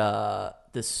 But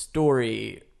the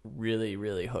story really,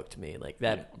 really hooked me. Like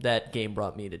that game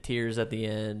brought me to tears at the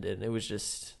end, and that was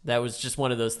just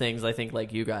one of those things. I think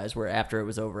like you guys, where after it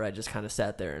was over, I just kind of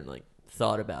sat there and like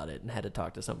thought about it and had to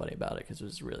talk to somebody about it because it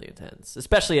was really intense,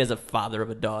 especially as a father of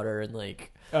a daughter, and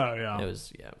like it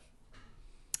was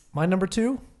My number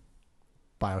 2,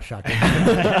 BioShock.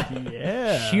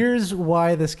 Yeah. Here's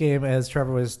why this game, as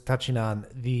Trevor was touching on,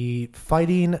 the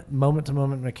fighting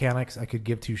moment-to-moment mechanics I could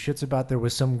give two shits about. There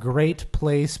was some great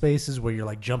play spaces where you're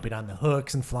like jumping on the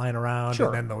hooks and flying around,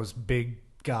 and then those big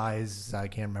guys, I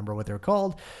can't remember what they're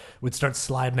called, would start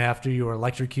sliding after you or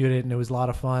electrocute it, and it was a lot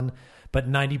of fun. But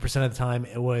 90% of the time,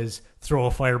 it was throw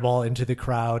a fireball into the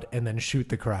crowd and then shoot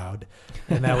the crowd.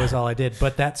 And that was all I did.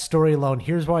 But that story alone,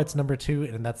 here's why it's number 2,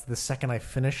 and that's the second I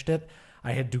finished it,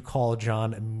 I had to call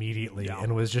John immediately. And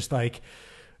it was just like,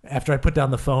 after I put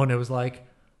down the phone, it was like,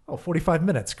 45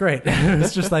 minutes, great. It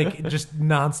was just like, just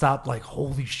nonstop, like,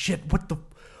 holy shit,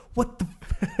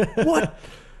 what?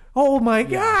 Oh my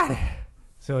God.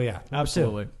 So yeah,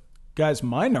 absolutely. Guys,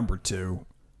 my number 2,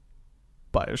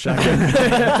 BioShock.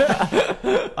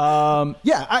 I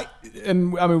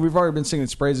mean, we've already been singing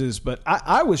its praises, but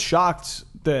I was shocked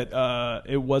that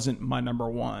it wasn't my number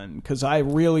 1 because I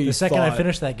really the second I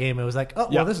finished that game, it was like,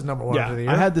 well, this is number 1 for the year.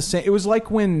 I had the same. It was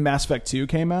like when Mass Effect 2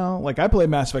 came out. Like I played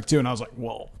Mass Effect 2 and I was like,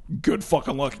 well, good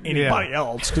fucking luck anybody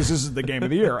else because this is the game of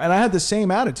the year. And I had the same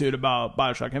attitude about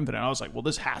BioShock Infinite. I was like, well,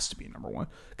 this has to be number 1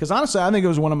 because honestly, I think it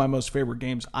was one of my most favorite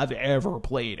games I've ever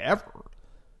played ever.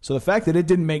 So the fact that it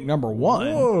didn't make number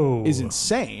 1 is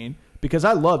insane because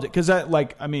I loved it. Because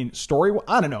story,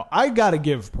 I don't know. I got to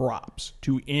give props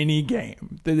to any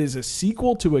game that is a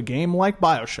sequel to a game like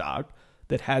BioShock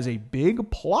that has a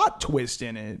big plot twist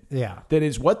in it. Yeah. That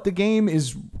is what the game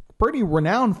is pretty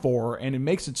renowned for, and it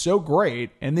makes it so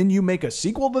great. And then you make a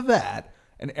sequel to that,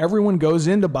 and everyone goes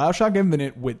into BioShock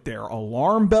Infinite with their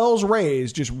alarm bells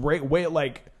raised, just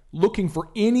like looking for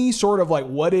any sort of like,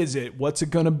 what is it? What's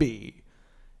it going to be?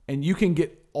 And you can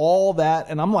get all that,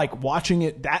 and I'm like watching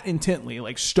it that intently,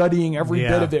 like studying every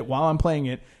bit of it while I'm playing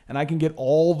it, and I can get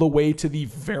all the way to the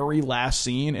very last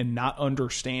scene and not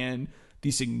understand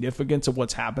the significance of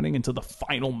what's happening until the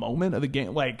final moment of the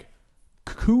game. Like,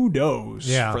 kudos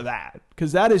for that,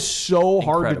 because that is so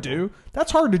hard to do.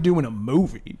 That's hard to do in a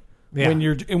movie.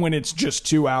 When it's just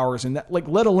 2 hours and that, like,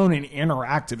 let alone an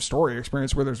interactive story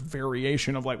experience where there's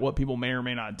variation of like what people may or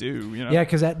may not do, you know? Yeah,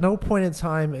 because at no point in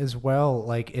time as well,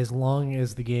 like as long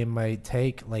as the game might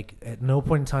take, like at no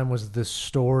point in time was the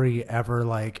story ever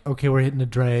like, okay, we're hitting a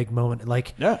drag moment.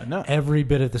 Like every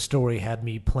bit of the story had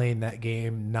me playing that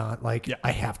game, not like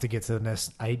I have to get to the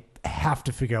next, I have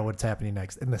to figure out what's happening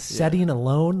next. And the setting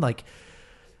alone, like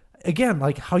again,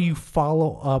 like how you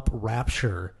follow up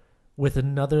Rapture with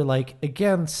another, like,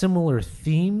 again, similar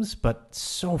themes, but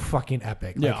so fucking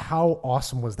epic. Like, how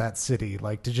awesome was that city?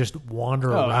 Like, to just wander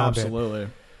around absolutely. it.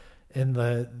 And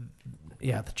the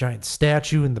giant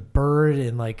statue and the bird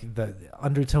and, like, the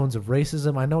undertones of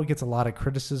racism. I know it gets a lot of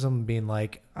criticism being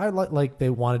like, they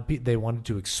wanted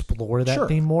to explore that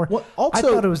theme more. Well, also, I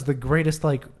thought it was the greatest,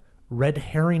 like, red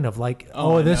herring of, like,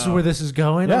 this is where this is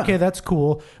going? Yeah. Okay, that's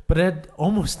cool. But it had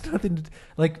almost nothing to,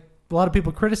 like, a lot of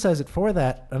people criticize it for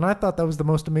that, and I thought that was the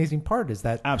most amazing part, is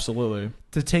that absolutely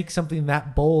to take something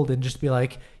that bold and just be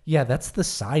like, yeah, that's the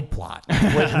side plot.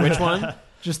 Which one?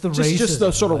 Just the racism. Just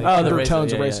the sort of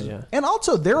undertones of racism. Yeah. And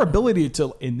also their ability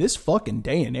to, in this fucking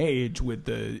day and age with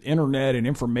the internet and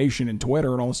information and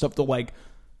Twitter and all this stuff, to like,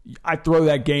 I throw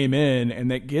that game in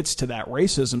and that gets to that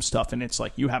racism stuff, and it's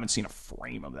like you haven't seen a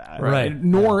frame of that, right?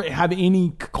 Nor have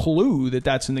any clue that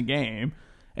that's in the game.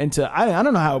 And I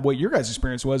don't know what your guys'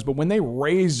 experience was, but when they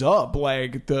raise up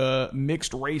like the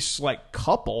mixed race like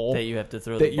couple that you have to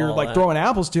throw, that you're like throwing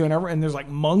apples to, and there's like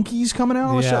monkeys coming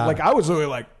out and shit. Like I was really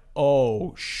like,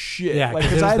 oh shit, like,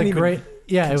 because I didn't even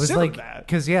it was like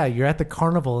because you're at the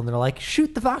carnival and they're like,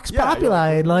 shoot the Vox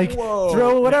Populi and like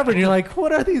throw whatever, and you're like,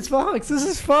 what are these Vox? This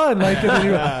is fun. Like, and then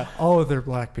you're they're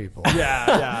black people.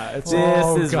 It's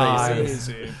this is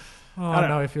crazy.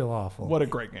 Now I feel awful. What a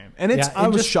great game. And I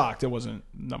was shocked it wasn't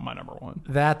my number 1.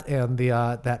 That and the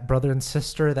that brother and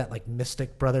sister, that like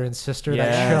mystic brother and sister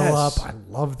that show up. I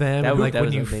love them. And like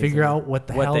when you amazing. Figure out what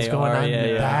the hell's going on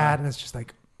with that, and it's just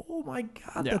like, oh my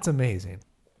God, that's amazing.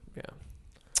 Yeah.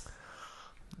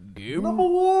 Game number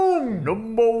 1.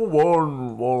 Number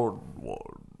one.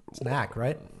 Snack,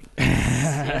 right?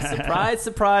 Yeah,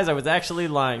 surprise. I was actually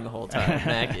lying the whole time.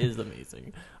 Snack is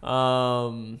amazing.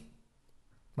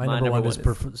 My number one is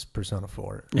Persona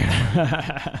 4.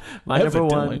 My number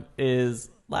 1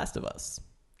 is Last of Us.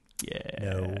 Yeah.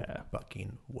 No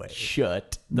fucking way.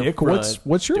 Shut the Nick, front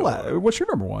what's your door. what's your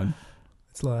number 1?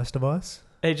 It's Last of Us.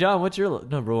 Hey, John, what's your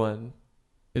number one?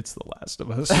 It's The Last of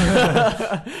Us.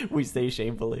 We say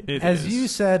shamefully. As you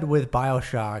said with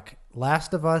BioShock,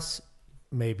 Last of Us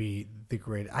may be the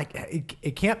greatest.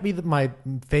 It can't be my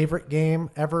favorite game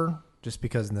ever, just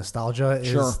because nostalgia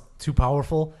is too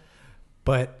powerful.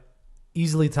 But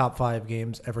easily top 5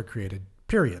 games ever created.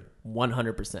 Period.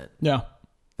 100%. Yeah.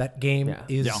 That game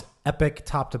is epic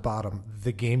top to bottom.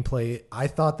 The gameplay, I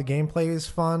thought the gameplay is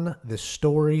fun. The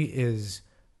story is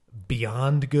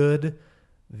beyond good.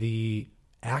 The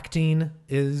acting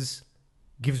gives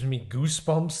me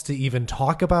goosebumps to even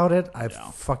talk about it.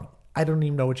 I don't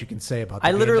even know what you can say about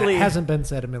that. Literally, that hasn't been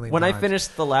said a million times. When I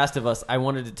finished The Last of Us, I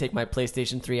wanted to take my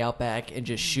PlayStation 3 out back and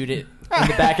just shoot it in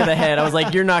the back of the head. I was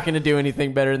like, you're not going to do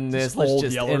anything better than this. Let's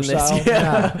just end this.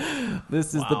 Yeah.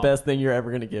 This is the best thing you're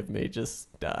ever going to give me.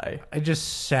 Just die. I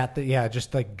just sat there,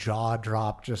 just like jaw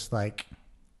dropped, just like...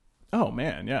 Oh,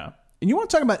 man, yeah. And you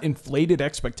want to talk about inflated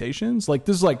expectations? Like,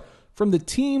 this is like... From the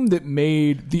team that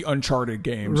made the Uncharted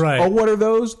games. Right. Oh, what are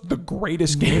those? The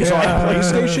greatest games on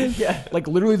PlayStation? Yeah. Like,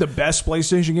 literally the best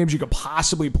PlayStation games you could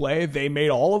possibly play. They made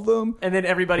all of them. And then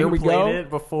everybody who played it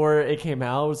before it came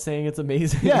out was saying it's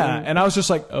amazing. Yeah. And I was just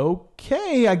like,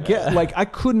 okay, I get... Like, I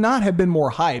could not have been more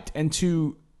hyped. And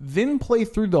to then play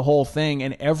through the whole thing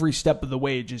and every step of the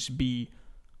way just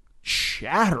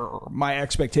shatter my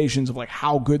expectations of, like,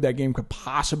 how good that game could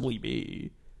possibly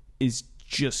be is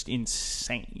just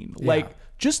insane. Like,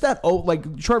 just that,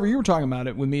 like, Trevor, you were talking about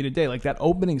it with me today, like, that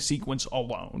opening sequence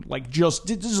alone, like, just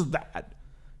that.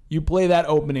 You play that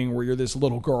opening where you're this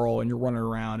little girl and you're running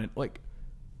around and, like,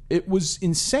 it was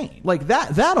insane. Like,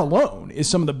 that alone is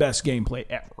some of the best gameplay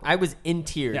ever. I was in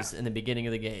tears in the beginning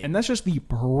of the game. And that's just the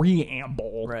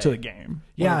preamble to the game.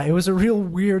 Yeah, it was a real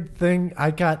weird thing.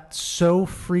 I got so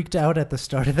freaked out at the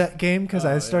start of that game because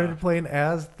I started playing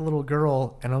as the little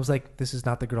girl, and I was like, this is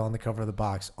not the girl on the cover of the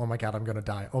box. Oh my God, I'm going to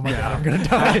die. Oh my God, I'm going to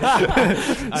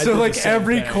die. So, like,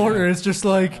 every corner is just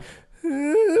like...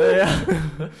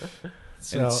 So,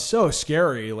 and it's so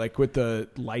scary, like, with the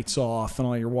lights off and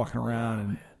all, you're walking around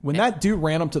and... When that dude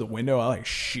ran up to the window, I like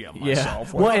shit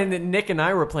myself. Well, and then Nick and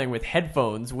I were playing with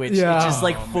headphones, which just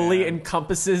like fully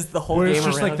encompasses the whole game. It's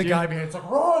just like the guy behind, it's like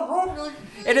run.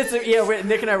 And it's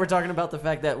Nick and I were talking about the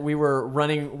fact that we were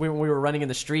running when we were running in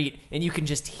the street, and you can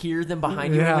just hear them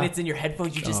behind you. And when it's in your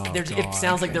headphones, you just it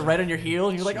sounds like they're right on your heel,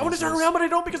 and you're like, I want to turn around, but I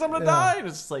don't because I'm gonna die. And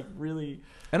it's just like really.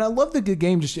 And I love that the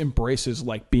game just embraces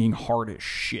like being hard as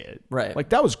shit. Right. Like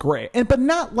that was great, but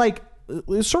not like.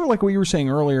 It's sort of like what you were saying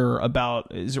earlier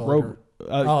about Rogue.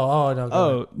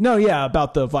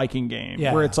 About the Viking game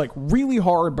where it's like really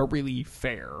hard but really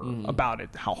fair about it,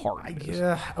 how hard it is.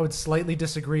 Yeah, I would slightly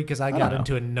disagree because I got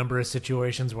into a number of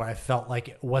situations where I felt like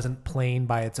it wasn't playing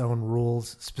by its own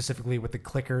rules, specifically with the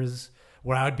clickers,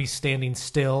 where I would be standing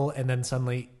still and then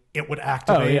suddenly it would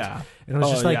activate. Oh yeah, and it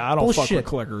was just like I don't bullshit.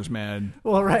 Fuck with clickers, man.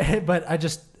 Well, right, but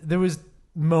there was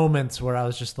moments where I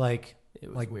was just like.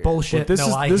 Like weird. Bullshit. But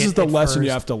this is the lesson first.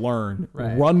 You have to learn.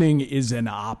 Right. Running is an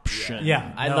option.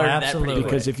 Yeah, I learned absolutely. that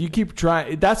because if you keep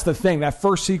trying, that's the thing. That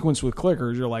first sequence with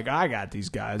clickers, you're like, I got these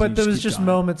guys. But there was just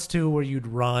moments too where you'd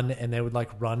run and they would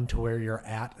like run to where you're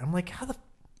at. I'm like, how the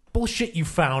bullshit you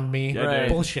found me? Right.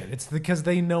 Bullshit. It's because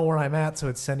they know where I'm at, so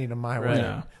it's sending them my way.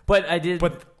 Yeah.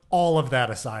 But all of that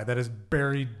aside, that is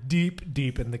buried deep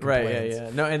in the complaints. Right,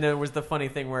 yeah. No, and there was the funny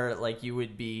thing where like you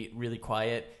would be really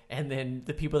quiet, and then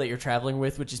the people that you're traveling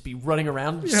with would just be running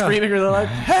around screaming, or they're like,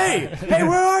 "Hey,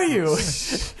 where are you?"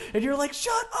 And you're like,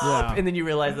 "Shut up!" And then you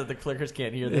realize that the clickers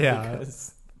can't hear them. Yeah.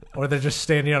 Or they're just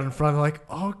standing out in front, like,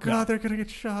 "Oh God, they're gonna get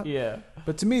shot." Yeah.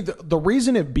 But to me, the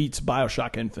reason it beats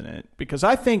BioShock Infinite, because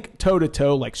I think toe to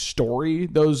toe, like story,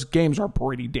 those games are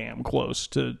pretty damn close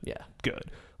to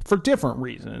good. For different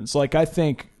reasons. Like, I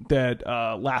think that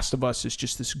Last of Us is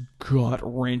just this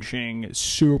gut-wrenching,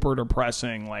 super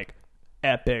depressing, like,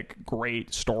 epic,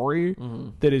 great story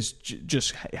that is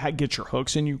just gets your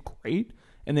hooks in you great.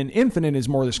 And then Infinite is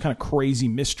more this kind of crazy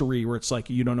mystery where it's like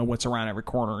you don't know what's around every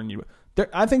corner. And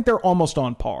I think they're almost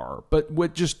on par. But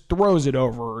what just throws it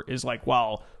over is, like,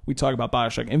 while we talk about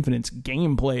BioShock Infinite's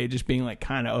gameplay just being, like,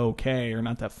 kind of okay or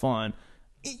not that fun,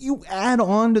 you add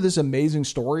on to this amazing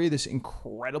story, this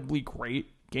incredibly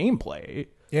great gameplay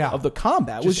of the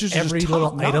combat, which is every just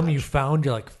little item you found,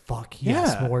 you're like, fuck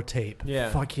yes, more tape.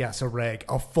 Yeah. Fuck yes, a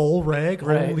full reg.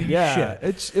 Holy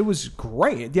shit. It was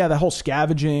great. Yeah, the whole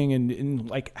scavenging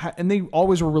and they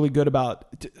always were really good about.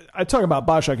 I talk about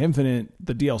BioShock Infinite.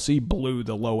 The DLC blew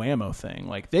the low ammo thing.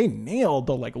 Like they nailed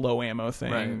the low ammo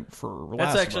thing for.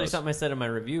 That's actually something I said in my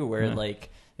review where like.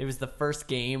 It was the first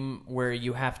game where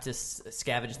you have to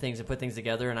scavenge things and put things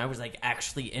together, and I was like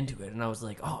actually into it. And I was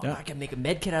like, oh, I can make a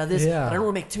med kit out of this. Yeah. But I don't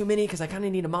want to make too many because I kind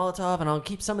of need a Molotov, and I'll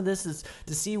keep some of this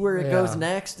to see where it goes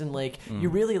next. And like you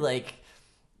really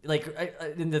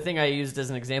and the thing I used as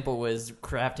an example was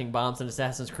crafting bombs in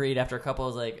Assassin's Creed. After a couple, I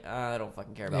was like, I don't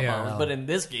fucking care about bombs. But in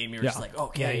this game, you're just like,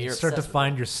 okay, you you're start to obsessed with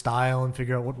find your style and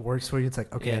figure out what works for you. It's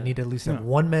like, okay, I need to at least have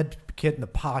one med kit in the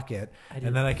pocket,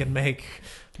 and then I can make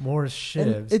more shivs.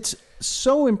 And it's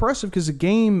so impressive because the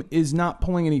game is not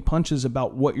pulling any punches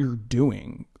about what you're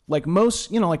doing. Like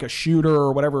most, like a shooter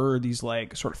or whatever, these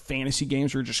like sort of fantasy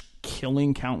games where you're just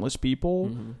killing countless people.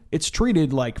 Mm-hmm. It's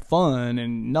treated like fun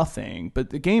and nothing,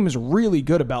 but the game is really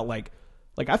good about like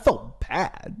I felt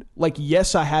bad. Like,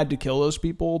 yes, I had to kill those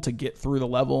people to get through the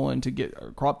level and to get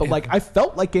across, but like I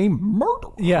felt like a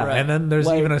murderer. Yeah, right. And then there's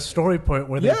even a story point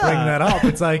where they bring that up.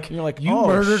 It's like, you're like, you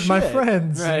murdered my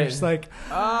friends. Right. You're just like,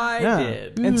 I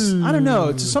did. And I don't know.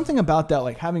 It's something about that,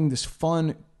 like having this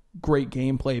fun, great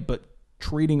gameplay, but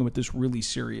treating it with this really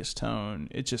serious tone.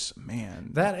 It's just,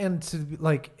 man. That, and to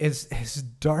like as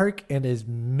dark and as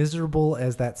miserable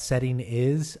as that setting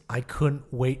is, I couldn't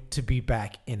wait to be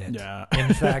back in it. Yeah.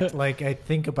 In fact, like I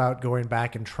think about going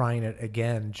back and trying it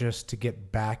again just to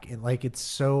get back in. Like it's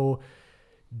so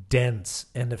dense,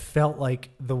 and it felt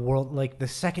like the world, like the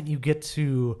second you get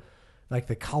to like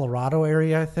the Colorado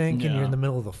area, I think, and you're in the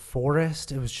middle of the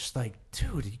forest, it was just like,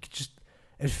 dude, you could just,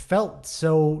 it felt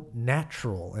so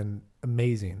natural and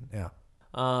amazing. Yeah.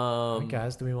 Hey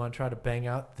guys, do we want to try to bang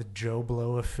out the Joe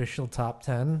Blow official top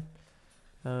 10?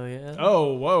 Oh yeah.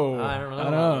 Oh whoa. I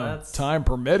don't know. That's time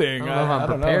permitting. I don't know if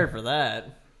I'm prepared for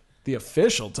that. The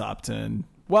official top 10.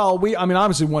 Well,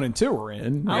 obviously 1 and 2 are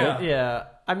in. Yeah.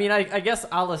 I mean, I guess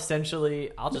I'll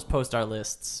just post our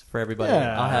lists for everybody.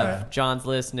 Yeah. I'll have John's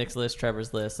list, Nick's list,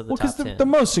 Trevor's list of the top 10. Because the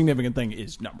most significant thing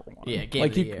is number 1. Yeah, game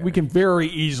of the year. We can very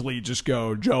easily just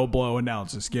go, Joe Blow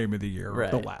announces game of the year,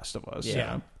 right. The Last of Us.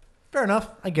 Yeah. Fair enough.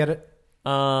 I get it.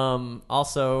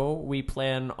 Also, we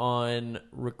plan on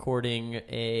recording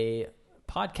a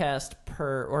podcast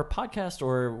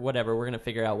or whatever. We're going to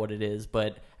figure out what it is,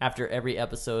 but after every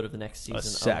episode of the next season. A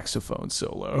saxophone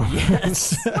solo.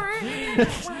 Yes.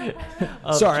 Sorry,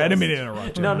 I didn't mean to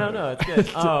interrupt you. No, it's good.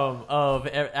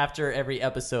 After every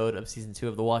episode of season 2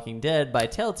 of The Walking Dead by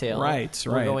Telltale. Right.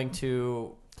 We're going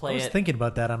to play I was thinking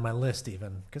about that on my list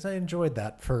even, because I enjoyed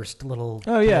that first little.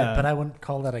 Oh yeah, bit, but I wouldn't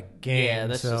call that a game. Yeah,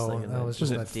 that's just like that was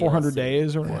just 400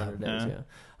 days or 400 days. Yeah.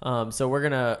 So we're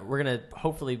gonna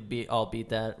hopefully beat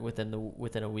that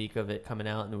within a week of it coming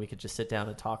out, and then we could just sit down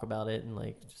and talk about it and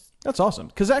like. That's awesome,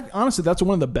 because honestly, that's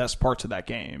one of the best parts of that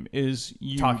game is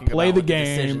you talking play the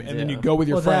game and then you go with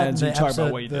your friends and you talk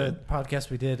about what you did. The podcast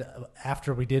we did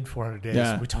after we did 400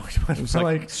 days, we talked about it. It was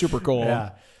like super cool.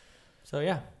 Yeah. So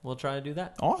yeah, we'll try to do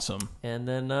that. Awesome. And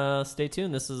then stay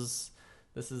tuned. This is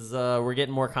we're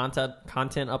getting more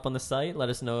content up on the site. Let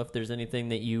us know if there's anything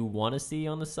that you want to see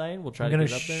on the site. We'll try to get it up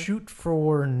there. I'm going to shoot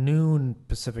for noon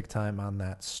Pacific time on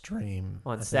that stream.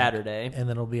 On Saturday. And then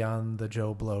it'll be on the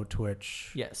Joe Blow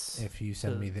Twitch. Yes. If you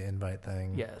send me the invite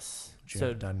thing. Yes. Which you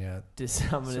haven't done yet.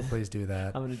 So please do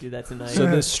that. I'm going to do that tonight. So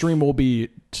this stream will be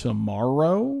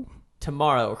tomorrow?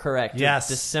 Tomorrow, correct. Yes.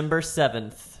 December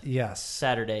 7th. Yes.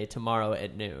 Saturday, tomorrow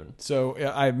at noon. So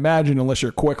I imagine unless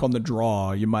you're quick on the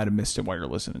draw, you might have missed it while you're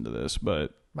listening to this,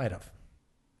 but... Might have.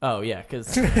 Oh, yeah,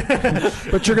 because...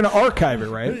 But you're going to archive it,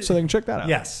 right? So they can check that out.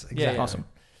 Yes, exactly. Yeah. Awesome.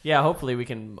 Yeah, hopefully we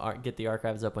can get the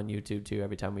archives up on YouTube, too,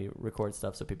 every time we record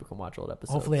stuff so people can watch old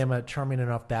episodes. Hopefully I'm a charming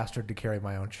enough bastard to carry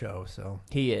my own show, so...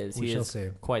 He is. We shall see.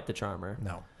 Quite the charmer.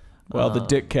 No. Well, the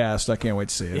Dick Cast, I can't wait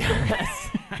to see it. Yes.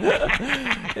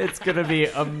 It's going to be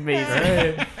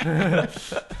amazing.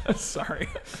 Sorry.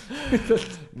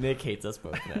 Nick hates us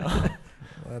both now.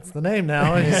 That's the name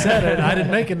now. You said it. I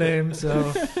didn't make a name, so...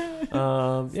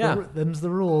 them's the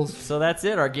rules. So that's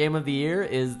it. Our game of the year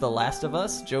is The Last of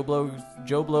Us. Joe Blow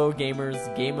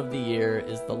Gamers' game of the year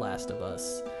is The Last of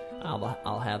Us.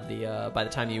 I'll have the by the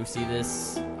time you see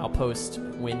this, I'll post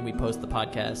when we post the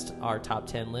podcast our top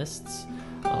 10 lists.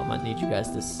 I need you guys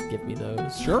to give me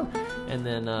those. Sure. And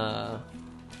then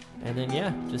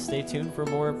yeah, just stay tuned for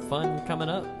more fun coming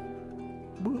up.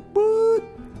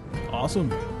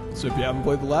 Awesome. So if you haven't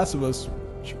played The Last of Us,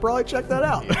 you should probably check that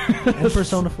out. And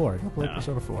Persona 4. Go play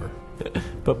Persona 4.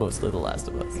 But mostly The Last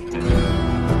of Us.